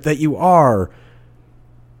spirit that you are,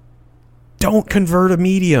 don't convert a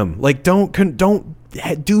medium. Like, don't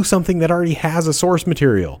do something that already has a source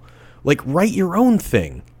material. Like, write your own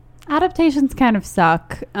thing. Adaptations kind of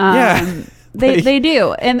suck. They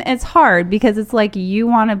do. And it's hard because it's like you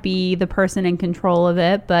want to be the person in control of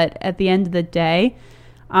it. But at the end of the day,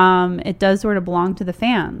 it does sort of belong to the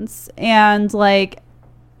fans. And like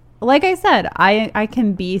I said, I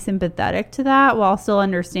can be sympathetic to that while still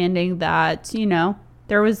understanding that, you know,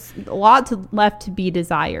 there was a lot left to be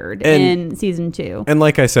desired in season 2. And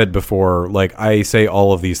like I said before, like, I say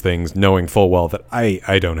all of these things knowing full well that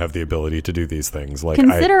I don't have the ability to do these things. Like,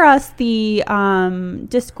 consider us the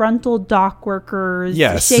disgruntled dock workers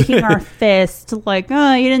shaking our fist like,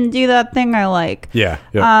 oh, you didn't do that thing I like. Yeah.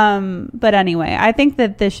 But anyway, I think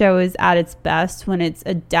that the show is at its best when it's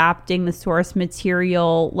adapting the source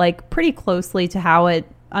material like pretty closely to how it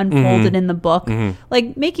unfolded in the book,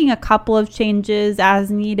 like making a couple of changes as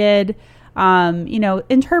needed, you know,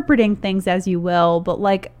 interpreting things as you will. But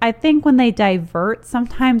like, I think when they divert,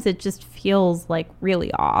 sometimes it just feels like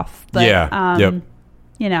really off. But,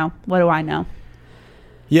 you know, what do I know?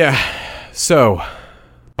 Yeah. So,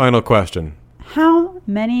 final question. How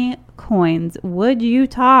many coins would you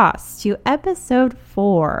toss to episode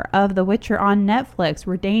 4 of The Witcher on Netflix,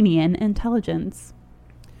 Redanian Intelligence?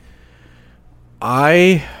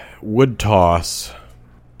 I would toss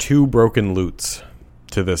 2 broken loots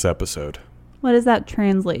to this episode. What does that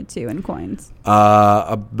translate to in coins?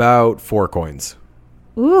 About 4 coins.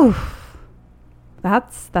 Ooh,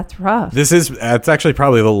 that's rough. It's actually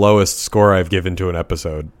probably the lowest score I've given to an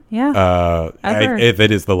episode. Yeah.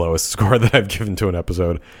 It is the lowest score that I've given to an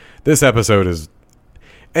episode. This episode is,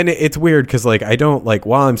 and it's weird because like I don't like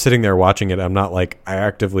while I'm sitting there watching it, I'm not like I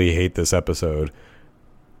actively hate this episode.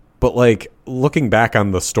 But, like, looking back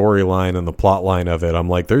on the storyline and the plot line of it, I'm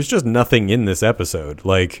like, there's just nothing in this episode.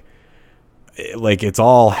 Like, like it's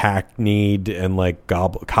all hackneyed and like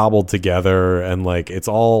cobbled together, and like it's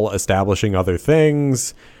all establishing other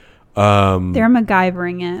things. They're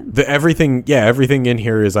MacGyvering it. Everything in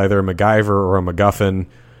here is either a MacGyver or a MacGuffin.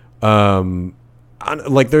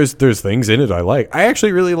 Like there's things in it I like. I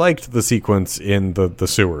actually really liked the sequence in the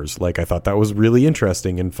sewers. Like I thought that was really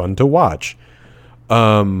interesting and fun to watch.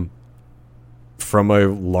 From a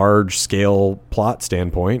large scale plot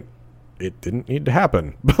standpoint, it didn't need to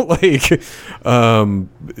happen. But like and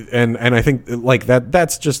I think like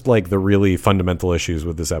that's just like the really fundamental issues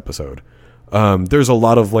with this episode. There's a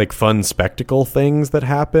lot of like fun spectacle things that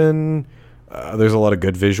happen. There's a lot of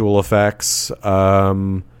good visual effects.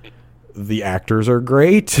 The actors are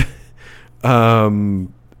great. But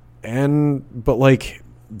like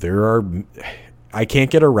I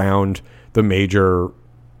can't get around the major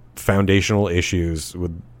foundational issues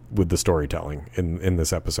with the storytelling in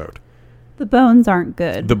this episode. The bones aren't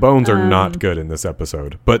good. The bones are not good in this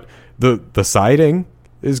episode, but the siding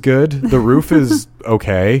is good. The roof is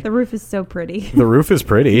okay. The roof is so pretty. The roof is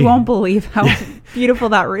pretty. You won't believe how beautiful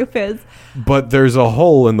that roof is. But there's a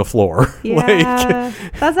hole in the floor. Yeah,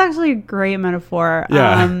 that's actually a great metaphor.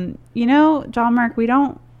 Yeah. You know, John Mark, we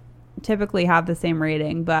don't typically have the same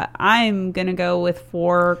rating, but I'm going to go with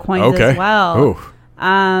 4 coins as well. Ooh.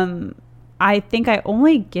 I think I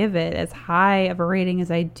only give it as high of a rating as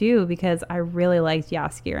I do because I really liked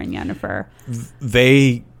Jaskier and Yennefer.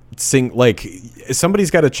 They sing like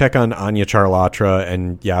somebody's got to check on Anya Charlatra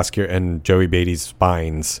and Jaskier and Joey Beatty's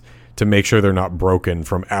spines to make sure they're not broken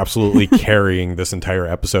from absolutely carrying this entire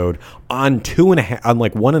episode on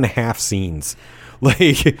 1.5 scenes.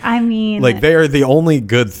 Like, I mean, like they are the only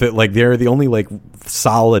good like they're the only like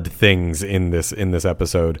solid things in this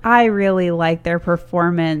episode. I really like their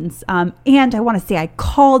performance. And I want to say I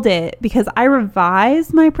called it because I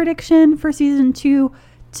revised my prediction for season 2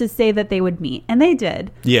 to say that they would meet, and they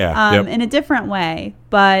did. Yeah. In a different way,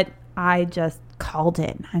 but I just called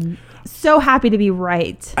it. I'm so happy to be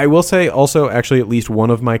right. I will say also, actually, at least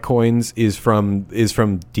one of my coins is from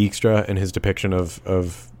Dijkstra and his depiction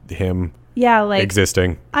of him. Yeah, like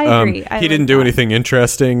existing. I agree. He didn't do anything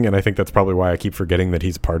interesting, and I think that's probably why I keep forgetting that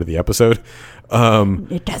he's part of the episode.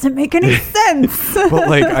 It doesn't make any sense. But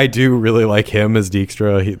like, I do really like him as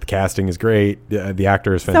Dijkstra. The casting is great. The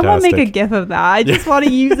actor is fantastic. Someone make a gif of that. I just want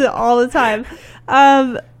to use it all the time.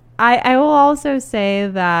 I will also say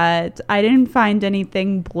that I didn't find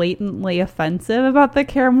anything blatantly offensive about the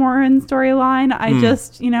Kaer Morhen storyline. I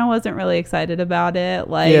just, wasn't really excited about it.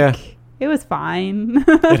 Like. Yeah. It was fine.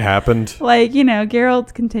 It happened. Like,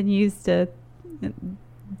 Geralt continues to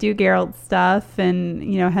do Geralt stuff, and,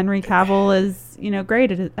 Henry Cavill is,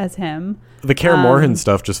 great as him. The Kaer Morhen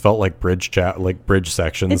stuff just felt like bridge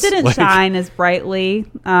sections. It didn't shine as brightly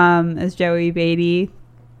as Joey Beatty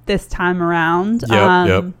this time around.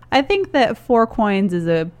 Yep. I think that 4 coins is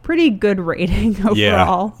a pretty good rating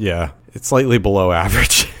overall. Yeah. It's slightly below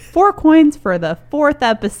average. 4 coins for the 4th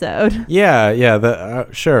episode.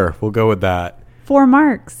 Yeah. Sure, we'll go with that. 4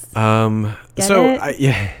 marks. I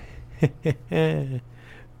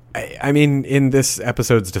mean, in this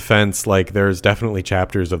episode's defense, like, there's definitely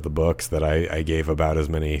chapters of the books that I gave about as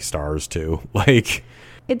many stars to. Like,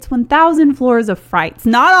 it's 1,000 Floors of Frights.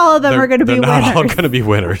 Not all of them are going to be winners. Not all going to be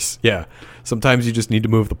winners. Yeah. Sometimes you just need to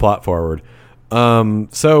move the plot forward.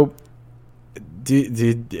 So,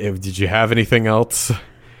 did you have anything else?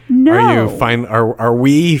 No. Are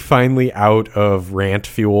we finally out of rant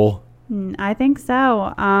fuel? I think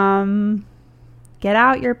so. Get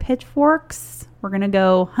out your pitchforks. We're going to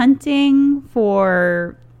go hunting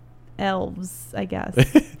for elves, I guess.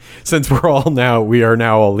 Since we are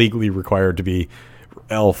now all legally required to be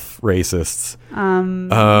elf racists.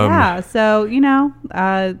 Yeah, so,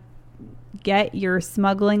 get your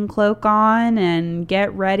smuggling cloak on and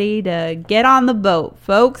get ready to get on the boat,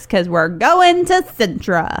 folks, because we're going to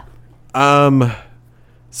Cintra.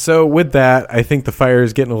 So with that, I think the fire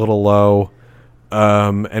is getting a little low,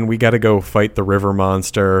 and we got to go fight the river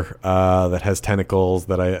monster that has tentacles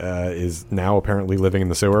that is now apparently living in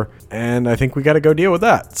the sewer, and I think we got to go deal with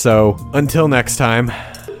that. So until next time,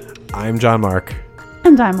 I'm John Mark.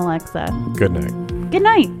 And I'm Alexa. Good night. Good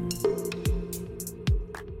night.